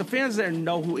mean? Like, the fans there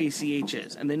know who ACH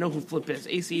is, and they know who Flip is.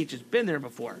 ACH has been there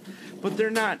before. But they're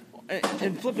not...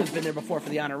 And Flip has been there before for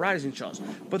the Honor Rising shows,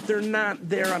 but they're not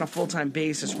there on a full-time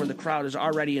basis where the crowd is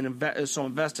already so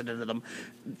invested into them.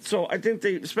 So I think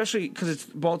they, especially because it's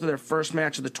both of their first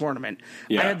match of the tournament,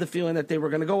 I had the feeling that they were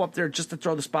going to go up there just to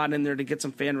throw the spot in there to get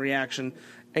some fan reaction,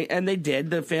 and they did.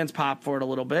 The fans popped for it a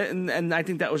little bit, and I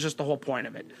think that was just the whole point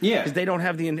of it. Yeah, because they don't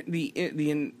have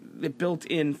the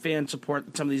built-in fan support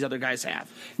that some of these other guys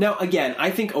have. Now, again,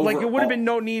 I think it would have been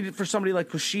no need for somebody like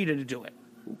Kushida to do it.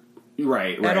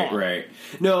 Right.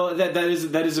 No, that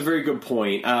is a very good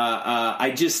point.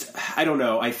 I don't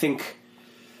know. I think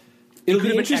it'll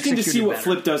be interesting to see what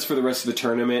Flip does for the rest of the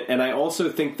tournament. And I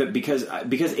also think that because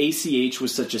ACH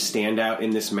was such a standout in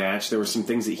this match, there were some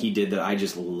things that he did that I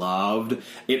just loved.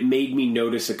 It made me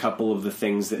notice a couple of the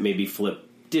things that maybe Flip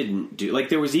didn't do. Like,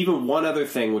 there was even one other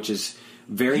thing which is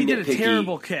very nitpicky. He did a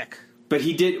terrible kick. But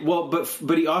he did well.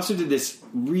 But he also did this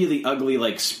really ugly,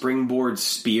 like, springboard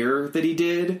spear that he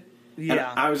did.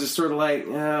 Yeah, and I was just sort of like,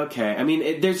 okay. I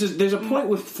mean, there's a point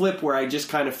with Flip where I just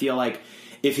kind of feel like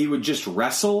if he would just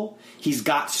wrestle, he's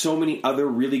got so many other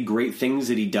really great things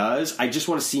that he does. I just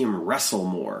want to see him wrestle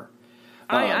more.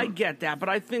 I get that, but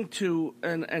I think too,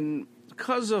 and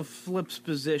because of Flip's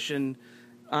position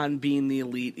on being the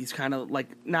elite, he's kind of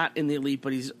like not in the elite,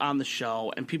 but he's on the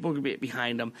show, and people are going to be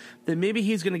behind him. Then maybe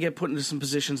he's going to get put into some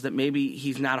positions that maybe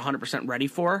he's not 100% ready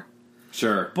for.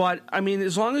 Sure. But, I mean,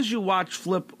 as long as you watch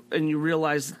Flip and you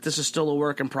realize that this is still a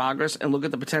work in progress and look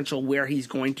at the potential where he's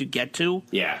going to get to.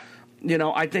 Yeah. You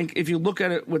know, I think if you look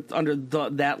at it under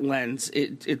that lens,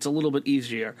 it's a little bit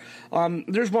easier.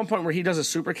 There's one point where he does a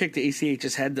super kick to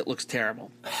ACH's head that looks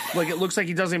terrible. Like, it looks like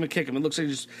he doesn't even kick him. It looks like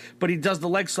but he does the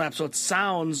leg slap, so it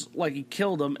sounds like he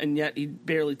killed him, and yet he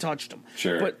barely touched him.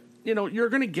 Sure. But, you know, you're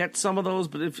going to get some of those,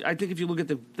 but I think if you look at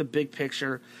the big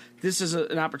picture, this is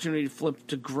an opportunity to Flip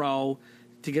to grow,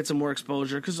 to get some more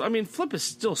exposure. Because, I mean, Flip is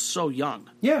still so young.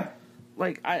 Yeah.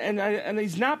 Like, and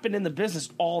he's not been in the business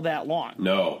all that long.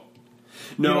 No.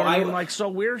 You know I mean? Like, so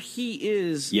where he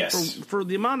is, yes, for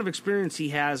the amount of experience he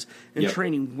has in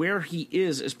training, where he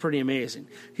is pretty amazing.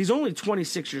 He's only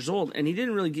 26 years old, and he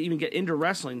didn't really even get into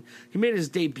wrestling. He made his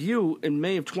debut in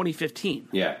May of 2015.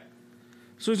 Yeah.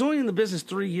 So he's only in the business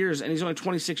 3 years, and he's only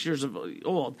 26 years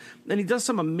old, and he does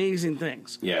some amazing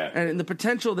things. Yeah, and the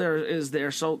potential there is there.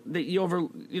 So that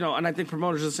and I think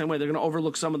promoters are the same way. They're going to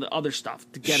overlook some of the other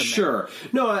stuff to get him. Sure,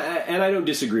 no, and I don't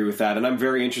disagree with that. And I'm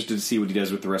very interested to see what he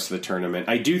does with the rest of the tournament.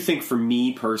 I do think, for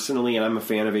me personally, and I'm a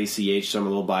fan of ACH, so I'm a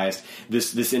little biased.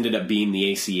 This ended up being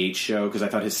the ACH show because I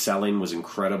thought his selling was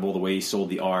incredible. The way he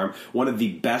sold the arm, one of the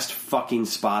best fucking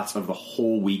spots of the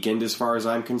whole weekend, as far as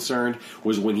I'm concerned,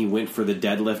 was when he went for the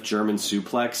deadlift German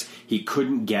suplex. He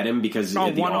couldn't get him because the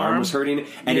arm was hurting,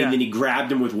 and then he grabbed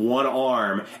him with one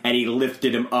arm and he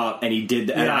lifted him up, and he did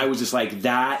that. And I was just like,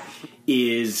 that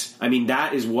is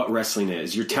what wrestling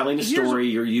is. You're telling a story.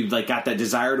 You like got that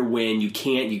desire to win. You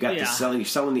got the selling. You're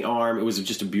selling the arm. It was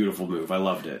just a beautiful move. I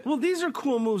loved it. Well, these are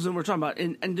cool moves that we're talking about.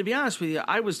 And to be honest with you,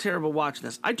 I was terrible watching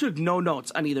this. I took no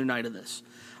notes on either night of this.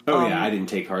 Oh, I didn't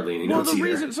take hardly any notes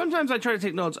either. Sometimes I try to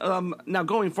take notes. Now,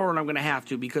 going forward, I'm going to have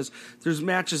to because there's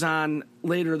matches on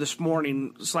later this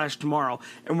morning / tomorrow,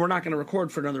 and we're not going to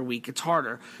record for another week. It's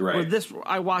harder. Right. Where this,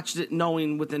 I watched it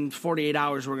knowing within 48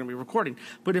 hours we're going to be recording.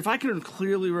 But if I can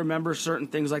clearly remember certain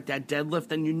things like that deadlift,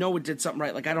 then you know it did something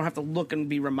right. Like, I don't have to look and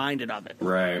be reminded of it.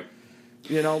 Right.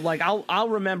 You know, like, I'll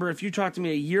remember if you talk to me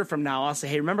a year from now, I'll say,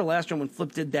 hey, remember last year when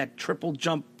Flip did that triple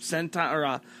jump senton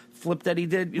or flip that he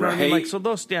did? You know what I mean? Like, so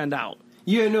those stand out.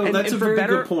 Yeah, no, that's a very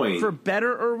good point. For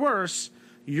better or worse,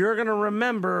 you're going to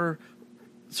remember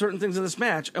certain things in this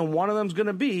match, and one of them's going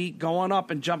to be going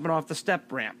up and jumping off the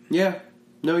step ramp. Yeah.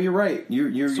 No, you're right. You're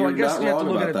not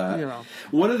wrong about that. You know.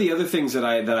 One of the other things that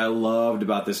I loved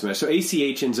about this match, so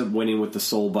ACH ends up winning with the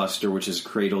Soul Buster, which is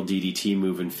Cradle DDT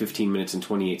move in 15 minutes and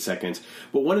 28 seconds.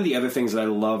 But one of the other things that I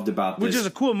loved about this, which is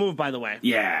a cool move, by the way.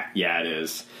 Yeah, it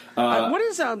is. What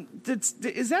is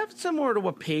is that similar to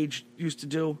what Paige used to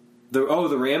do? The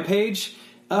Rampage?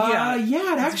 Yeah,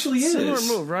 it actually is. Similar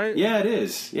move, right? Yeah, it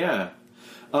is. Yeah.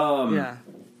 Yeah.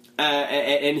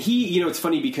 And he, it's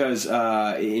funny because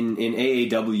in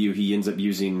AAW he ends up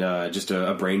using just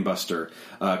a brain buster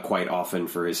quite often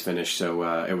for his finish.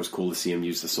 So it was cool to see him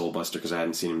use the Soul Buster because I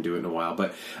hadn't seen him do it in a while.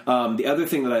 But the other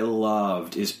thing that I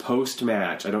loved is post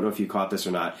match. I don't know if you caught this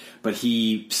or not, but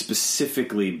he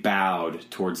specifically bowed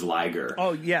towards Liger.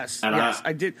 Oh yes, and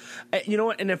I did. You know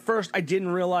what? And at first I didn't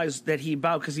realize that he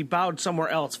bowed because he bowed somewhere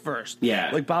else first.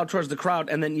 Yeah, like bowed towards the crowd,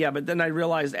 and then but then I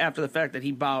realized after the fact that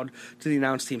he bowed to the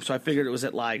announce team. So I figured it was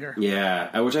at Liger.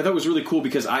 Yeah, which I thought was really cool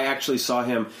because I actually saw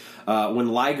him when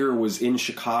Liger was in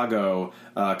Chicago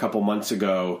a couple months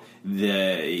ago.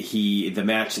 The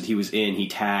match that he was in, he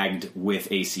tagged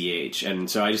with ACH, and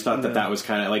so I just thought that was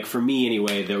kind of like, for me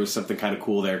anyway, there was something kind of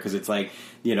cool there because it's like,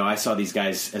 I saw these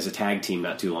guys as a tag team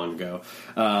not too long ago.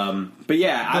 But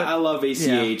I love ACH.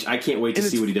 Yeah. I can't wait to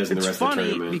see what he does in the rest of the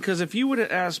tournament. Because if you would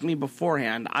have asked me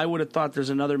beforehand, I would have thought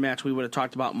there's another match we would have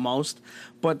talked about most.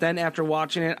 But then after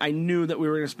watching it, I knew that we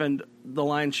were going to spend the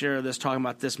lion's share of this talking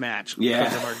about this match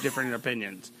because of our different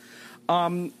opinions.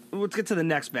 Let's get to the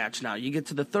next match now. You get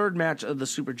to the third match of the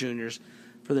Super Juniors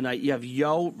for the night. You have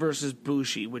Yo versus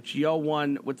Bushi, which Yo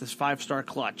won with this 5-star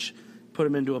clutch. Put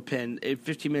him into a pin in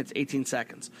 15 minutes, 18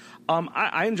 seconds.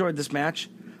 I enjoyed this match.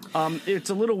 It's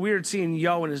a little weird seeing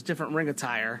Yo in his different ring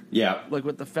attire. Yeah. Like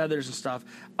with the feathers and stuff.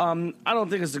 I don't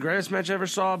think it's the greatest match I ever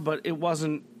saw, but it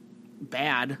wasn't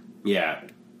bad. Yeah.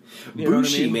 You know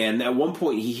Bushi, what I mean? man, at one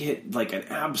point he hit like an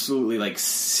absolutely like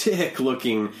sick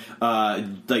looking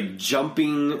like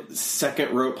jumping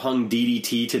second rope hung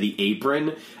DDT to the apron,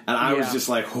 and I was just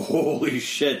like, holy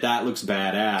shit, that looks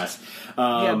badass.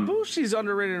 Bushi's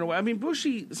underrated in a way. I mean,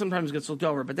 Bushi sometimes gets looked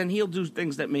over, but then he'll do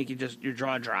things that make you just your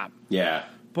jaw drop. Yeah.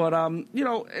 But, and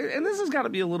this has got to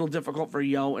be a little difficult for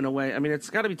Yo in a way. I mean, it's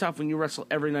got to be tough when you wrestle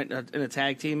every night in a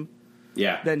tag team.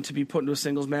 Yeah. Than to be put into a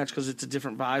singles match because it's a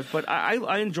different vibe. But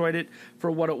I enjoyed it for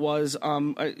what it was.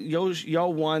 Yo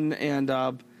won, and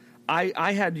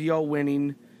I had Yo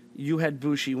winning. You had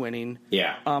Bushi winning.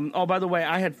 Yeah. By the way,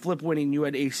 I had Flip winning. You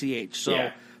had ACH.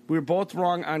 So we were both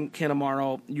wrong on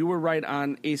Kanemaru. You were right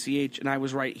on ACH, and I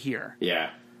was right here. Yeah.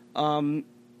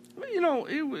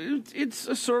 It's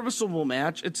a serviceable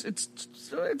match. It's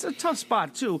a tough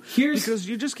spot too, because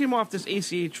you just came off this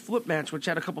ACH Flip match, which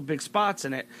had a couple big spots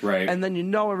in it, right? And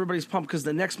then everybody's pumped because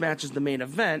the next match is the main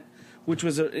event, which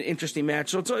was an interesting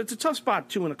match. So it's a tough spot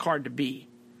too in a card to be.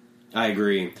 I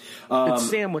agree. It's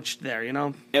sandwiched there,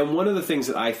 And one of the things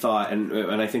that I thought,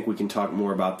 and I think we can talk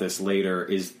more about this later,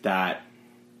 is that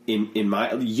in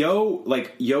my Yo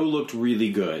looked really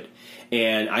good.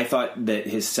 And I thought that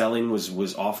his selling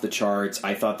was off the charts.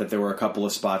 I thought that there were a couple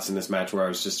of spots in this match where I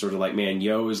was just sort of like, man,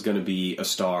 Yo is going to be a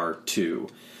star too.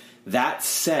 That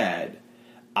said,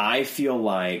 I feel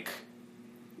like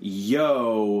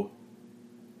Yo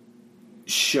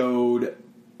showed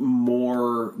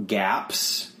more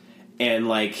gaps and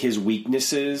like his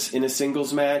weaknesses in a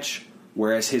singles match,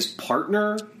 whereas his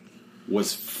partner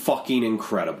was fucking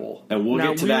incredible, and we'll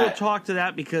get to that. We will talk to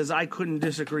that because I couldn't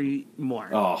disagree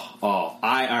more. All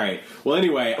right. Well,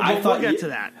 anyway, we'll get to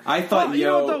that. I thought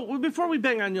Yo. Before we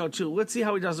bang on Yo too, let's see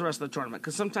how he does the rest of the tournament,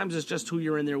 because sometimes it's just who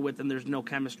you're in there with, and there's no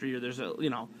chemistry, or there's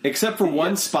Except for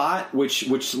one spot, which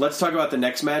let's talk about the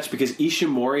next match, because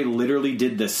Ishimori literally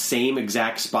did the same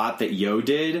exact spot that Yo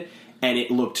did, and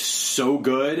it looked so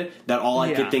good that all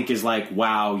I could think is like,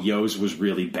 wow, Yo's was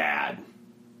really bad.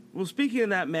 Well, speaking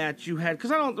of that match, you had,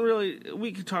 because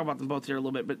we could talk about them both here a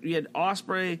little bit, but you had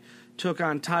Ospreay took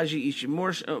on Taiji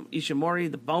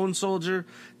Ishimori, the Bone Soldier.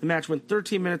 The match went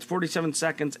 13 minutes, 47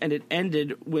 seconds, and it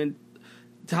ended when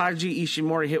Taiji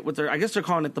Ishimori hit with I guess they're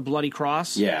calling it the Bloody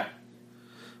Cross. Yeah.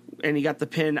 And he got the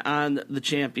pin on the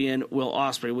champion, Will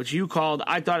Ospreay, which you called.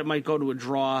 I thought it might go to a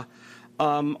draw.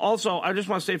 Also, I just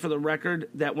want to say for the record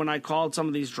that when I called some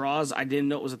of these draws, I didn't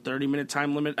know it was a 30-minute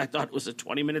time limit. I thought it was a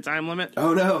 20-minute time limit.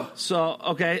 Oh, no. So,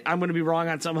 okay, I'm going to be wrong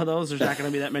on some of those. There's not going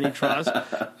to be that many draws,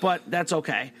 but that's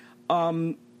okay.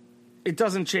 It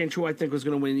doesn't change who I think was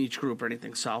going to win each group or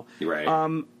anything. So, right.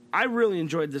 I really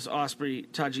enjoyed this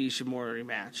Ospreay-Taiji Ishimori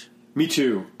match. Me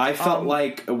too. I felt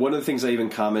like one of the things I even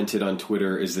commented on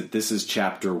Twitter is that this is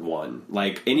chapter 1.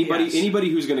 Like anybody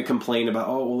who's going to complain about,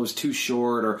 oh, well, it was too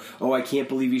short, or oh, I can't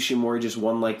believe Ishimori just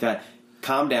won like that.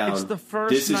 calm down. It's the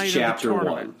first This night is of the chapter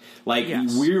tournament. 1. Like,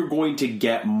 Yes. we're going to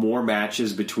get more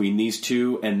matches between these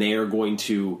two, and they are going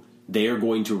to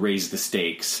raise the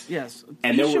stakes. Yes.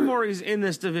 And there were- Ishimori's in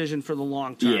this division for the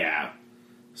long term. Yeah.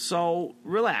 So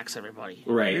relax, everybody.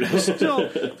 Right.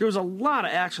 There was a lot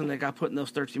of action that got put in those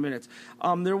 13 minutes.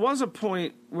 There was a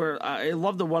point where I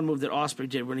love the one move that Ospreay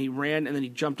did when he ran and then he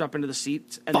jumped up into the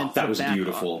seats and then That flipped was back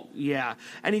beautiful. up. Yeah,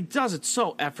 and he does it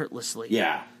so effortlessly.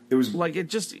 Yeah. It was Like it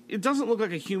doesn't look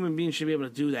like a human being should be able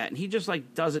to do that, and he just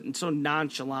like does it and so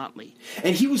nonchalantly.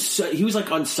 And he was like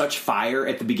on such fire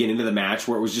at the beginning of the match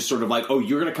where it was just sort of like, oh,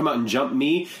 you're gonna come out and jump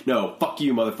me? No, fuck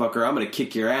you, motherfucker! I'm gonna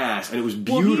kick your ass, and it was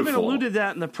beautiful. Well, he even alluded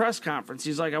that in the press conference.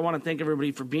 He's like, I want to thank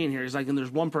everybody for being here. He's like, and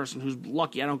there's one person who's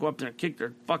lucky I don't go up there and kick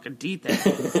their fucking teeth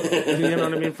in. You know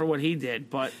what I mean, for what he did.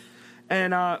 But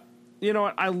and you know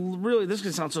what? This is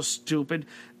gonna sound so stupid.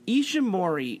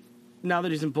 Ishimori, now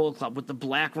that he's in Bullet Club with the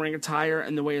black ring attire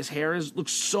and the way his hair is,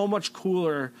 looks so much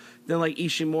cooler than like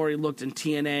Ishimori looked in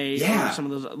TNA. Yeah. Or some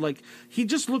of those, like he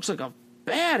just looks like a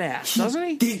badass,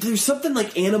 doesn't he? There's something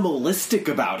like animalistic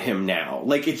about him now.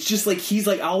 Like it's just like he's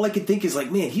like all I could think is like,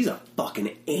 man, he's a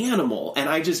fucking animal, and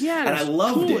I just and I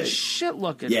loved cool it. As shit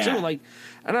looking Yeah. too. Like,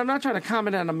 and I'm not trying to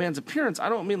comment on a man's appearance. I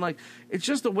don't mean like it's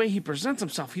just the way he presents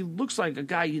himself. He looks like a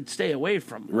guy you'd stay away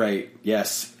from. Right.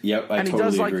 Yes. Yep. I And he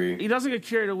totally does like agree. he doesn't get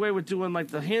carried away with doing like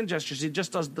the hand gestures. He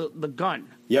just does the gun.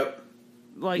 Yep.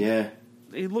 Like Yeah.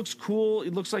 he looks cool. He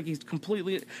looks like he's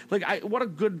completely like what a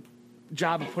good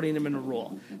job of putting him in a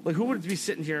role. Like who would be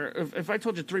sitting here if I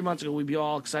told you 3 months ago we'd be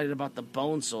all excited about the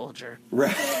Bone Soldier.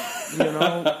 Right. You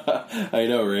know? I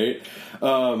know, right?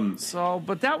 So,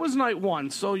 but that was night one.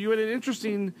 So you had an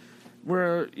interesting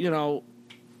where, you know,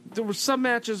 there were some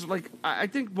matches, like, I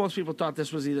think most people thought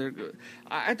this was either,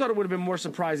 I thought it would have been more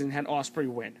surprising had Ospreay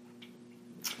win.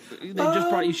 They just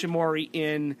brought Ishimori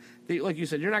in. Like you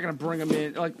said, you're not going to bring him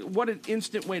in. Like, what an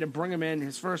instant way to bring him in.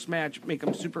 His first match, make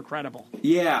him super credible.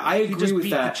 Yeah, I He agree just with beat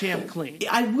that. the champ clean.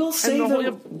 I will say And though,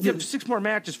 you have 6 more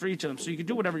matches for each of them, so you can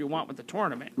do whatever you want with the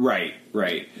tournament. Right.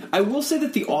 I will say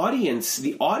that the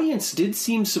audience did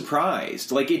seem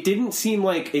surprised. Like it didn't seem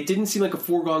like a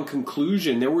foregone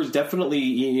conclusion. There was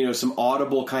definitely some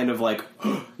audible kind of like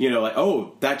like,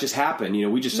 oh, that just happened.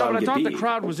 We just saw No, him but I get thought beat. the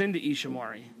crowd was into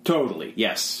Ishimori. Totally.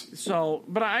 Yes. So,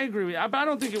 but I agree with you. But I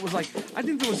don't think it was like. I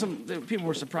think there was people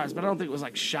were surprised, but I don't think it was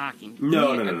like shocking.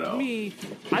 No. To me,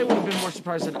 I would have been more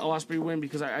surprised at Ospreay win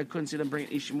because I couldn't see them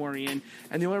bringing Ishimori in.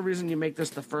 And the only reason you make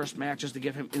this the first match is to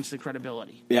give him instant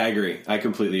credibility. Yeah, I agree. I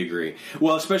completely agree.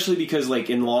 Well, especially because like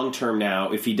in long term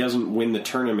now, if he doesn't win the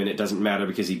tournament, it doesn't matter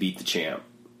because he beat the champ.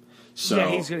 So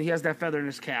Yeah, he has that feather in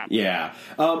his cap. Yeah.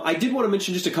 I did want to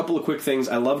mention just a couple of quick things.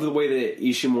 I loved the way that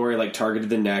Ishimori like targeted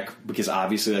the neck because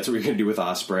obviously that's what you're going to do with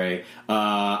Ospreay.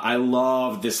 I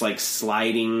love this like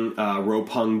sliding rope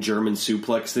hung German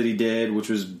suplex that he did, which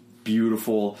was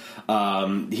beautiful.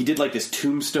 He did like this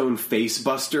tombstone face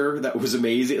buster that was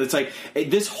amazing. It's like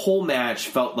this whole match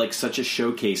felt like such a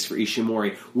showcase for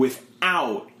Ishimori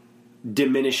without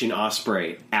diminishing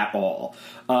Ospreay at all.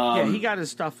 Yeah, he got his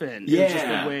stuff in. Yeah. It was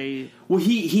just the way. Well,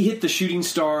 he hit the shooting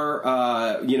star,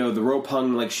 the rope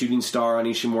hung like shooting star on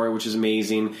Ishimori, which is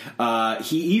amazing.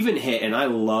 He even hit, and I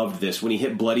loved this, when he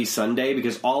hit Bloody Sunday,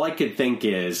 because all I could think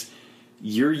is,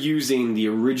 you're using the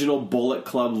original Bullet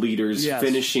Club leader's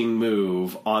finishing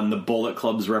move on the Bullet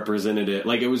Club's representative.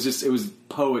 Like, it was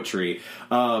poetry.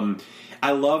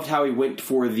 I loved how he went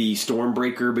for the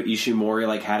Stormbreaker, but Ishimori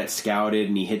like had it scouted,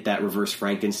 and he hit that reverse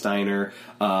Frankensteiner.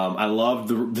 I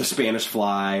loved the Spanish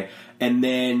Fly, and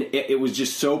then it was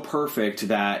just so perfect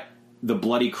that the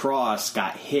Bloody Cross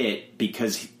got hit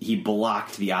because he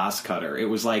blocked the Oscutter. It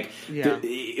was like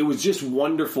it was just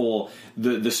wonderful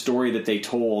the story that they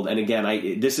told. And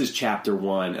again, this is chapter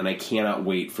 1, and I cannot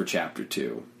wait for chapter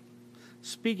 2.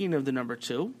 Speaking of the number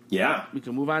 2, Yeah, we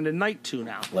can move on to night 2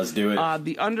 now. let's do it.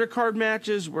 The undercard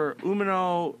matches where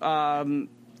Umino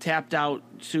tapped out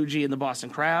Tsuji and the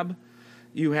Boston Crab.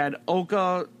 You had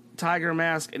Oka, Tiger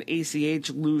Mask, and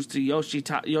ACH lose to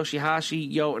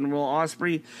Yoshihashi, Yo, and Will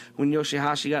Ospreay when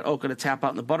Yoshihashi got Oka to tap out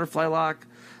in the butterfly lock.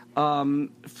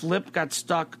 Flip got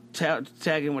stuck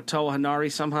tagging with Toa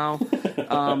Hanari somehow.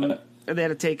 And they had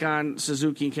to take on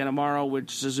Suzuki and Kanemaru,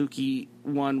 which Suzuki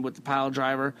won with the pile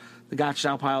driver, the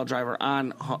Gotch-style pile driver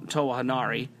on Toa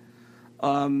Hanari.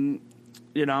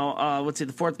 Let's see,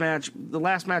 the fourth match, the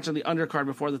last match on the undercard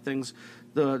before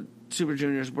the Super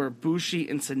Juniors were Bushi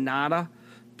and Sonata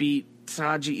beat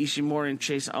Saji Ishimori and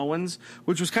Chase Owens,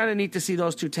 which was kind of neat to see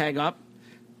those two tag up.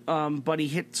 But he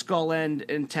hit Skull End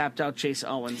and tapped out Chase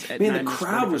Owens at 9 Man, the minutes,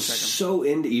 crowd 44 was seconds. so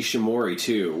into Ishimori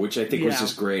too, which I think was Yeah.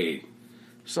 just great.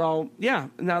 So, yeah,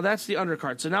 now that's the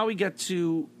undercard. So now we get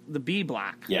to the B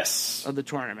block Yes. of the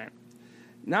tournament.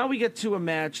 Now we get to a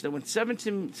match that went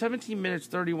 17 minutes,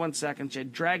 31 seconds. You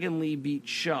had Dragon Lee beat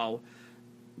Sho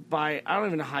by, I don't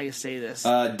even know how you say this.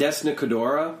 Desna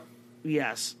Kodora?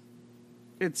 Yes.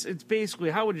 It's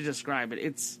basically, how would you describe it?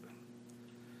 It's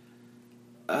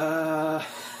a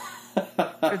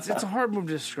hard move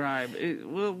to describe.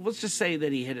 Well, let's just say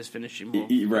that he hit his finishing move.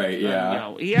 Right,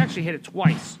 yeah. He actually hit it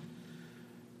twice,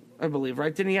 I believe,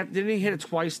 right? Didn't he hit it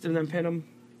twice and then pin him?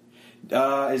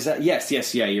 Is that yes,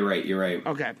 yeah, you're right.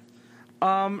 Okay.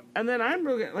 And then I'm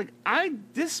really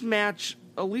this match,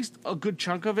 at least a good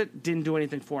chunk of it, didn't do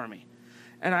anything for me.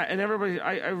 And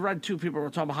I read two people were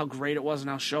talking about how great it was and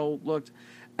how Sho looked.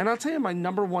 And I'll tell you my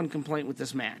number one complaint with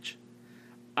this match.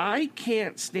 I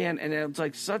can't stand, and it's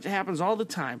like such, it happens all the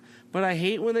time, but I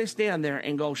hate when they stand there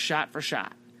and go shot for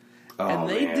shot. Oh, and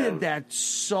they man. did that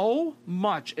so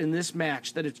much in this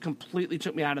match that it completely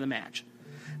took me out of the match.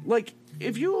 Like,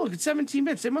 if you look at 17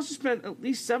 minutes, they must have spent at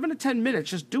least 7 to 10 minutes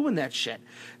just doing that shit.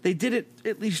 They did it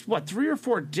at least, 3 or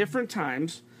 4 different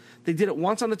times. They did it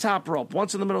once on the top rope,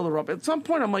 once in the middle of the rope. At some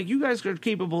point, I'm like, you guys are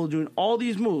capable of doing all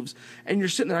these moves, and you're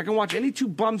sitting there. I can watch any two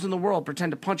bums in the world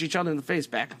pretend to punch each other in the face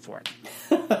back and forth.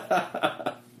 Do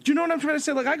you know what I'm trying to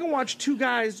say? Like, I can watch two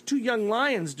young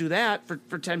lions do that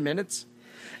for 10 minutes.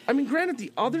 I mean, granted,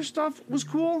 the other stuff was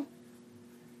cool,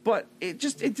 but it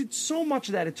did so much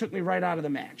of that, it took me right out of the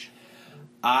match.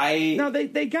 Now,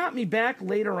 they got me back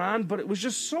later on, but it was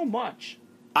just so much.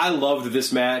 I loved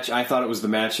this match. I thought it was the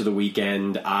match of the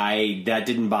weekend. That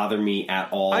didn't bother me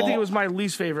at all. I think it was my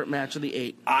least favorite match of the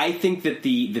 8. I think that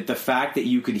the fact that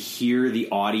you could hear the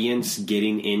audience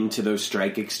getting into those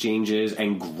strike exchanges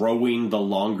and growing the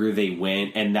longer they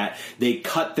went, and that they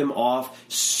cut them off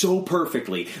so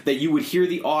perfectly that you would hear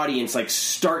the audience like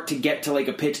start to get to like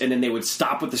a pitch, and then they would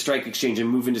stop with the strike exchange and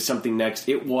move into something next.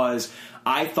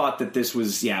 I thought that this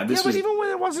was, but even when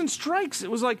it wasn't strikes,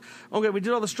 it was like, okay, we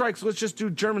did all the strikes, let's just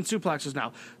do German suplexes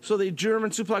now. So the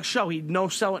German suplex Sho, he'd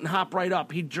no-sell it and hop right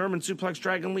up. He'd German suplex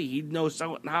Dragon Lee, he'd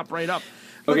no-sell it and hop right up.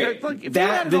 Okay,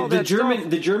 the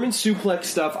German suplex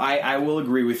stuff, I will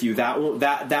agree with you.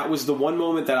 That was the one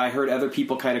moment that I heard other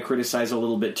people kind of criticize a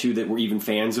little bit too, that were even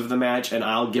fans of the match, and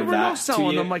I'll give that to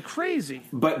you. Them like crazy.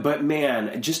 But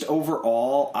man, just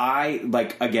overall, I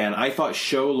thought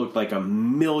Sho looked like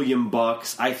 $1,000,000.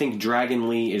 I think Dragon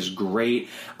Lee is great.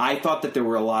 I thought that there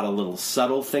were a lot of little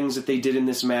subtle things that they did in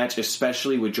this match,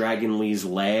 especially with Dragon Lee's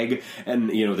leg and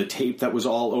the tape that was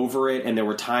all over it. And there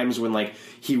were times when like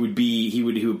he would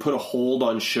put a hold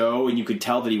on Sho, and you could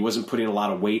tell that he wasn't putting a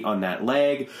lot of weight on that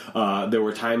leg. There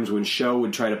were times when Sho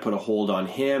would try to put a hold on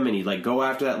him, and he'd like go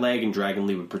after that leg, and Dragon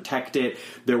Lee would protect it.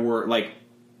 There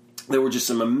were just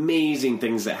some amazing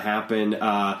things that happened.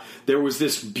 There was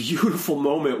this beautiful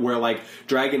moment where like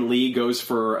Dragon Lee goes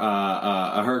for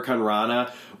a Hurricane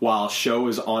Rana while Sho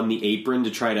is on the apron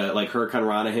to try to like Hurricane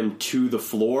Rana him to the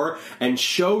floor, and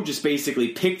Sho just basically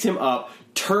picked him up,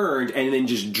 turned, and then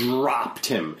just dropped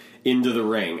him into the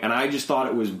ring. And I just thought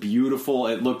it was beautiful.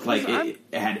 It looked like it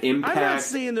had impact. I'm not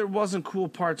saying there wasn't cool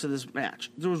parts of this match.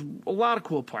 There was a lot of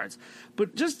cool parts.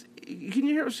 But just, can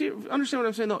you understand what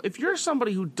I'm saying, though? If you're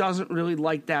somebody who doesn't really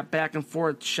like that back and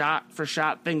forth shot for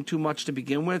shot thing too much to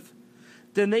begin with,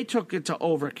 then they took it to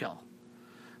overkill.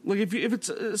 Like, if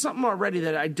it's something already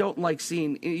that I don't like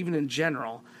seeing, even in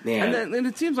general, and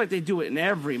it seems like they do it in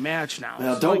every match now.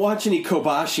 Well, don't watch any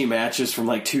Kobashi matches from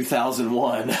like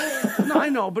 2001. No, I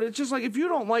know, but it's just like, if you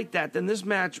don't like that, then this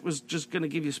match was just going to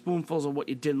give you spoonfuls of what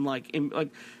you didn't like,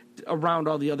 around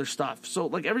all the other stuff. So,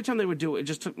 like, every time they would do it, it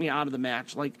just took me out of the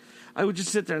match. Like, I would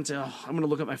just sit there and say, oh, I'm going to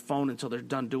look at my phone until they're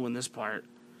done doing this part.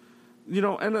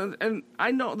 And I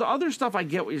know the other stuff, I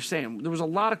get what you're saying. There was a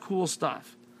lot of cool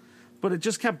stuff. But it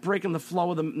just kept breaking the flow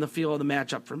of the feel of the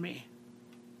match up for me.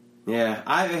 Yeah,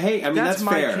 that's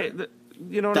fair.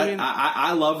 You know what I mean?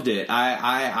 I loved it.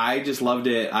 I just loved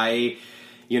it.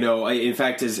 In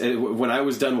fact, when I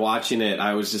was done watching it,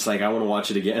 I was just like, I want to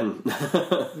watch it again.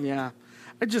 Yeah,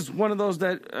 it's just one of those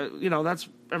that that's,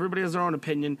 everybody has their own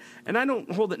opinion, and I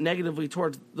don't hold it negatively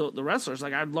towards the wrestlers.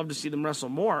 Like, I'd love to see them wrestle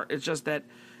more. It's just that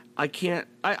I can't.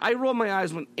 I roll my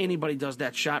eyes when anybody does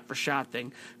that shot for shot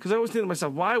thing, because I always think to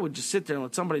myself, why would you sit there and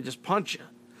let somebody just punch you?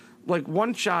 Like,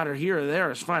 one shot or here or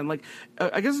there is fine. Like,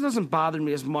 I guess it doesn't bother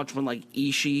me as much when like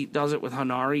Ishii does it with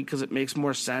Hanari, because it makes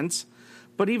more sense.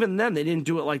 But even then, they didn't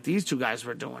do it like these two guys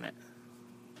were doing it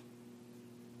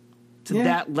to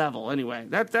that level. Anyway,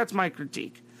 that's my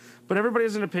critique. But everybody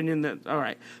has an opinion that all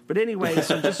right. But anyway,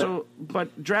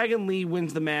 but Dragon Lee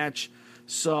wins the match.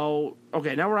 So,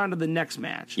 okay, now we're on to the next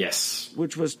match. Yes.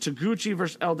 Which was Taguchi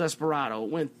versus El Desperado. It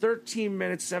went 13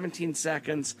 minutes, 17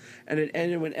 seconds, and it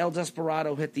ended when El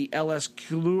Desperado hit the LS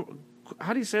Culero.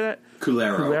 How do you say that?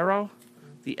 Culero. Culero?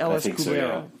 The LS Culero.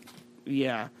 So,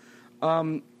 yeah.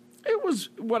 It was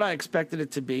what I expected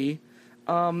it to be.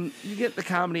 You get the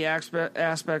comedy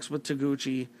aspects with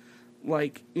Taguchi.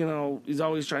 Like, he's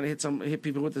always trying to hit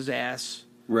people with his ass.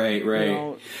 Right.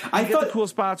 You get the cool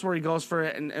spots where he goes for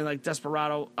it, and like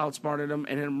Desperado outsmarted him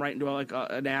and hit him right into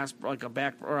an ass, like a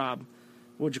back, or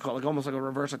what'd you call it? Like almost like a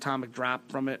reverse atomic drop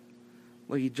from it.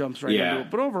 Like he jumps right into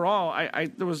it. But overall,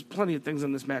 I there was plenty of things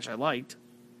in this match I liked.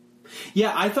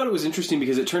 Yeah, I thought it was interesting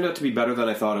because it turned out to be better than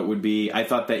I thought it would be. I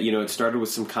thought that, it started with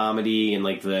some comedy and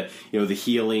like the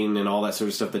healing and all that sort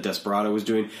of stuff that Desperado was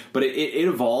doing, but it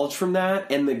evolved from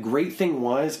that. And the great thing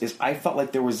is I felt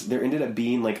like there ended up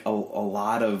being like a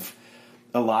lot of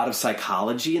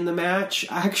psychology in the match.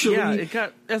 Actually, yeah, it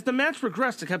got, as the match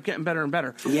progressed, it kept getting better and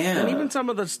better. Yeah, and even some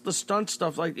of the stunt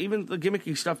stuff, like even the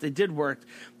gimmicky stuff, they did work.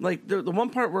 Like the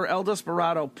one part where El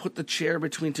Desperado put the chair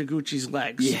between Taguchi's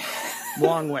legs. Yeah.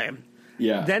 Long way.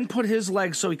 Yeah. Then put his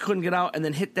legs so he couldn't get out, and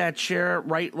then hit that chair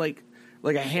right like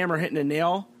a hammer hitting a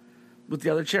nail with the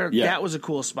other chair. Yeah. That was a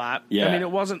cool spot. Yeah. I mean,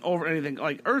 it wasn't over anything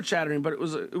like earth shattering, but it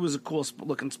was a cool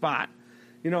looking spot.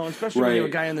 Especially when you have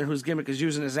a guy in there whose gimmick is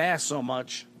using his ass so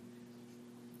much.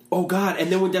 Oh God! And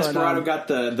then when Desperado got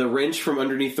the wrench from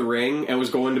underneath the ring and was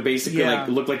going to basically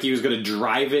look like he was going to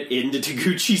drive it into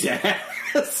Taguchi's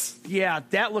ass. Yeah,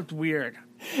 that looked weird.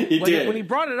 It did. When he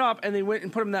brought it up and they went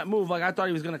and put him that move, like I thought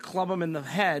he was going to club him in the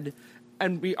head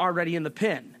and be already in the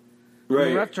pin. Right.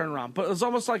 The ref turned around, but it was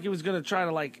almost like he was going to try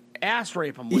to like ass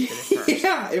rape him with it at first.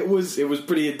 Yeah, it was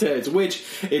pretty intense. Which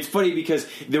it's funny because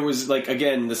there was like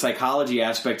again the psychology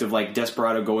aspect of like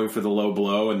Desperado going for the low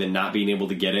blow and then not being able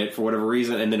to get it for whatever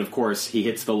reason, and then of course he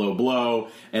hits the low blow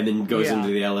and then goes into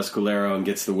the LS Culero and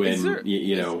gets the win.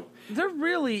 There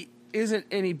really isn't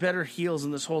any better heels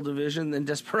in this whole division than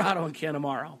Desperado and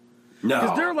Kanemaru. No,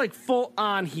 because they're like full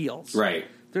on heels, right?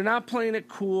 They're not playing it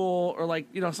cool or like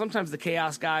sometimes the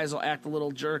Chaos guys will act a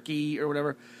little jerky or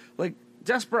whatever. Like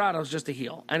Desperado's just a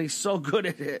heel, and he's so good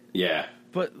at it. Yeah.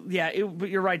 But but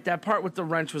you're right. That part with the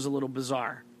wrench was a little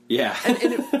bizarre. Yeah.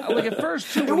 And like at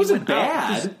first too, it wasn't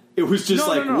bad. It was just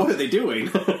what are they doing?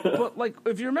 But like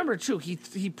if you remember too,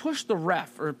 he pushed the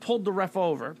ref or pulled the ref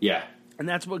over. Yeah. And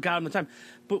that's what got him the time.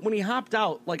 But when he hopped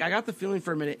out, like I got the feeling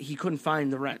for a minute he couldn't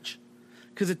find the wrench.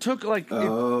 Because it took it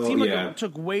seemed like it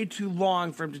took way too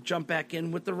long for him to jump back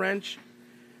in with the wrench.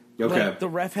 Okay. Like the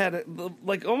ref had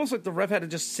almost like the ref had to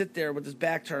just sit there with his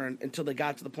back turned until they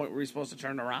got to the point where he was supposed to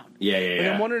turn around.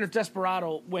 Yeah. I'm wondering if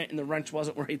Desperado went and the wrench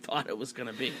wasn't where he thought it was going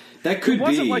to be. That could be. It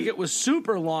wasn't like it was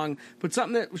super long, but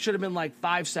something that should have been like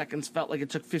 5 seconds felt like it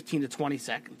took 15 to 20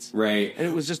 seconds. Right. And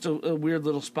it was just a weird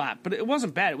little spot, but it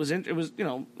wasn't bad. It was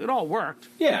it all worked.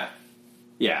 Yeah.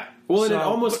 Yeah. Well, and it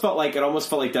almost felt like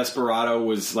Desperado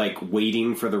was like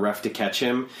waiting for the ref to catch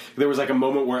him. There was like a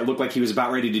moment where it looked like he was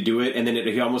about ready to do it, and then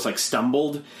he almost like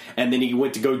stumbled, and then he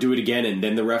went to go do it again, and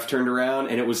then the ref turned around,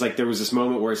 and it was like there was this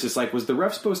moment where it's just like, was the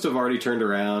ref supposed to have already turned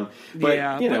around?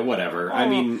 But whatever. I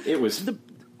mean, it was.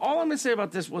 All I'm going to say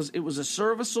about this was it was a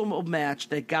serviceable match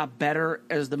that got better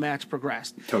as the match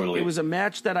progressed. Totally. It was a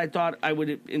match that I thought I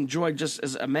would enjoy just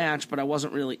as a match, but I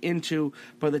wasn't really into.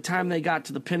 By the time they got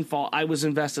to the pinfall, I was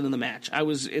invested in the match.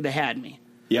 It had me.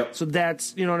 Yep. So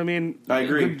that's, you know what I mean? I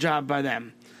agree. Good job by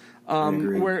them.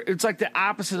 Where it's like the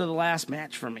opposite of the last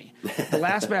match for me. The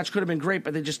last match could have been great,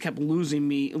 but they just kept losing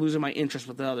my interest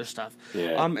with the other stuff.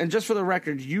 Yeah. And just for the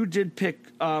record, you did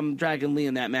pick Dragon Lee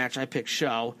in that match. I picked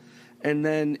Sho. And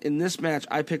then in this match,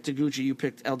 I picked Taguchi. You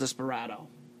picked El Desperado.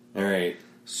 All right.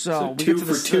 So 2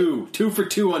 for 2. 2 for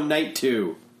 2 on night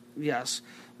 2. Yes.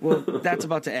 Well, that's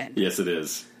about to end. Yes, it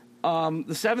is.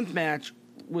 The seventh match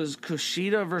was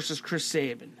Kushida versus Chris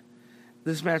Sabin.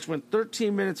 This match went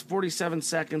 13 minutes, 47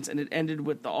 seconds, and it ended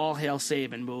with the All Hail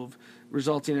Sabin move,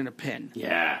 resulting in a pin.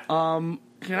 Yeah.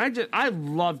 I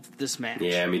loved this match.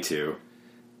 Yeah, me too.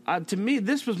 To me,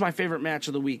 this was my favorite match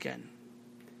of the weekend.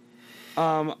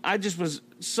 I just was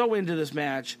so into this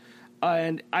match,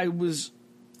 and I was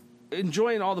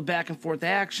enjoying all the back and forth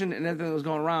action and everything that was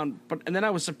going around. And then I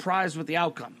was surprised with the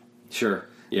outcome. Sure.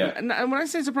 Yeah. And when I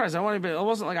say surprised, it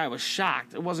wasn't like I was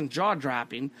shocked. It wasn't jaw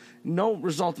dropping. No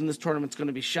result in this tournament's going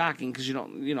to be shocking because you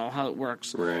don't know how it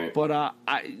works. Right. But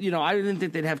I didn't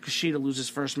think they'd have Kushida lose his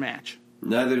first match.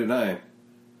 Neither did I.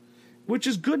 Which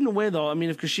is good in a way, though. I mean,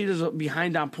 if Kushida's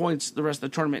behind on points the rest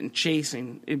of the tournament and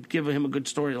chasing, it'd give him a good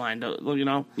storyline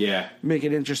to, Yeah. make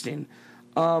it interesting.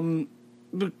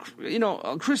 But,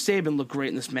 Chris Sabin looked great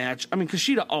in this match. I mean,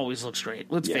 Kushida always looks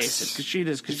great. Let's face it.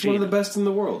 Kushida's Kushida. He's one of the best in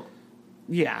the world.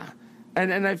 Yeah.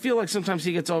 And I feel like sometimes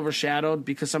he gets overshadowed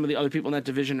because some of the other people in that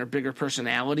division are bigger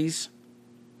personalities.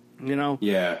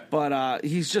 Yeah. But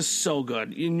he's just so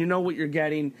good. You know what you're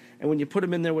getting, and when you put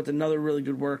him in there with another really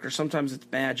good worker, sometimes it's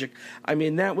magic. I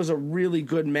mean, that was a really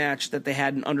good match that they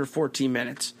had in under 14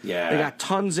 minutes. Yeah. They got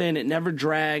tons in. It never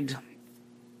dragged.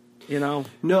 No,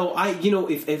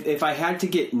 if I had to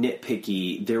get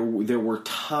nitpicky, there were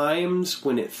times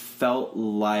when it felt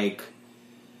like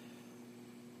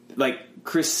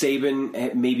Chris Sabin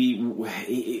maybe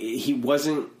he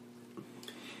wasn't.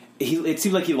 It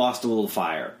seemed like he lost a little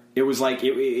fire. It was like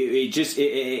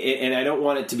and I don't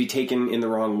want it to be taken in the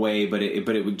wrong way, but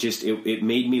it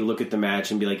made me look at the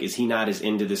match and be like, is he not as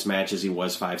into this match as he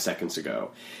was 5 seconds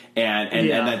ago? And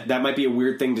that might be a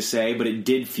weird thing to say, but it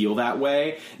did feel that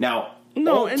way. Now,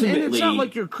 no, and it's not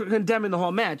like you're condemning the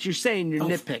whole match. You're saying you're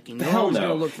nitpicking. The hell no.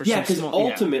 Gonna look for because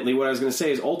ultimately, what I was going to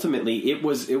say is it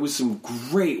was some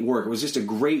great work. It was just a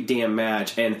great damn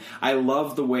match, and I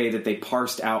love the way that they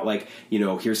parsed out.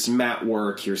 Here's some mat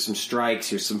work, here's some strikes,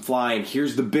 here's some flying,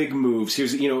 here's the big moves.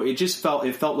 Here's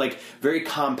it felt like very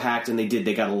compact, and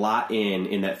they got a lot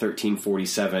in that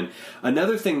 13:47.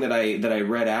 Another thing that I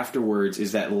read afterwards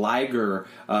is that Liger.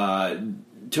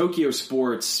 Tokyo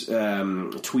Sports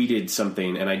tweeted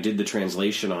something, and I did the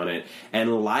translation on it.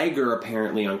 And Liger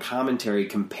apparently on commentary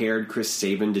compared Chris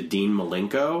Sabin to Dean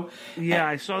Malenko. Yeah,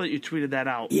 I saw that you tweeted that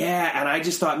out. Yeah, and I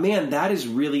just thought, man, that is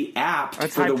really apt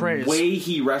for the way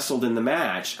he wrestled in the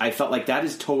match. I felt like that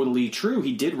is totally true.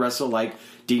 He did wrestle like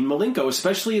Dean Malenko,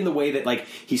 especially in the way that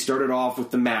he started off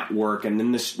with the mat work, and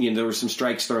then there were some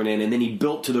strikes thrown in, and then he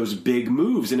built to those big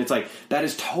moves, and it's like that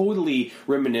is totally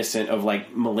reminiscent of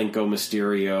Malenko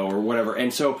Mysterio or whatever.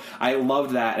 And so I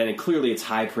loved that, and clearly it's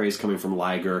high praise coming from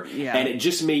Liger, and it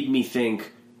just made me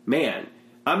think, man.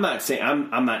 I'm not saying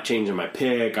I'm not changing my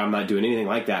pick. I'm not doing anything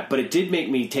like that, but it did make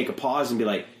me take a pause and be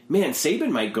like, man,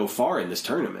 Sabin might go far in this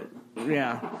tournament.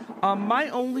 Yeah, my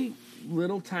only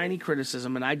little tiny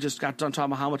criticism, and I just got done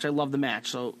talking about how much I love the match,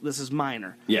 so this is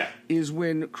minor. Yeah. Is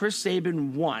when Chris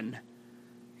Sabin won,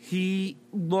 he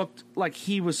looked like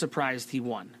he was surprised he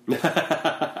won.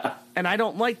 And I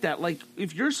don't like that.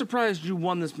 If you're surprised you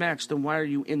won this match, then why are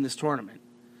you in this tournament?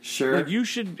 Sure.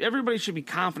 Everybody should be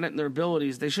confident in their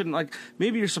abilities. They shouldn't,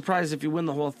 maybe you're surprised if you win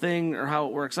the whole thing or how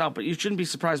it works out, but you shouldn't be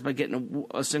surprised by getting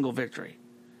a single victory.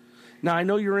 Now, I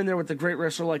know you're in there with a great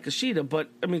wrestler like Kushida, but,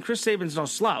 I mean, Chris Sabin's no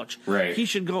slouch. Right.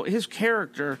 His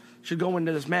character should go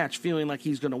into this match feeling like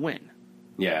he's going to win.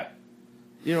 Yeah.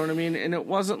 You know what I mean? And it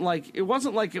wasn't like it was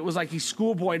like he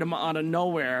schoolboyed him out of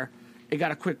nowhere and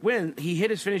got a quick win. He hit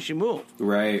his finishing move.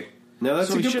 Right. No, that's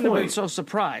a good point. So he shouldn't have been so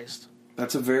surprised.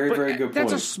 That's a very, very good point.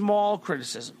 That's a small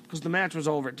criticism because the match was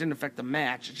over. It didn't affect the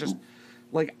match. It's just...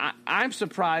 I'm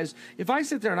surprised. If I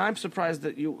sit there and I'm surprised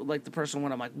that you the person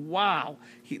went, I'm like, wow.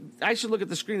 I should look at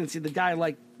the screen and see the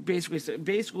guy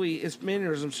basically his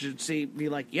mannerisms should be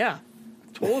like, yeah,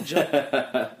 I told you.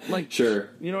 Sure.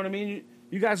 You know what I mean?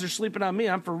 You guys are sleeping on me.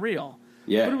 I'm for real.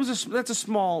 Yeah. But that's a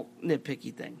small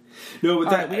nitpicky thing. No,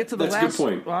 but we get to the that's last, a good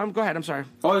point. Well, go ahead. I'm sorry.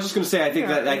 Oh, I was just going to say, I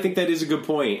think that is a good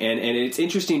point, and it's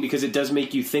interesting because it does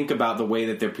make you think about the way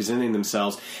that they're presenting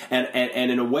themselves, and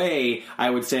in a way,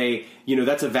 I would say,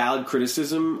 that's a valid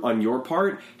criticism on your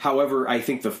part. However, I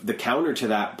think the counter to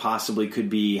that possibly could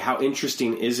be, how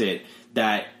interesting is it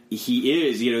that he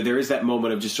is, there is that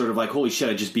moment of just sort of holy shit,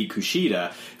 I just beat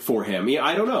Kushida for him.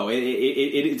 I don't know.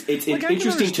 It's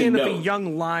interesting to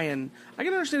know. I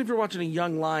can understand if you're watching a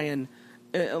young lion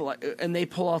and they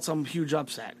pull out some huge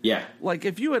upset. Yeah.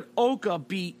 If you had Oka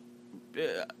beat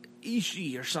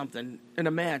Ishii or something in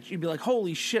a match, you'd be like,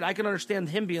 holy shit, I can understand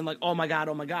him being like, oh my God.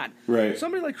 Right.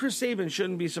 Somebody like Chris Sabin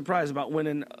shouldn't be surprised about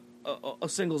winning a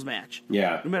singles match.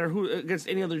 Yeah. No matter who, against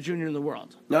any other junior in the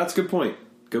world. No, that's a good point.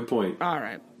 Good point. All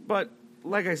right. But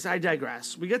like I said, I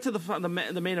digress. We get to the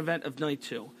main event of night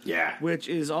 2. Yeah. Which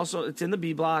is also, it's in the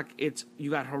B block. You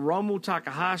got Hiromu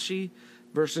Takahashi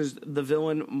versus the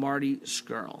villain Marty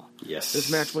Scurll. Yes.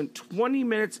 This match went 20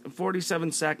 minutes and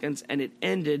 47 seconds, and it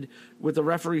ended with a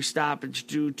referee stoppage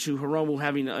due to Hiromu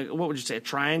having, what would you say, a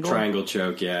triangle? Triangle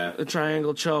choke, yeah. A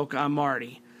triangle choke on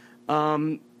Marty.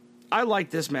 I like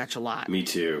this match a lot. Me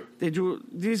too.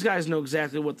 These guys know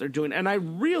exactly what they're doing, and I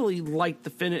really liked the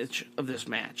finish of this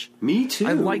match. Me too.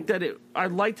 I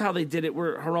liked how they did it,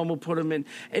 where Hiromu put him in.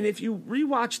 And if you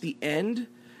rewatch the end,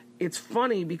 it's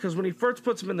funny because when he first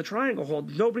puts him in the triangle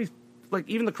hold, nobody's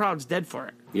even the crowd's dead for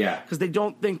it. Yeah, because they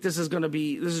don't think this is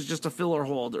just a filler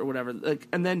hold or whatever.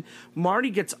 And then Marty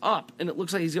gets up, and it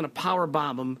looks like he's going to power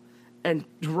bomb him, and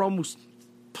Hiromu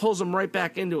pulls him right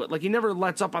back into it. Like, he never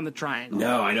lets up on the triangle.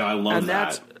 No, I know. I love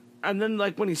that. And then,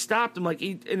 like, when he stopped him, like,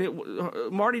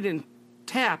 Marty didn't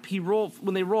tap.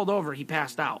 When they rolled over, he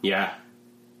passed out. Yeah.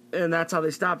 And that's how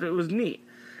they stopped it. It was neat.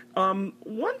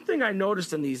 One thing I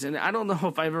noticed in these, and I don't know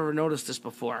if I've ever noticed this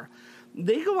before,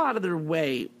 they go out of their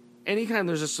way anytime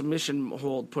there's a submission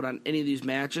hold put on any of these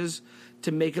matches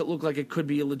to make it look like it could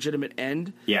be a legitimate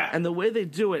end. Yeah. And the way they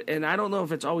do it, and I don't know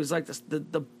if it's always like this,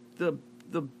 the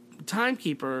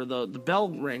timekeeper, the bell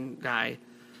ring guy,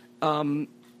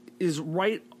 is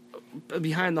right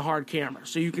behind the hard camera.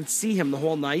 So you can see him the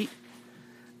whole night.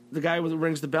 The guy who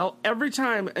rings the bell. Every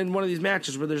time in one of these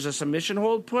matches where there's a submission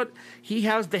hold put, he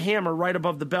has the hammer right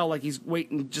above the bell like he's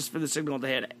waiting just for the signal to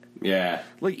hit it. Yeah.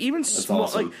 Like, even small,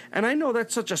 awesome. like, and I know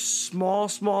that's such a small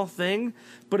thing,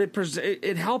 but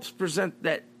it helps present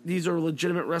that these are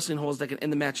legitimate wrestling holds that can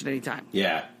end the match at any time.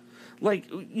 Yeah. Like,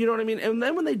 you know what I mean? And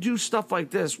then when they do stuff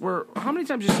like this, how many times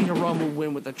have you seen Hiromu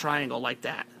win with a triangle like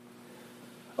that?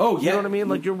 Oh, yeah. You know what I mean?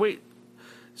 Like,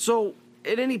 so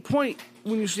at any point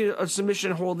when you see a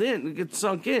submission hold in, it gets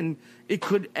sunk in, it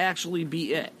could actually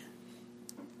be it.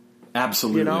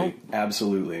 Absolutely. You know?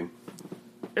 Absolutely.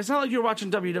 It's not like you're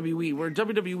watching WWE, where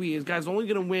WWE is guy's only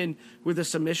going to win with a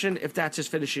submission if that's his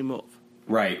finishing move.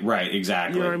 Right,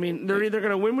 exactly. You know what I mean? They're either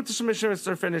going to win with the submission if it's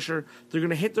their finisher, they're going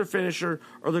to hit their finisher,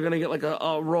 or they're going to get like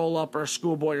a roll-up or a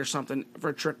schoolboy or something for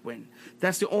a trick win.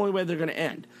 That's the only way they're going to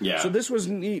end. Yeah. So this was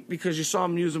neat because you saw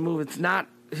him use a move. It's not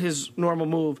his normal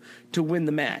move to win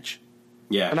the match.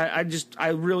 Yeah. And I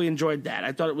really enjoyed that.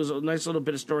 I thought it was a nice little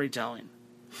bit of storytelling.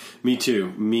 Me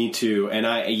too. And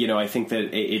I think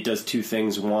that it does two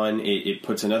things. One, it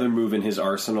puts another move in his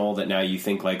arsenal that now you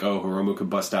think like, oh, Hiromu could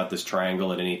bust out this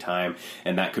triangle at any time,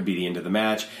 and that could be the end of the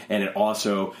match. And it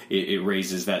also it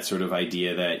raises that sort of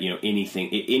idea that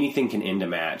anything can end a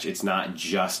match. It's not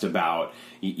just about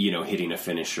hitting a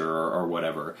finisher or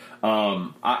whatever.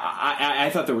 I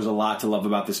thought there was a lot to love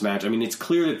about this match. I mean, it's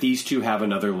clear that these two have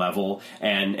another level,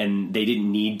 and they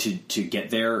didn't need to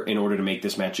get there in order to make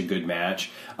this match a good match.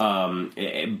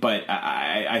 But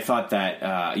I thought that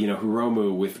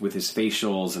Hiromu with his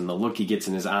facials and the look he gets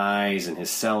in his eyes and his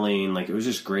selling, like, it was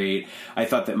just great. I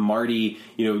thought that Marty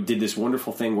did this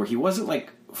wonderful thing where he wasn't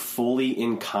like fully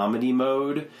in comedy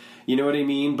mode. You know what I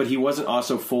mean? But he wasn't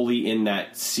also fully in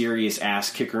that serious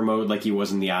ass kicker mode like he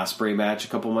was in the Ospreay match a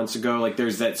couple months ago. Like,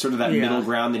 there's that sort of that middle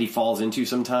ground that he falls into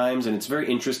sometimes, and it's very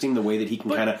interesting the way that he can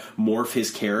kind of morph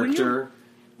his character.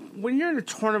 When you're in a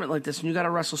tournament like this and you got to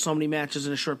wrestle so many matches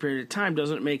in a short period of time,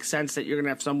 doesn't it make sense that you're going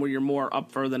to have some where you're more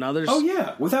up for than others? Oh,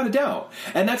 yeah, without a doubt.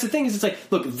 And that's the thing is, it's like,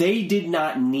 look, they did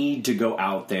not need to go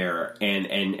out there and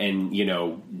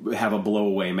have a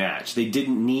blow-away match. They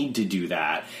didn't need to do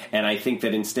that. And I think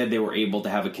that instead they were able to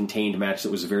have a contained match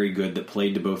that was very good, that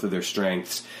played to both of their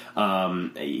strengths.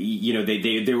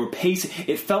 They were pacing.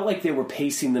 It felt like they were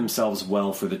pacing themselves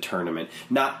well for the tournament,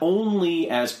 not only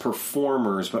as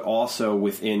performers but also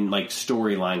within like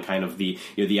storyline. Kind of the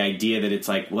idea that it's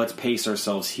like, let's pace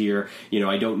ourselves here.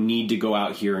 I don't need to go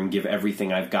out here and give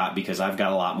everything I've got because I've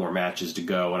got a lot more matches to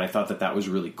go. And I thought that was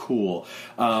really cool.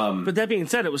 But that being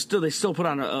said, they still put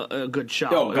on a good show.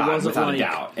 Oh God, without a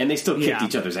doubt, and they still kicked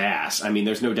each other's ass. I mean,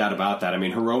 there's no doubt about that. I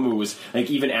mean, Hiromu was like,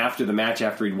 even after the match,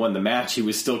 after he'd won the match, he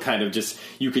was still kind of just,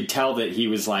 you could tell that he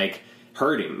was like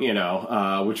hurting,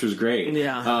 which was great.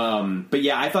 Yeah. But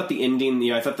yeah, I thought the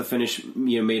ending, I thought the finish,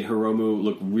 made Hiromu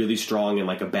look really strong and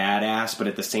like a badass, but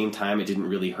at the same time, it didn't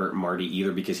really hurt Marty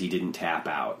either because he didn't tap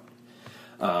out.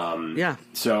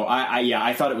 So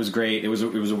I thought it was great. It was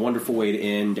a wonderful way to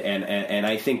end, and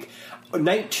I think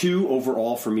night 2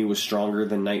 overall for me was stronger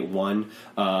than night 1.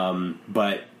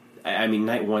 But I mean,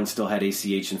 night 1 still had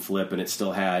ACH and Flip, and it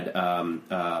still had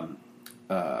Ospreay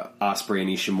and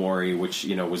Ishimori, which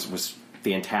was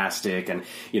fantastic. And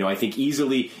I think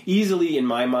easily in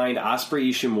my mind,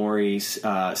 Ospreay,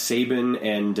 Ishimori, Sabin,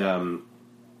 and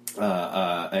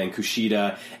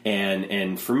Kushida,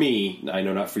 and for me, I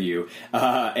know not for you,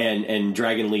 and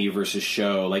Dragon Lee versus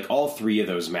Sho, like all 3 of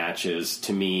those matches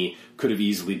to me could have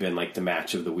easily been like the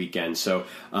match of the weekend. So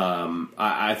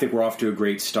I think we're off to a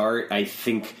great start. I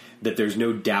think that there's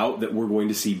no doubt that we're going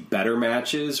to see better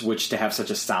matches, which to have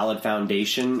such a solid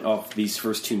foundation of these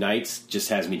first 2 nights just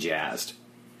has me jazzed.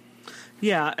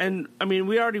 Yeah, and I mean,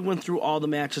 we already went through all the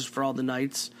matches for all the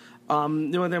nights. The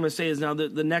only thing I'm going to say is now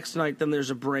the next night, then there's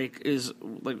a break. Is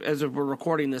like, as if we're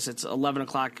recording this, it's 11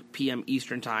 o'clock p.m.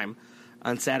 Eastern time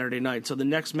on Saturday night. So the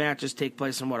next matches take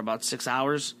place in about 6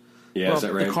 hours. Yeah, is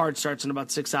that right? The card starts in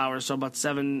about 6 hours, so about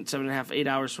 7.5, 8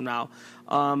 hours from now,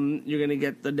 you're going to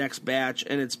get the next batch,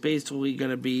 and it's basically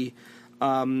going to be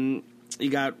you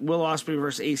got Will Ospreay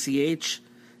versus ACH,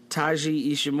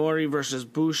 Taiji Ishimori versus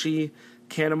Bushi,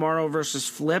 Kanemaru versus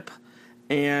Flip,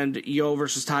 and Yo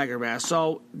versus Tiger Mask.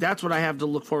 So that's what I have to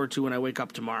look forward to when I wake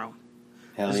up tomorrow.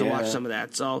 Hell To yeah. watch some of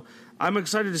that. So I'm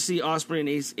excited to see Ospreay and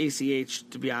ACH.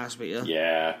 To be honest with you,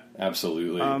 Yeah,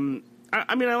 absolutely. I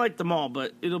mean I like them all,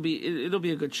 but it'll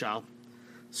be a good show.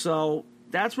 So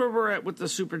that's where we're at with the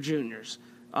Super Juniors.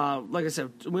 Like I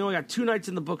said, we only got 2 nights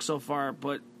in the book so far,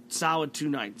 but solid 2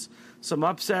 nights. Some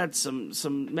upsets,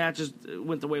 some matches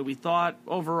went the way we thought.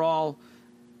 Overall,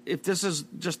 if this is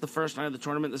just the first night of the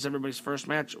tournament, this is everybody's first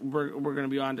match, we're going to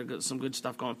be on to some good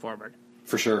stuff going forward.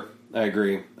 For sure. I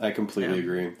agree. I completely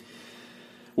agree.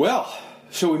 Well,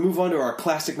 shall we move on to our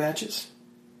classic matches?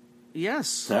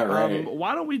 Yes. All right.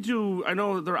 Why don't we do, I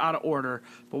know they're out of order,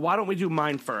 but why don't we do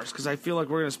mine first? Because I feel like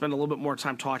we're going to spend a little bit more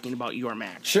time talking about your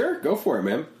match. Sure, go for it,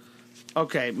 man.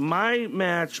 Okay, my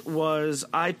match was,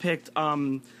 I picked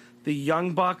the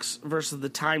Young Bucks versus the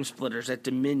Time Splitters at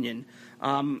Dominion.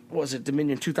 Was it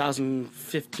Dominion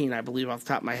 2015, I believe, off the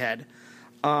top of my head.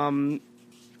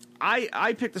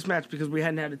 I picked this match because we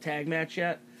hadn't had a tag match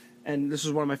yet, and this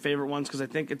is one of my favorite ones because I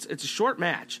think it's a short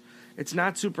match. It's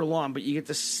not super long, but you get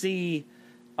to see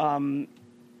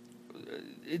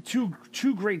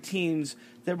two great teams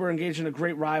that were engaged in a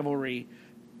great rivalry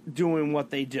doing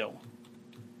what they do.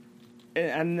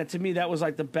 And to me, that was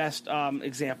like the best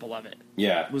example of it.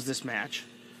 Yeah. Was this match.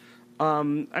 I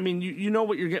mean, you know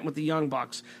what you're getting with the Young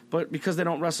Bucks, but because they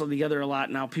don't wrestle together a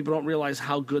lot now, people don't realize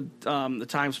how good the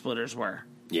Time Splitters were.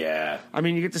 Yeah. I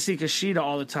mean, you get to see Kushida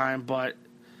all the time, but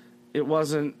it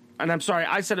wasn't. And I'm sorry,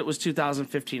 I said it was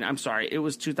 2015. I'm sorry, it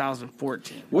was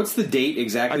 2014. What's the date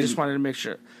exactly? I just wanted to make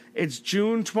sure. It's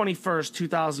June 21st,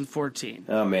 2014.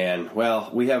 Oh man.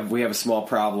 Well, we have a small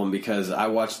problem because I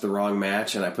watched the wrong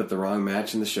match and I put the wrong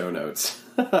match in the show notes.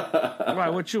 Why?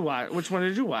 What you watch? Which one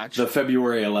did you watch? The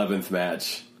February 11th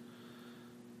match.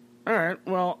 All right.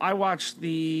 Well, I watched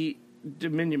the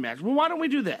Dominion match. Well, why don't we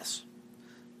do this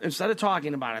instead of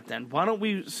talking about it? Then why don't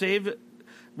we save it?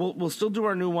 We'll still do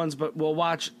our new ones, but we'll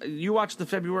watch. You watched the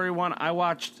February one. I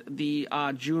watched the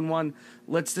June one.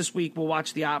 This week we'll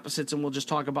watch the opposites, and we'll just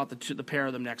talk about the pair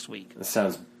of them next week. That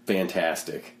sounds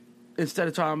fantastic. Instead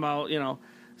of talking about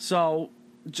so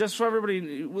just for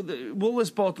everybody, we'll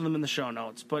list both of them in the show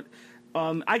notes. But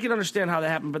I can understand how that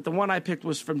happened. But the one I picked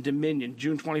was from Dominion,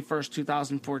 June 21st,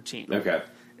 2014. Okay.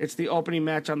 It's the opening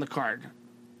match on the card.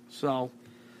 So.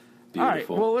 Beautiful. All right.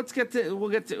 Well, we'll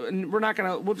get to, and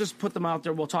we'll just put them out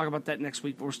there. We'll talk about that next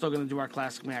week, but we're still going to do our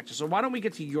classic matches. So why don't we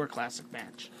get to your classic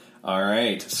match? All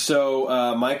right.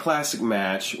 So my classic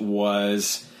match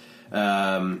was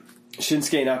Shinsuke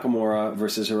Nakamura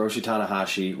versus Hiroshi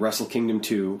Tanahashi, Wrestle Kingdom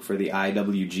 2 for the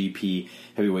IWGP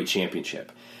Heavyweight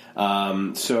Championship.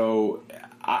 So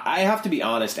I have to be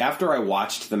honest. After I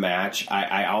watched the match,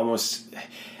 I almost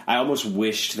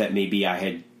wished that maybe I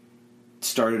had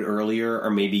started earlier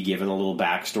or maybe given a little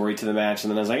backstory to the match,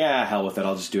 and then I was like, hell with it,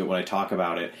 I'll just do it when I talk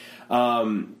about it.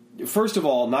 First of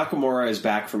all, Nakamura is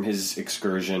back from his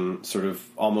excursion, sort of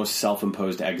almost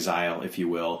self-imposed exile, if you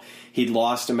will. He'd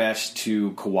lost a match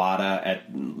to Kawada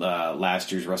at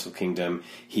last year's Wrestle Kingdom.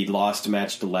 He'd lost a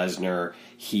match to Lesnar.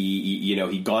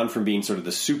 He'd gone from being sort of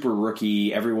the super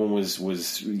rookie. Everyone was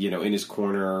in his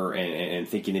corner and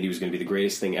thinking that he was going to be the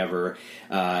greatest thing ever.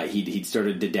 He'd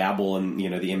started to dabble in the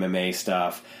MMA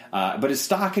stuff, but his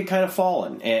stock had kind of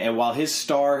fallen. And while his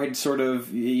star had sort of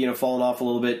fallen off a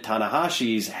little bit,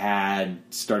 Tanahashi's had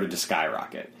started to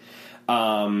skyrocket.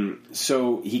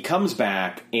 So he comes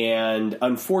back, and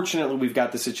unfortunately, we've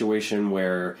got the situation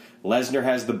where Lesnar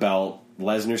has the belt.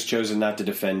 Lesnar's chosen not to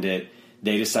defend it.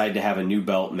 They decide to have a new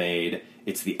belt made.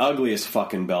 It's the ugliest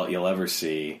fucking belt you'll ever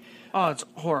see. Oh, it's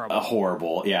horrible.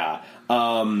 Horrible, yeah.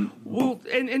 Well,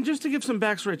 and just to give some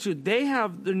backstory, too, they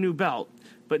have the new belt.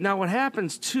 But now what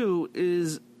happens, too,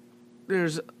 is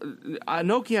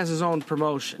Inoki has his own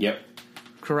promotion. Yep.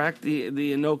 Correct? The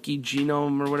Inoki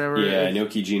Genome or whatever. Yeah,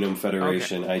 Inoki Genome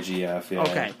Federation, okay. IGF, yeah.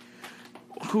 Okay.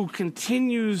 Who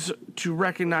continues to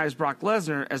recognize Brock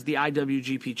Lesnar as the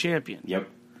IWGP champion. Yep.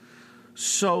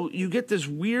 So you get this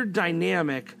weird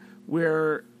dynamic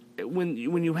where when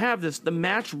you have this, the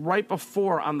match right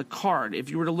before on the card, if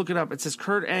you were to look it up, it says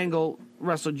Kurt Angle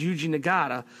wrestled Yuji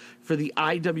Nagata for the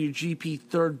IWGP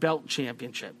Third Belt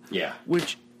Championship. Yeah.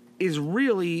 Which is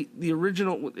really the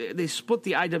original. They split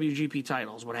the IWGP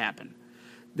titles. What happened?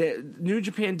 New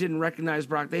Japan didn't recognize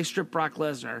Brock. They stripped Brock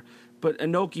Lesnar. But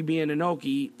Inoki, being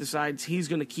Inoki, decides he's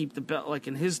going to keep the belt, like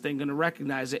in his thing, going to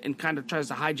recognize it, and kind of tries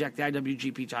to hijack the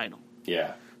IWGP title.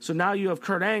 Yeah. So now you have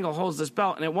Kurt Angle holds this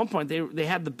belt, and at one point they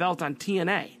had the belt on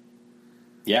TNA.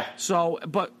 Yeah. So,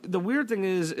 but the weird thing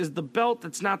is the belt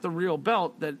that's not the real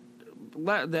belt that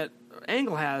that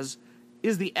Angle has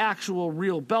is the actual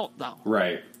real belt, though.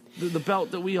 Right. The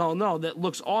belt that we all know that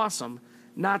looks awesome,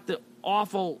 not the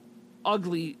awful,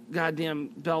 ugly goddamn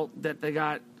belt that they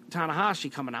got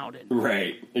Tanahashi coming out in.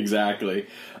 Right, exactly.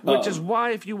 Which is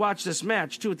why, if you watch this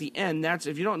match, too, at the end, that's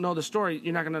if you don't know the story,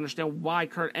 you're not going to understand why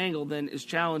Kurt Angle then is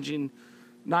challenging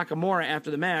Nakamura after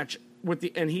the match,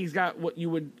 and he's got what you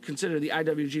would consider the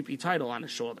IWGP title on his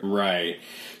shoulder. Right.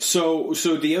 So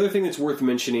the other thing that's worth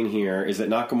mentioning here is that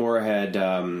Nakamura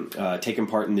had taken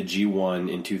part in the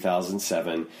G1 in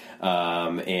 2007,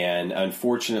 and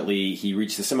unfortunately he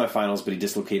reached the semifinals, but he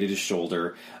dislocated his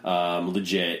shoulder,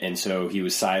 legit, and so he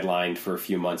was sidelined for a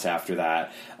few months after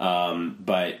that.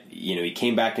 But he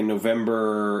came back in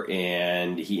November,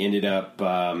 and he ended up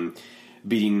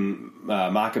beating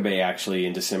Makabe actually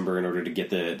in December in order to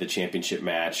get the championship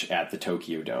match at the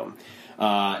Tokyo Dome.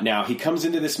 Now he comes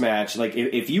into this match like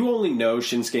if you only know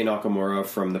Shinsuke Nakamura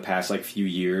from the past few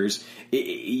years,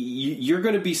 you're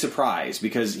going to be surprised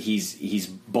because he's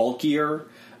bulkier.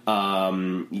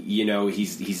 He's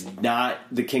not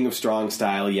the King of Strong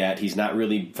Style yet. He's not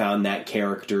really found that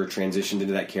character, transitioned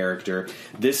into that character.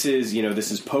 This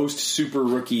is post super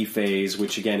rookie phase,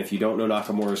 which again, if you don't know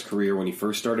Nakamura's career, when he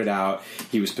first started out,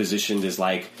 he was positioned as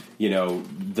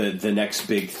the next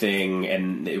big thing,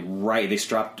 and they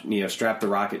strapped the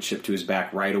rocket ship to his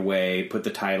back right away, put the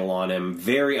title on him.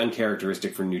 Very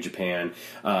uncharacteristic for New Japan.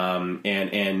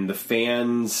 And the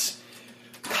fans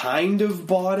kind of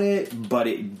bought it, but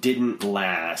it didn't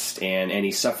last, and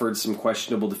he suffered some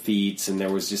questionable defeats, and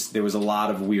there was a lot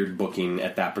of weird booking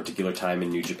at that particular time in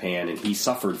New Japan, and he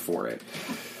suffered for it.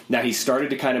 Now he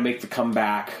started to kind of make the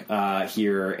comeback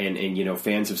here, and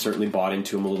fans have certainly bought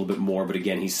into him a little bit more, but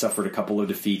again, he's suffered a couple of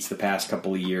defeats the past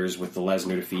couple of years with the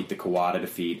Lesnar defeat, the Kawada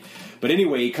defeat. But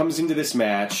anyway, he comes into this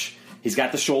match, he's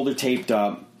got the shoulder taped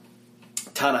up.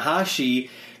 Tanahashi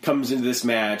comes into this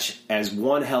match as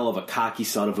one hell of a cocky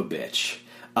son of a bitch.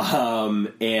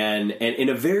 And in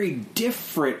a very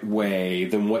different way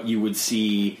than what you would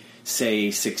see, say,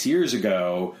 6 years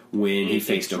ago when he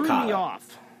faced Okada. Threw me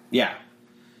off. Yeah.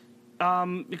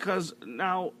 Because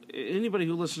now anybody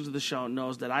who listens to the show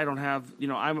knows that I don't have,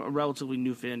 I'm a relatively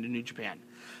new fan to New Japan.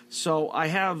 So I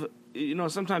have,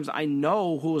 sometimes I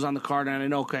know who was on the card, and I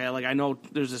know, I know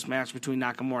there's this match between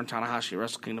Nakamura and Tanahashi at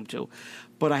Wrestle Kingdom 2,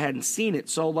 but I hadn't seen it.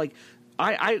 So,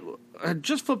 I had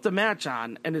just flipped the match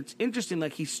on, and it's interesting,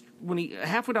 when he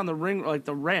halfway down the ring,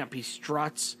 the ramp, he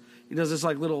struts. He does this,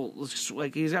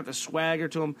 he's got the swagger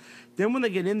to him. Then when they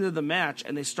get into the match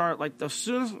and they start, the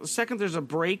second there's a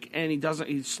break and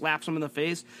he slaps him in the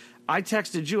face, I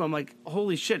texted you, I'm like,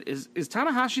 holy shit, is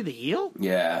Tanahashi the heel?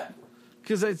 Yeah.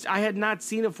 Because I had not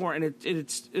seen it before, and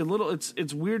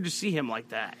it's weird to see him like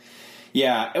that.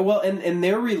 Yeah, well, and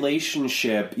their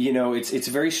relationship, it's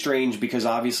very strange because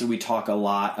obviously we talk a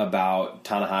lot about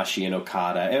Tanahashi and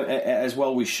Okada, as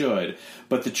well we should.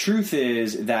 But the truth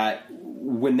is that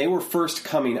when they were first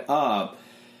coming up,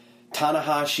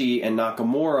 Tanahashi and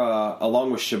Nakamura,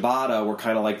 along with Shibata, were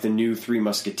kind of like the new Three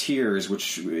Musketeers,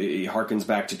 which harkens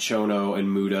back to Chono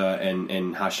and Muda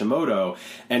and Hashimoto.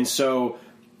 And so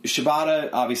Shibata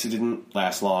obviously didn't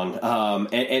last long,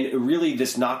 and really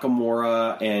this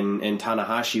Nakamura and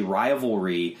Tanahashi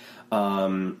rivalry,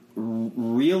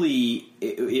 really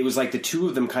it was like the two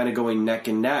of them kind of going neck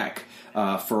and neck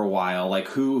for a while,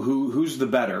 who's the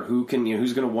better, who's going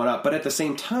to one up. But at the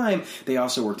same time, they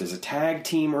also worked as a tag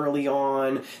team early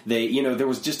on. There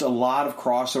was just a lot of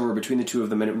crossover between the two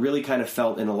of them, and it really kind of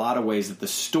felt in a lot of ways that the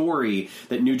story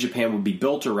that New Japan would be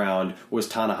built around was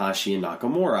Tanahashi and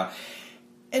Nakamura.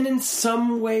 And in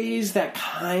some ways, that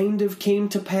kind of came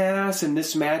to pass, and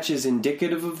this match is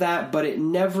indicative of that, but it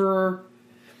never...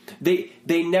 They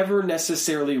never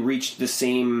necessarily reached the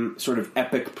same sort of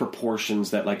epic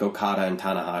proportions that Okada and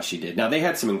Tanahashi did. Now, they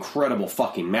had some incredible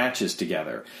fucking matches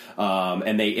together,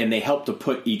 and they helped to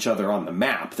put each other on the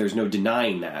map. There's no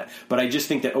denying that. But I just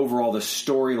think that overall the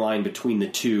storyline between the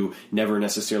two never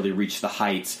necessarily reached the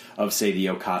heights of, say, the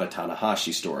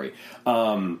Okada-Tanahashi story.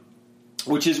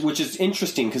 Which is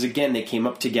interesting because again they came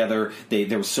up together.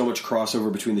 There was so much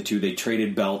crossover between the two. They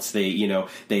traded belts. They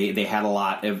had a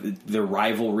lot of their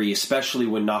rivalry, especially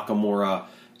when Nakamura,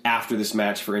 after this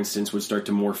match, for instance, would start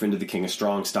to morph into the King of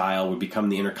Strong Style, would become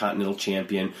the Intercontinental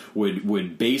Champion,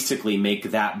 would basically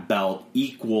make that belt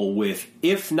equal with,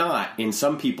 if not, in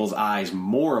some people's eyes,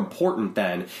 more important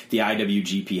than the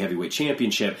IWGP Heavyweight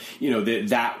Championship.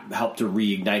 That helped to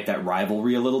reignite that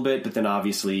rivalry a little bit, but then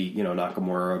obviously,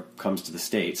 Nakamura comes to the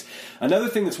States. Another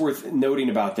thing that's worth noting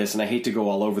about this, and I hate to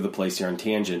go all over the place here on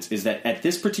tangents, is that at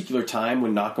this particular time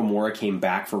when Nakamura came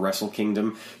back for Wrestle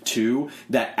Kingdom 2,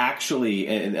 that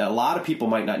actually... and a lot of people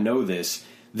might not know this,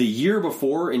 the year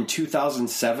before, in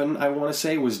 2007, I want to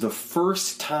say, was the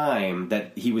first time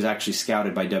that he was actually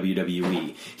scouted by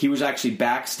WWE. He was actually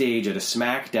backstage at a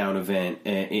SmackDown event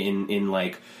in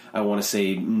like, I want to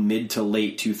say, mid to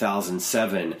late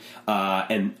 2007.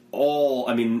 And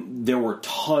there were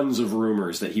tons of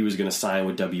rumors that he was going to sign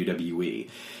with WWE.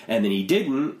 And then he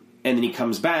didn't, and then he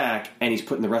comes back, and he's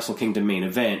put in the Wrestle Kingdom main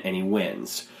event, and he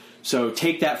wins. So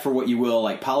take that for what you will,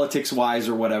 like politics-wise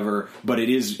or whatever, but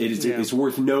it's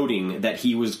worth noting that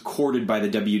he was courted by the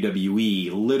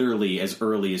WWE literally as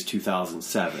early as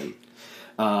 2007.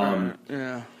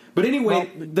 Yeah. But anyway,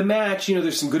 the match,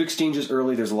 there's some good exchanges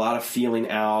early. There's a lot of feeling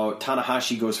out.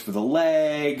 Tanahashi goes for the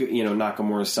leg.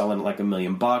 Nakamura's selling like $1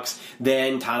 million.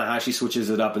 Then Tanahashi switches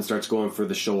it up and starts going for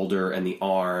the shoulder and the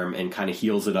arm and kind of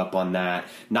heals it up on that.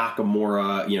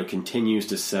 Nakamura, continues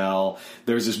to sell.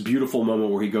 There's this beautiful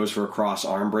moment where he goes for a cross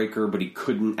arm breaker, but he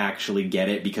couldn't actually get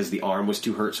it because the arm was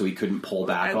too hurt, so he couldn't pull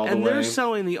back all the way. And they're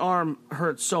selling the arm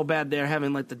hurt so bad they're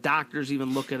having like the doctors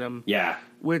even look at him. Yeah.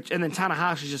 And then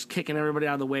Tanahashi's just kicking everybody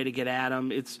out of the way to get at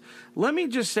him. Let me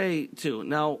just say, too,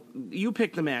 now, you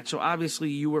picked the match, so obviously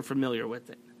you were familiar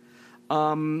with it.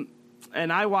 And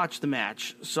I watched the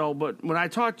match, but when I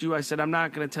talked to you, I said, I'm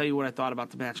not going to tell you what I thought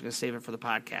about the match. I'm going to save it for the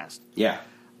podcast. Yeah.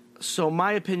 So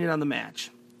my opinion on the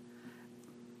match.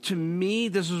 To me,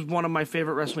 this was one of my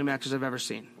favorite wrestling matches I've ever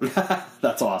seen.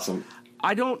 That's awesome.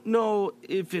 I don't know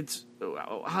if it's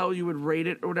how you would rate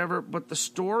it or whatever, but the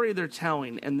story they're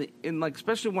telling and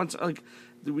especially once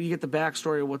you get the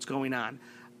backstory of what's going on,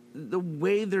 the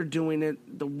way they're doing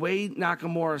it, the way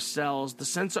Nakamura sells, the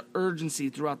sense of urgency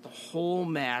throughout the whole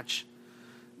match,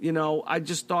 I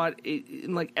just thought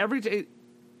every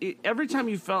time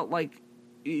you felt like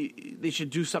they should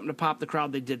do something to pop the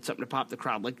crowd, they did something to pop the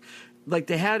crowd. Like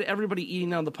they had everybody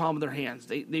eating on the palm of their hands.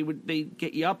 They'd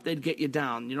get you up, they'd get you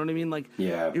down. You know what I mean?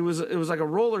 Yeah. It was like a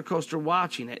roller coaster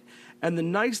watching it. And the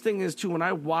nice thing is too, when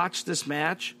I watched this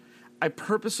match, I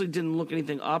purposely didn't look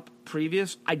anything up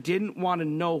previous. I didn't want to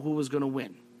know who was going to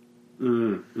win,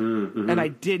 and I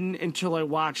didn't until I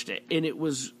watched it, and it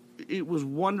was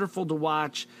wonderful to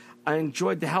watch. I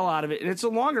enjoyed the hell out of it, and it's a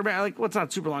longer match. It's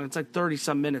not super long. It's like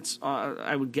 30-some minutes,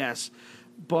 I would guess,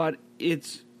 but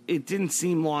it didn't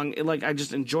seem long. I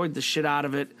just enjoyed the shit out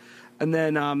of it. And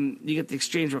then you get the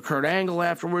exchange with Kurt Angle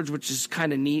afterwards, which is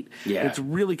kind of neat. Yeah. It's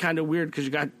really kind of weird because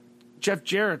you got Jeff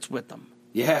Jarrett's with them.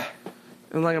 Yeah.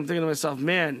 And I'm thinking to myself,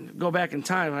 man, go back in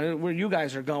time. I don't know where you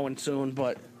guys are going soon,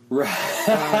 but... Right.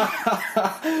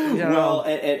 Well,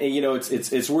 and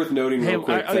it's worth noting real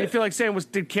quick. I feel like saying,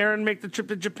 did Karen make the trip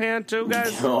to Japan too,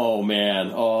 guys? Oh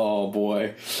man, oh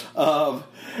boy.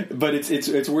 But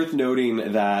it's worth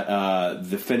noting that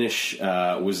the finish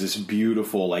was this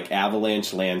beautiful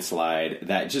avalanche landslide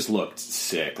that just looked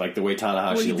sick, like the way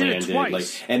Tanahashi landed,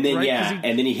 and then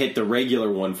and then he hit the regular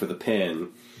one for the pin.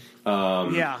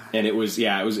 And it was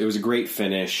a great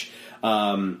finish.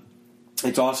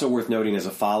 It's also worth noting as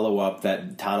a follow-up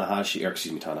that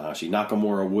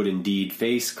Nakamura would indeed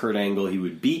face Kurt Angle. He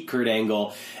would beat Kurt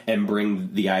Angle and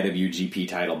bring the IWGP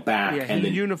title back. Yeah, he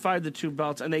unified the two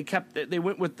belts, and they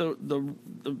went with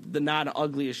the not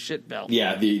ugly as shit belt.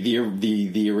 Yeah,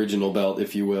 the original belt,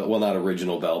 if you will. Well, not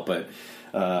original belt, but...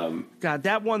 God,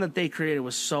 that one that they created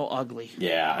was so ugly.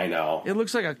 Yeah, I know. It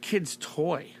looks like a kid's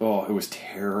toy. Oh, it was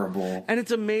terrible. And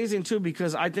it's amazing, too,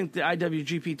 because I think the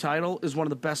IWGP title is one of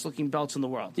the best-looking belts in the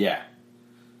world. Yeah.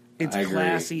 It's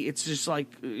classy. It's just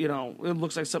it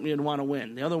looks like something you'd want to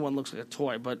win. The other one looks like a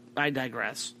toy, but I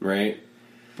digress. Right.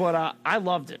 But I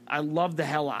loved it. I loved the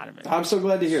hell out of it. I'm so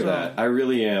glad to hear that. I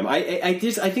really am. I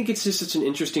think it's just such an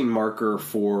interesting marker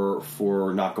for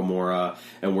Nakamura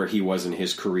and where he was in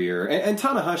his career, and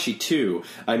Tanahashi too.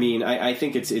 I mean, I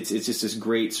think it's just this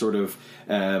great sort of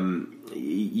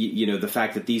the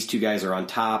fact that these two guys are on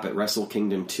top at Wrestle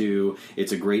Kingdom 2.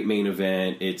 It's a great main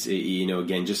event. It's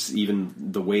again, just even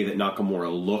the way that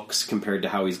Nakamura looks compared to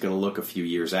how he's going to look a few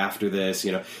years after this.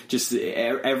 Just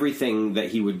everything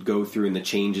that he would go through and the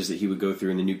changes that he would go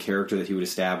through and the new character that he would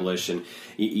establish. And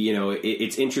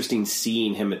it's interesting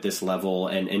seeing him at this level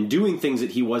and doing things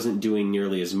that he wasn't doing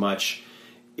nearly as much.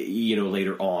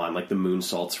 Later on, like the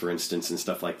moonsaults, for instance, and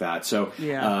stuff like that. So,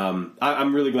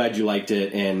 I'm really glad you liked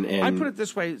it. And I put it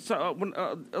this way: so when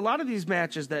a lot of these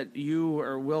matches that you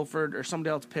or Wilford or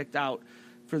somebody else picked out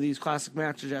for these classic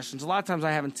match suggestions, a lot of times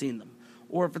I haven't seen them,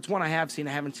 or if it's one I have seen,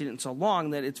 I haven't seen it in so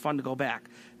long that it's fun to go back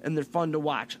and they're fun to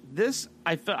watch. This,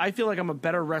 I feel like I'm a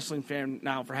better wrestling fan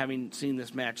now for having seen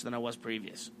this match than I was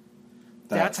previous.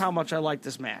 That's how much I like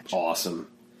this match. Awesome.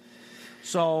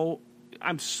 So.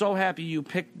 I'm so happy you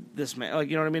picked this match.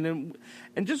 You know what I mean?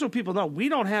 And just so people know, we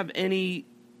don't have any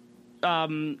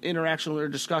interaction or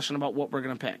discussion about what we're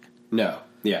going to pick. No.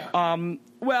 Yeah.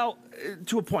 Well,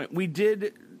 to a point, we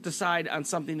did decide on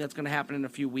something that's going to happen in a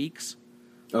few weeks.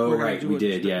 Oh, right, we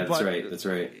did. Yeah, that's right. That's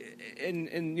right.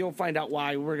 And you'll find out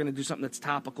why. We're going to do something that's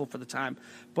topical for the time.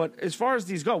 But as far as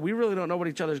these go, we really don't know what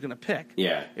each other's going to pick.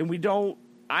 Yeah. And we don't.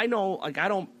 I know, like, I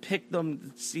don't pick them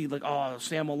to see, like, oh,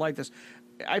 Sam will like this.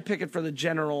 I pick it for the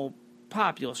general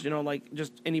populace, like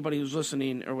just anybody who's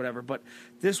listening or whatever. But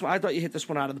this one, I thought you hit this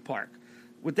one out of the park.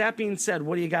 With that being said,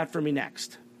 what do you got for me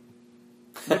next?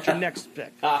 What's your next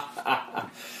pick? All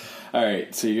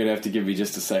right, so you're gonna have to give me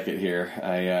just a second here.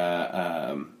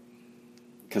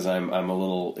 Because I'm a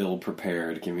little ill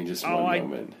prepared. Give me just one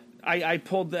moment. I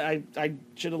pulled the. I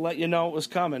should have let you know it was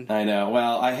coming. I know.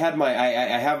 Well, I had my.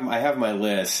 I have my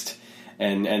list,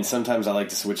 and sometimes I like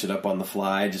to switch it up on the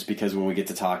fly, just because when we get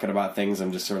to talking about things,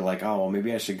 I'm just sort of like, oh, well,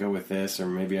 maybe I should go with this, or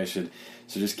maybe I should.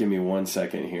 So just give me 1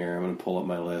 second here. I'm gonna pull up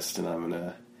my list, and I'm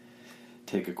gonna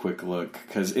take a quick look,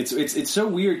 because it's so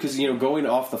weird, because going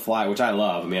off the fly, which I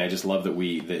love. I mean, I just love that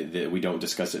we don't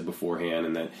discuss it beforehand,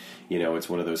 and that it's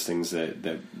one of those things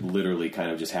that literally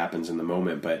kind of just happens in the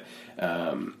moment. But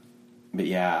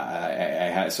yeah,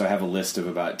 I have a list of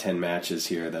about 10 matches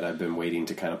here that I've been waiting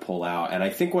to kind of pull out, and I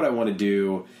think what I want to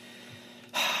do.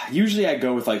 Usually I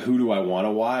go with, like, who do I want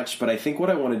to watch, but I think what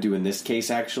I want to do in this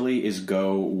case actually is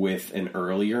go with an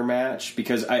earlier match,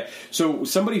 because so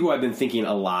somebody who I've been thinking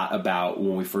a lot about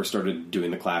when we first started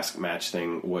doing the classic match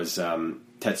thing was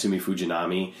Tatsumi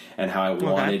Fujinami, and how I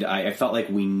wanted, I felt like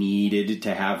we needed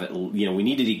to have it, we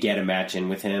needed to get a match in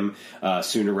with him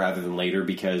sooner rather than later,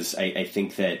 because I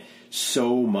think that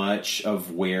so much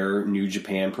of where New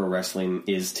Japan Pro Wrestling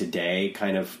is today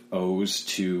kind of owes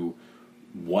to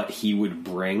what he would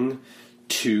bring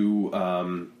to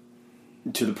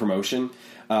the promotion.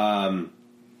 So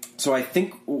I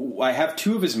think I have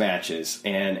 2 of his matches,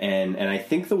 and I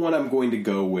think the one I'm going to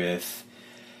go with.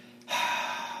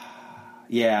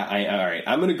 Yeah, all right.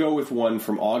 I'm going to go with one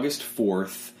from August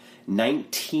 4th,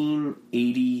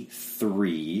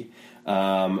 1983.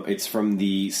 It's from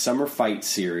the Summer Fight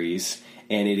series,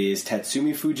 and it is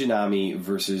Tatsumi Fujinami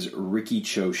versus Riki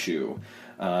Choshu.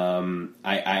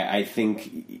 I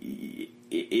think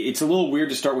it's a little weird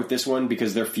to start with this one,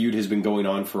 because their feud has been going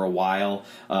on for a while,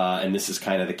 and this is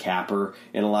kind of the capper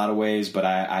in a lot of ways. But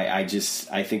I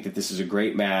think that this is a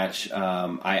great match.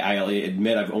 I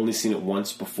admit I've only seen it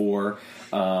once before,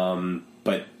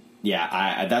 but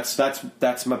yeah,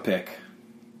 that's my pick.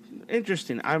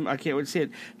 Interesting. I can't wait to see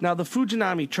it. Now, the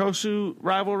Fujinami Choshu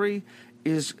rivalry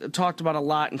is talked about a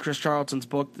lot in Chris Charlton's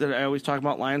book that I always talk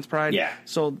about, Lion's Pride. Yeah.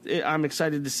 So I'm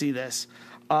excited to see this.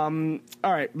 All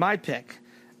right, my pick.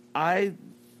 I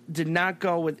did not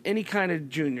go with any kind of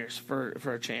juniors for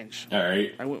a change. All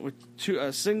right. I went with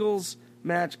a singles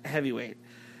match heavyweight.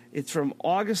 It's from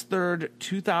August 3rd,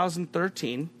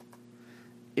 2013.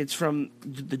 It's from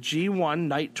the G1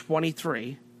 Night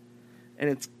 23. And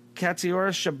it's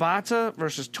Katsuyori Shibata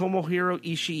versus Tomohiro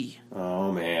Ishii.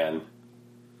 Oh, man.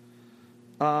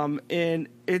 And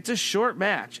it's a short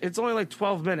match. It's only like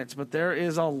 12 minutes, but there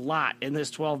is a lot in this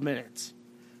 12 minutes.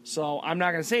 So I'm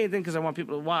not going to say anything because I want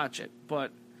people to watch it.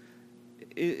 But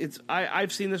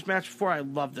I've seen this match before. I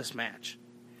love this match.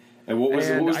 And what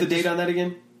was the date on that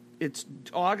again? It's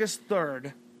August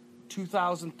 3rd,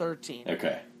 2013.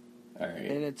 Okay. All right.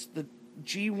 And it's the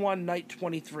G1 Night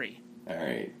 23. All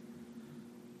right.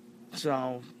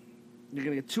 So you're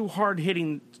going to get 2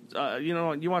 hard-hitting, you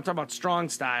want to talk about strong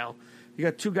style. You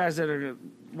got 2 guys that are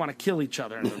want to kill each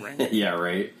other in the ring. Yeah,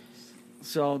 right.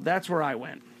 So that's where I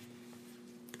went.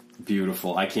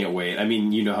 Beautiful. I can't wait. I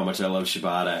mean, you know how much I love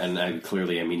Shibata, and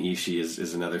Ishii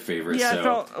is another favorite. Yeah,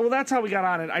 so. That's how we got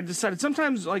on it. I decided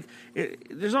sometimes,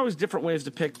 there's always different ways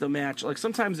to pick the match. Like,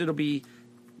 sometimes it'll be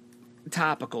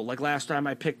topical. Like, last time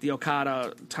I picked the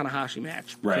Okada-Tanahashi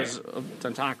match because of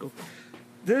Tentaku.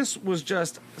 This was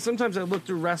just, sometimes I look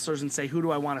through wrestlers and say, who do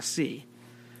I want to see?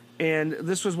 And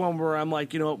this was one where I'm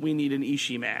like, you know what, we need an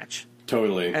Ishii match.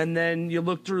 Totally. And then you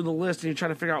look through the list and you're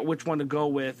trying to figure out which one to go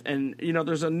with. And,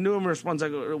 there's numerous ones I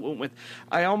went with.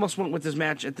 I almost went with this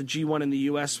match at the G1 in the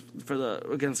U.S.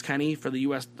 against Kenny for the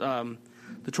U.S. The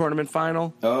tournament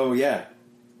final. Oh, yeah.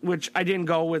 Which I didn't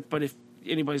go with, but if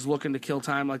anybody's looking to kill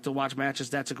time, like to watch matches,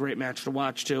 that's a great match to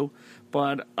watch too.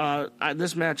 But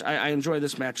this match, I enjoy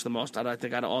this match the most. I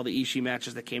think out of all the Ishii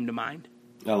matches that came to mind.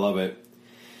 I love it.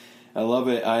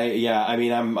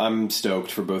 I'm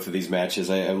stoked for both of these matches.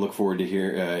 I look forward to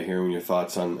hearing your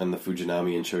thoughts on the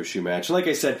Fujinami and Choshu match. Like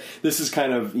I said, this is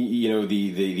kind of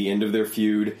the end of their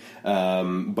feud,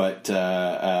 but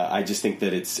I just think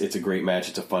that it's a great match.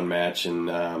 It's a fun match, and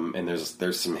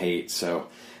there's some hate. So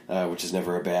which is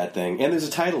never a bad thing. And there's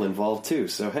a title involved too,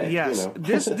 so hey, Yes, you know.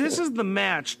 this is the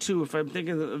match too. If I'm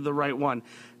thinking of the right one,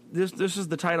 this is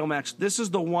the title match. This is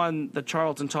the one that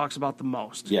Charlton talks about the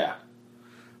most. Yeah.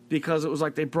 Because it was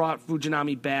like they brought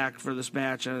Fujinami back for this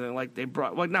match, and like they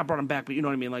brought, like not brought him back, but you know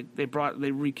what I mean. Like they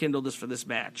rekindled this for this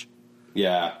match.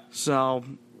 Yeah. So,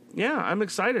 yeah, I'm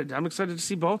excited. I'm excited to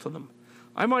see both of them.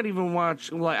 I might even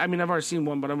watch. Like, I mean, I've already seen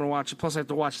one, but I'm going to watch it. Plus, I have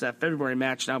to watch that February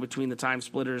match now between the Time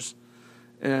Splitters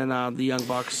and the Young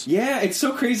Bucks. Yeah, it's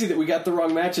so crazy that we got the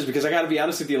wrong matches because I got to be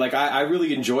honest with you, like I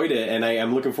really enjoyed it and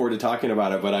I'm looking forward to talking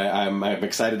about it. But I'm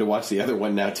excited to watch the other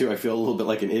one now too. I feel a little bit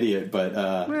like an idiot, but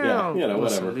yeah, you know,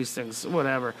 listen, whatever. These things,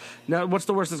 whatever. Now, what's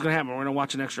the worst that's going to happen? We're going to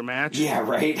watch an extra match. Yeah,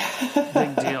 right.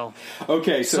 Big deal.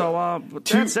 Okay, so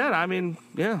that said, I mean,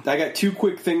 yeah, I got two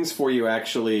quick things for you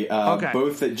actually. Okay.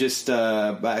 Both that just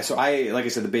so like I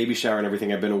said, the baby shower and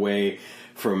everything. I've been away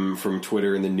from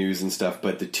Twitter and the news and stuff,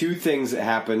 but the two things that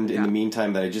happened in the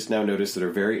meantime that I just now noticed that are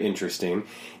very interesting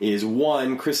is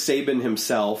one, Chris Sabin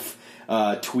himself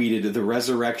tweeted the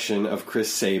resurrection of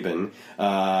Chris Sabin,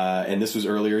 and this was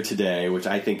earlier today, which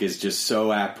I think is just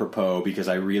so apropos because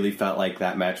I really felt like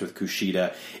that match with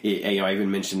Kushida. I even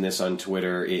mentioned this on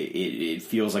Twitter. It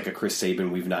feels like a Chris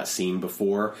Sabin we've not seen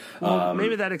before. Well,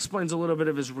 maybe that explains a little bit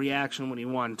of his reaction when he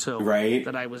won too, right?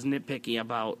 That I was nitpicky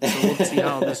about. So we'll see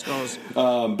how this goes.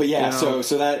 But yeah, you know.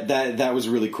 so that was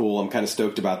really cool. I'm kind of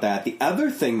stoked about that. The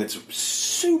other thing that's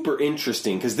super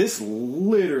interesting because this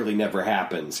literally never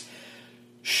happens.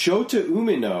 Shota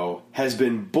Umino has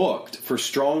been booked for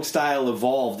Strong Style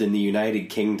Evolved in the United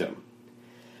Kingdom.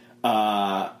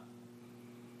 I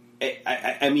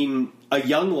mean, a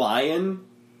young lion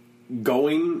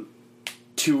going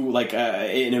to like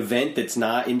an event that's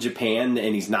not in Japan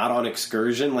and he's not on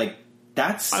excursion, like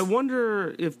that's. I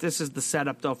wonder if this is the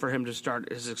setup though for him to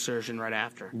start his excursion right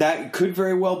after. That could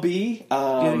very well be. Do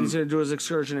you think he's going to do his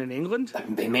excursion in England?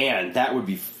 Man, that would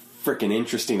be freaking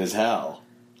interesting as hell.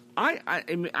 I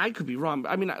mean, I could be wrong.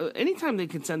 I mean, anytime they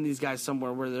can send these guys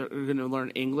somewhere where they're going to learn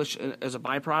English as a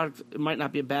byproduct, it might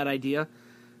not be a bad idea.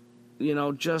 You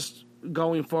know, just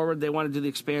going forward, they want to do the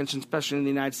expansion, especially in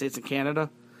the United States and Canada.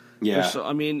 Yeah. So,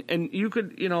 I mean, and you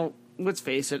could, you know, let's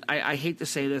face it. I hate to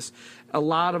say this, a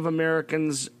lot of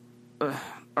Americans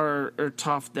are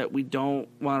tough that we don't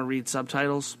want to read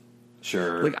subtitles.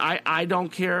 Sure. Like I don't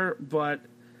care, but.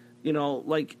 You know,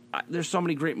 like, there's so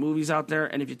many great movies out there,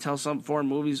 and if you tell some foreign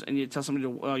movies and you tell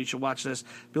somebody, you should watch this,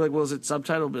 be like, well, is it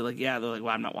subtitled? Be like, yeah. They're like,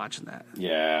 well, I'm not watching that.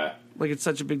 Yeah. Like, it's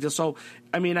such a big deal. So,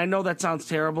 I mean, I know that sounds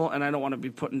terrible, and I don't want to be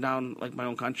putting down, like, my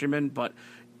own countrymen, but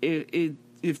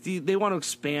if they want to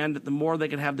expand, the more they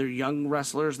can have their young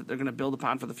wrestlers that they're going to build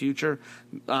upon for the future,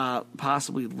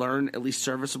 possibly learn at least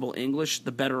serviceable English,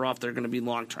 the better off they're going to be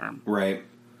long term. Right.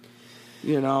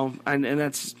 You know, and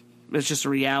that's... It's just a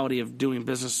reality of doing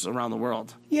business around the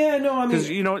world. Yeah, no, I mean... Because,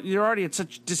 you know, you're already at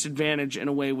such disadvantage in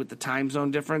a way with the time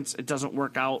zone difference. It doesn't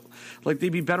work out. Like, they'd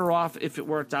be better off if it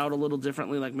worked out a little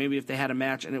differently. Like, maybe if they had a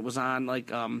match and it was on, like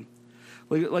when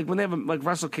they have, like,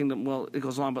 Wrestle Kingdom, well, it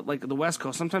goes on. But, like, the West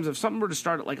Coast, sometimes if something were to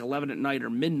start at, like, 11 at night or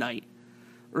midnight,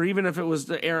 or even if it was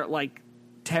to air at, like,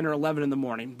 10 or 11 in the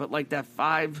morning, but, like, that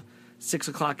 5, 6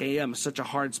 o'clock a.m. is such a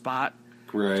hard spot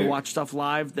to watch stuff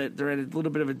live that they're at a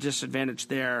little bit of a disadvantage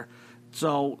there.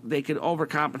 So they could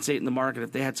overcompensate in the market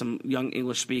if they had some young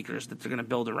English speakers that they're going to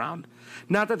build around.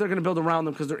 Not that they're going to build around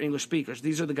them because they're English speakers.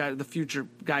 These are the guys, the future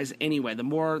guys anyway. The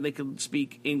more they can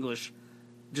speak English,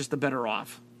 just the better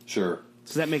off. Sure.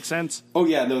 Does that make sense? Oh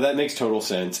yeah, no, that makes total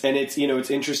sense. And it's, you know,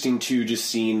 it's interesting too, just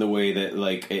seeing the way that,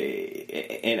 like,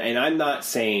 and I'm not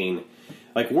saying,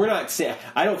 like, we're not saying,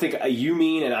 I don't think you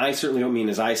mean, and I certainly don't mean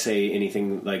as I say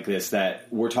anything like this, that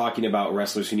we're talking about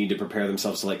wrestlers who need to prepare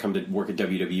themselves to, like, come to work at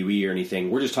WWE or anything.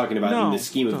 We're just talking about in the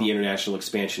scheme of the international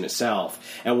expansion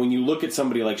itself. And when you look at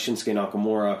somebody like Shinsuke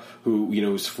Nakamura, who, you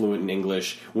know, is fluent in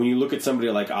English, when you look at somebody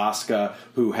like Asuka,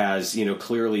 who has, you know,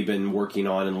 clearly been working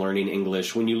on and learning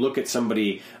English, when you look at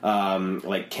somebody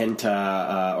like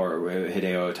Kenta or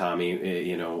Hideo Itami,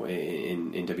 you know,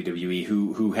 in WWE,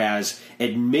 who has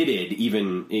admitted even,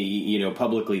 you know,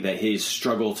 publicly that his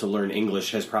struggle to learn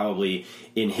English has probably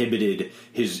inhibited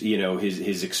his, you know,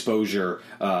 his exposure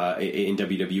in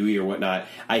WWE or whatnot.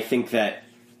 I think that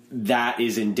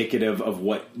is indicative of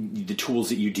what the tools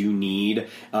that you do need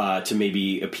to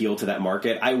maybe appeal to that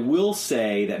market. I will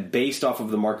say that based off of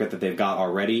the market that they've got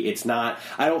already, it's not,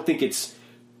 I don't think it's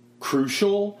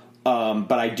crucial.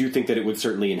 But I do think that it would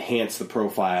certainly enhance the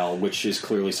profile, which is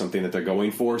clearly something that they're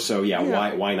going for. So yeah.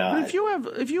 Why not?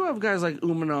 But if you have guys like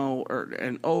Umino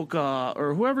and Oka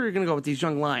or whoever you're going to go with these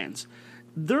young lions,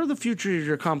 they're the future of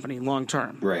your company long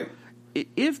term. Right.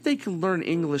 if they can learn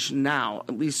English now,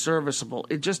 at least serviceable,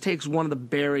 it just takes one of the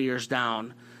barriers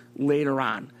down later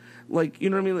on. Like, you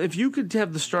know what I mean? If you could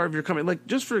have the star of your company, like,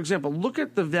 just for example, look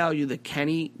at the value that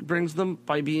Kenny brings them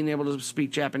by being able to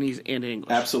speak Japanese and English.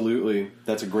 Absolutely.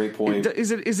 That's a great point.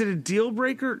 Is it a deal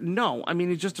breaker? No. I mean,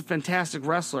 he's just a fantastic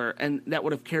wrestler, and that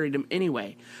would have carried him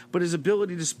anyway. But his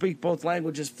ability to speak both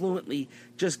languages fluently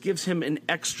just gives him an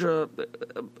extra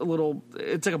little,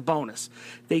 it's like a bonus.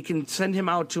 They can send him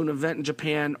out to an event in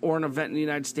Japan or an event in the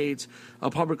United States, a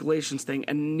public relations thing,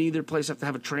 and neither place have to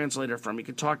have a translator from. He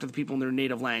can talk to the people in their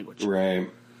native language. Right.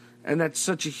 And that's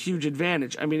such a huge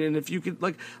advantage. I mean, and if you could,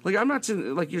 like I'm not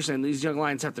saying, like you're saying, these young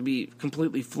lions have to be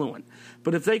completely fluent.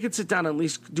 But if they could sit down and at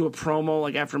least do a promo,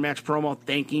 like after match promo,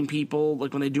 thanking people,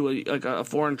 like when they do a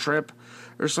foreign trip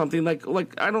or something.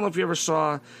 Like I don't know if you ever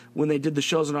saw when they did the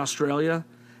shows in Australia.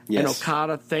 Yes. And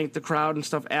Okada thanked the crowd and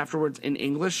stuff afterwards in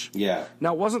English. Yeah.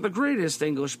 Now, it wasn't the greatest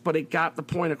English, but it got the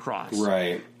point across.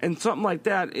 Right. And something like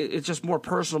that, it's just more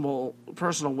personal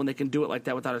when they can do it like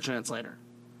that without a translator.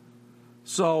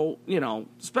 So, you know,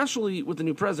 especially with the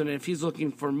new president, if he's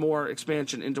looking for more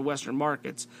expansion into Western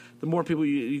markets, the more people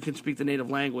you can speak the native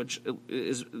language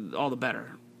is all the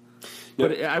better. Yep.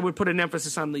 But I would put an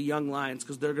emphasis on the young lions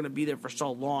because they're going to be there for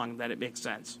so long that it makes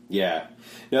sense. Yeah.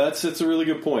 No, that's a really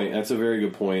good point. That's a very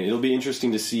good point. It'll be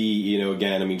interesting to see, you know,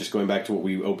 again, I mean, just going back to what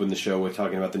we opened the show with,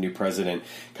 talking about the new president,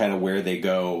 kind of where they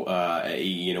go,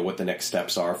 you know, what the next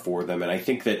steps are for them. And I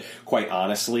think that, quite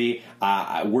honestly,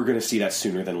 we're going to see that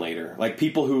sooner than later. Like,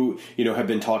 people who, you know, have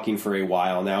been talking for a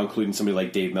while now, including somebody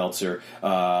like Dave Meltzer,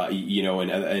 you know,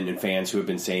 and fans who have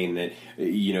been saying that,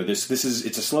 you know, it's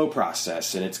a slow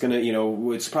process, and it's going to, you know,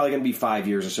 it's probably going to be 5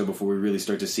 years or so before we really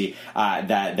start to see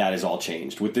that has all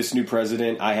changed. With this new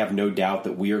president, I have no doubt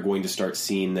that we are going to start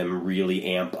seeing them really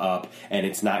amp up, and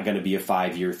it's not going to be a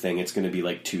 5-year thing. It's going to be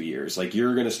like 2 years. Like,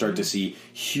 you're going to start to see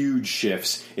huge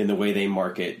shifts in the way they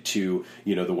market to,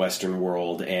 you know, the Western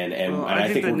world, and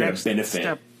I think we're going to benefit.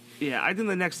 I think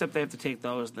the next step they have to take,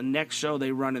 though, is the next show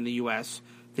they run in the U.S.,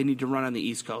 they need to run on the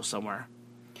East Coast somewhere.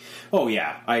 Oh,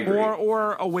 yeah, I agree.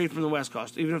 Or away from the West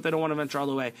Coast, even if they don't want to venture all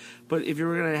the way. But if you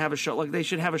were going to have a show, like, they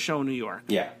should have a show in New York.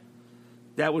 Yeah.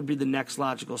 That would be the next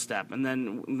logical step. And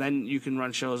then you can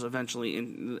run shows eventually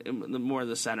in the more of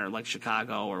the center, like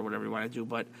Chicago or whatever you want to do.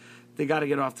 But they got to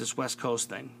get off this West Coast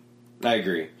thing. I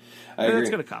agree. It's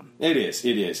going to come. It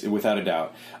is, without a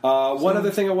doubt. One other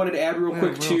thing I wanted to add real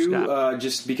quick, too,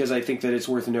 just because I think that it's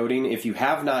worth noting, if you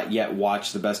have not yet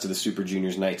watched the Best of the Super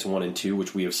Juniors Nights 1 and 2,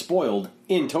 which we have spoiled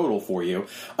in total for you.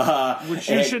 Which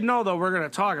you should know, though, we're going to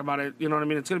talk about it, you know what I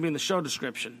mean? It's going to be in the show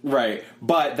description. Right.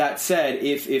 But that said,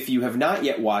 if you have not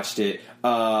yet watched it,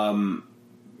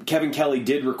 Kevin Kelly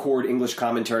did record English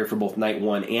commentary for both Night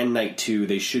 1 and Night 2.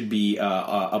 They should be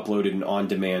uploaded and on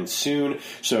demand soon.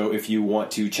 So if you want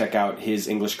to check out his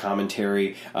English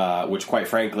commentary, which quite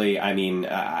frankly, I mean,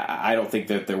 I don't think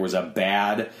that there was a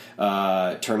bad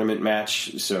tournament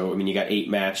match. So, I mean, you got 8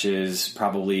 matches,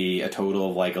 probably a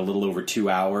total of like a little over 2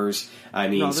 hours. I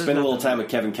mean, spend a little time with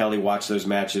Kevin Kelly, watch those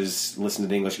matches, listen to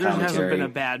the English commentary. There hasn't been a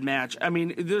bad match. I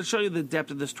mean, it'll show you the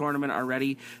depth of this tournament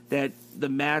already, that the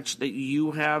match that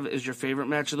you have is your favorite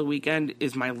match of the weekend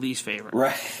is my least favorite.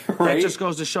 Right. That just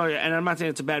goes to show you, and I'm not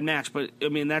saying it's a bad match, but, I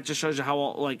mean, that just shows you how,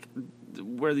 like,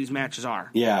 where these matches are.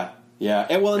 Yeah.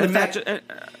 And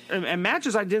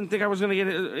matches I didn't think I was going to get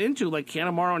into, like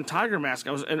Kanemaru and Tiger Mask,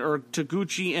 or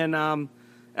Taguchi and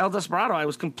El Desperado, I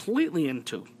was completely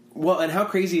into. Well, and how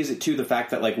crazy is it, too, the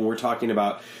fact that, like, when we're talking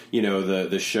about, you know,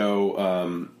 the show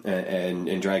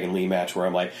and Dragon Lee match, where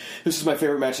I'm like, this is my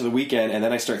favorite match of the weekend, and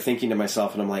then I start thinking to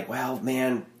myself, and I'm like, well,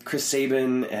 man, Chris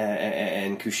Sabin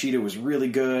and Kushida was really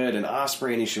good, and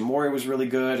Ospreay and Ishimori was really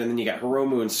good, and then you got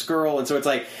Hiromu and Skrull, and so it's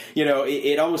like, you know,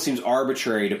 it almost seems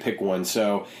arbitrary to pick one.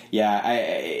 So, yeah,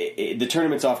 the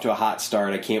tournament's off to a hot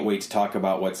start. I can't wait to talk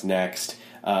about what's next.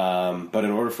 But in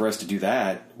order for us to do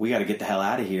that, we got to get the hell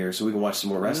out of here so we can watch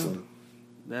some more wrestling.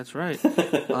 That's right.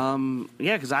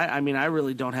 Because I mean, I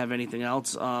really don't have anything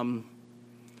else.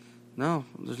 No,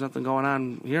 there's nothing going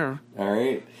on here. All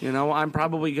right. You know, I'm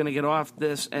probably going to get off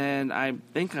this, and I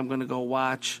think I'm going to go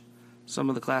watch some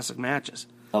of the classic matches.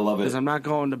 I love it. Because I'm not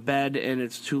going to bed, and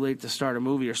it's too late to start a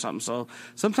movie or something. So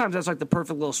sometimes that's like the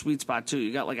perfect little sweet spot, too.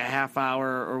 You got like a half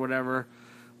hour or whatever.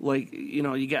 Like, you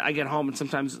know, I get home, and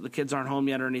sometimes the kids aren't home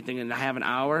yet or anything, and I have an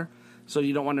hour, so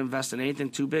you don't want to invest in anything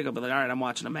too big. I'll be like, all right, I'm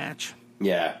watching a match.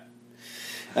 Yeah.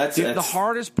 The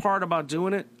hardest part about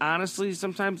doing it, honestly,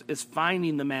 sometimes, is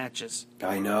finding the matches.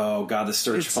 I know. God, the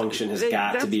search function has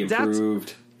got to be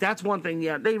improved. That's one thing,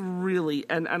 yeah. They really,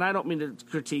 and I don't mean to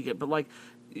critique it, but, like,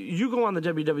 you go on the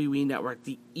WWE Network,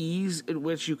 the ease at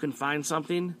which you can find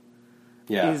something,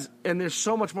 Yeah. And there's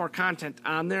so much more content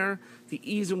on there. The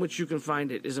ease in which you can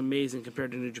find it is amazing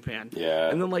compared to New Japan. Yeah.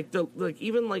 And then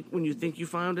even when you think you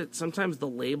found it, sometimes the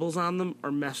labels on them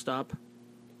are messed up.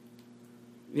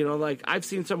 You know, like I've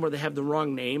seen some where they have the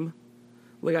wrong name.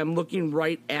 Like I'm looking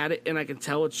right at it and I can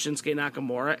tell it's Shinsuke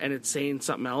Nakamura and it's saying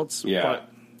something else. Yeah.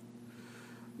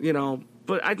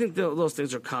 But I think those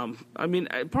things will come. I mean,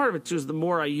 part of it too is the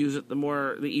more I use it,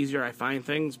 the easier I find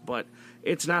things. But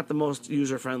it's not the most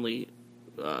user friendly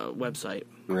website.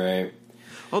 Right.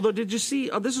 Although, did you see?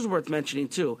 Oh, this is worth mentioning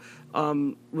too.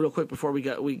 Real quick before we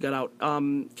got out,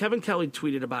 Kevin Kelly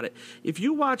tweeted about it. If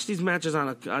you watch these matches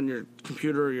on your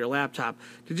computer or your laptop,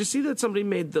 did you see that somebody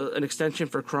made an extension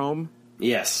for Chrome?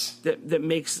 Yes. That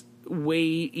makes way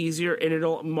easier, and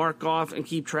it'll mark off and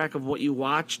keep track of what you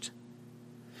watched.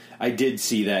 I did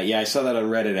see that. Yeah, I saw that on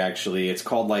Reddit, actually. It's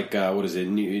called, what is it,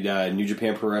 New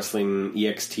Japan Pro Wrestling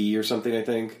EXT or something, I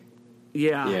think?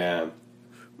 Yeah. Yeah.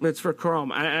 It's for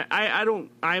Chrome. I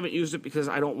haven't used it because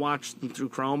I don't watch them through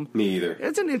Chrome. Me either.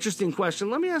 It's an interesting question.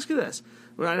 Let me ask you this.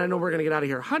 I know we're going to get out of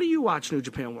here. How do you watch New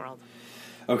Japan World?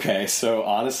 Okay, so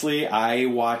honestly, I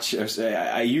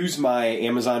use my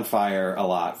Amazon Fire a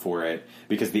lot for it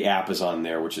because the app is on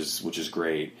there, which is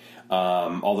great.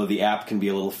 Although the app can be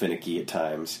a little finicky at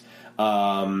times.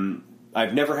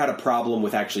 I've never had a problem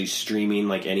with actually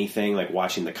streaming anything,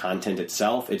 watching the content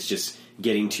itself. It's just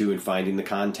getting to and finding the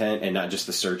content and not just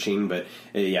the searching. But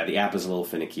yeah, the app is a little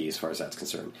finicky as far as that's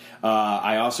concerned.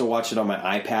 I also watch it on my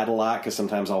iPad a lot because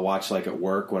sometimes I'll watch at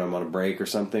work when I'm on a break or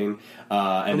something.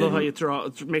 I love how you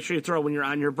make sure you throw when you're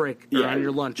on your break or on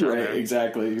your lunch. Right,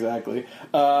 exactly.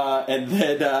 And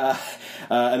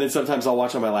then sometimes I'll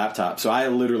watch on my laptop. So I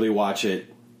literally watch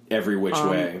it every which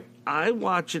way. I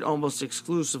watch it almost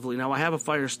exclusively. Now, I have a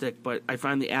Fire Stick, but I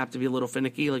find the app to be a little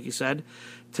finicky, like you said.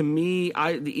 To me,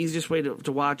 the easiest way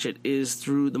to watch it is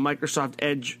through the Microsoft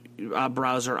Edge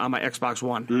browser on my Xbox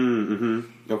One.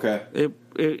 Mm-hmm. Okay.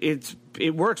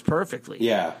 It works perfectly.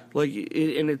 Yeah.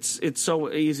 And it's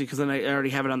so easy because then I already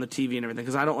have it on the TV and everything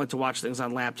because I don't like to watch things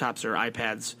on laptops or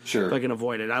iPads. Sure. If I can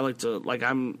avoid it. I like to,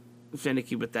 I'm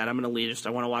finicky with that. I'm an elitist.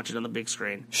 I want to watch it on the big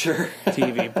screen. Sure.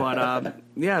 TV. But,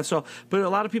 but a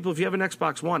lot of people, if you have an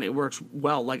Xbox One, it works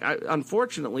well.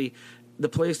 Unfortunately, the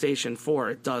PlayStation 4,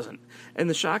 it doesn't. And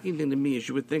the shocking thing to me is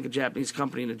you would think a Japanese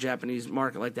company in a Japanese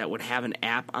market like that would have an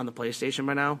app on the PlayStation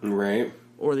by now. Right.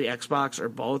 Or the Xbox or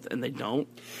both, and they don't.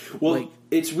 Well,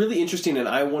 it's really interesting, and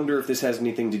I wonder if this has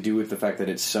anything to do with the fact that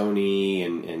it's Sony,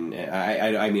 and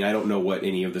I mean, I don't know what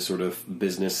any of the sort of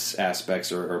business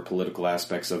aspects or political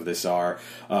aspects of this are,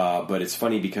 but it's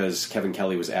funny because Kevin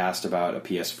Kelly was asked about a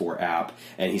PS4 app,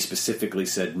 and he specifically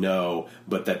said no,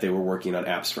 but that they were working on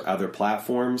apps for other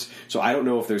platforms. So I don't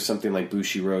know if there's something like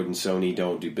Bushiroad and Sony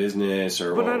don't do business,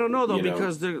 or... But I don't know, though,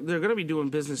 because they're going to be doing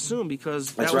business soon,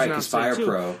 because... That's right, because Fire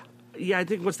Pro... Yeah, I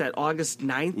think, what's that, August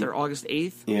 9th or August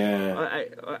 8th? Yeah.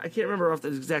 I can't remember off the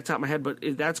exact top of my head, but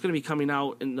that's going to be coming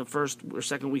out in the first or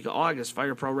second week of August,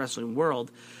 Fire Pro Wrestling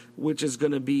World, which is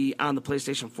going to be on the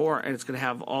PlayStation 4, and it's going to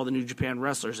have all the New Japan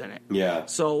wrestlers in it. Yeah.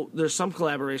 So there's some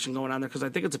collaboration going on there, because I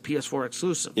think it's a PS4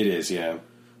 exclusive. It is, yeah.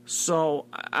 So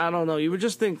I don't know. You would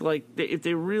just think if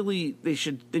they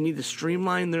need to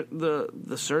streamline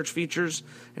the search features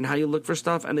and how you look for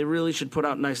stuff, and they really should put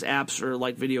out nice apps for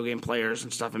video game players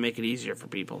and stuff and make it easier for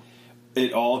people.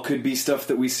 It all could be stuff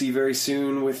that we see very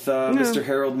soon with Mr.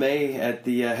 Harold May at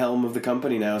the helm of the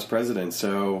company now as president.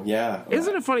 So yeah,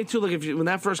 isn't it funny too? When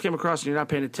that first came across and you're not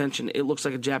paying attention, it looks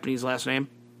like a Japanese last name.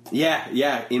 Yeah,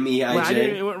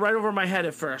 MEIJ. It went right over my head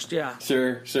at first. Yeah,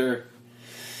 sure.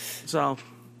 So.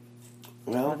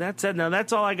 Well, that's it. Now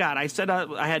that's all I got. I said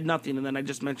I had nothing, and then I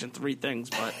just mentioned three things.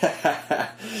 But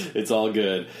it's all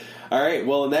good. All right.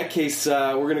 Well, in that case,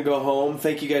 we're going to go home.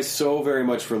 Thank you guys so very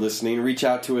much for listening. Reach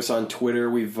out to us on Twitter.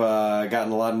 We've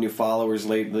gotten a lot of new followers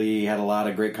lately. Had a lot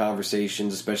of great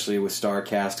conversations, especially with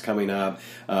StarCast coming up.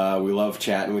 We love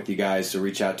chatting with you guys, so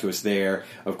reach out to us there.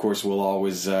 Of course, we'll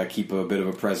always keep a bit of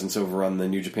a presence over on the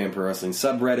New Japan Pro Wrestling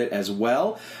subreddit as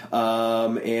well.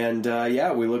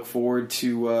 We look forward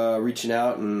to reaching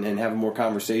out and having more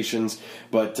conversations.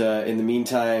 But in the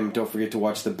meantime, don't forget to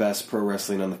watch the best pro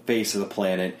wrestling on the face of the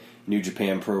planet, New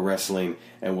Japan Pro Wrestling,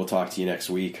 and we'll talk to you next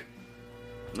week.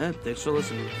 Thanks for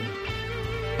listening.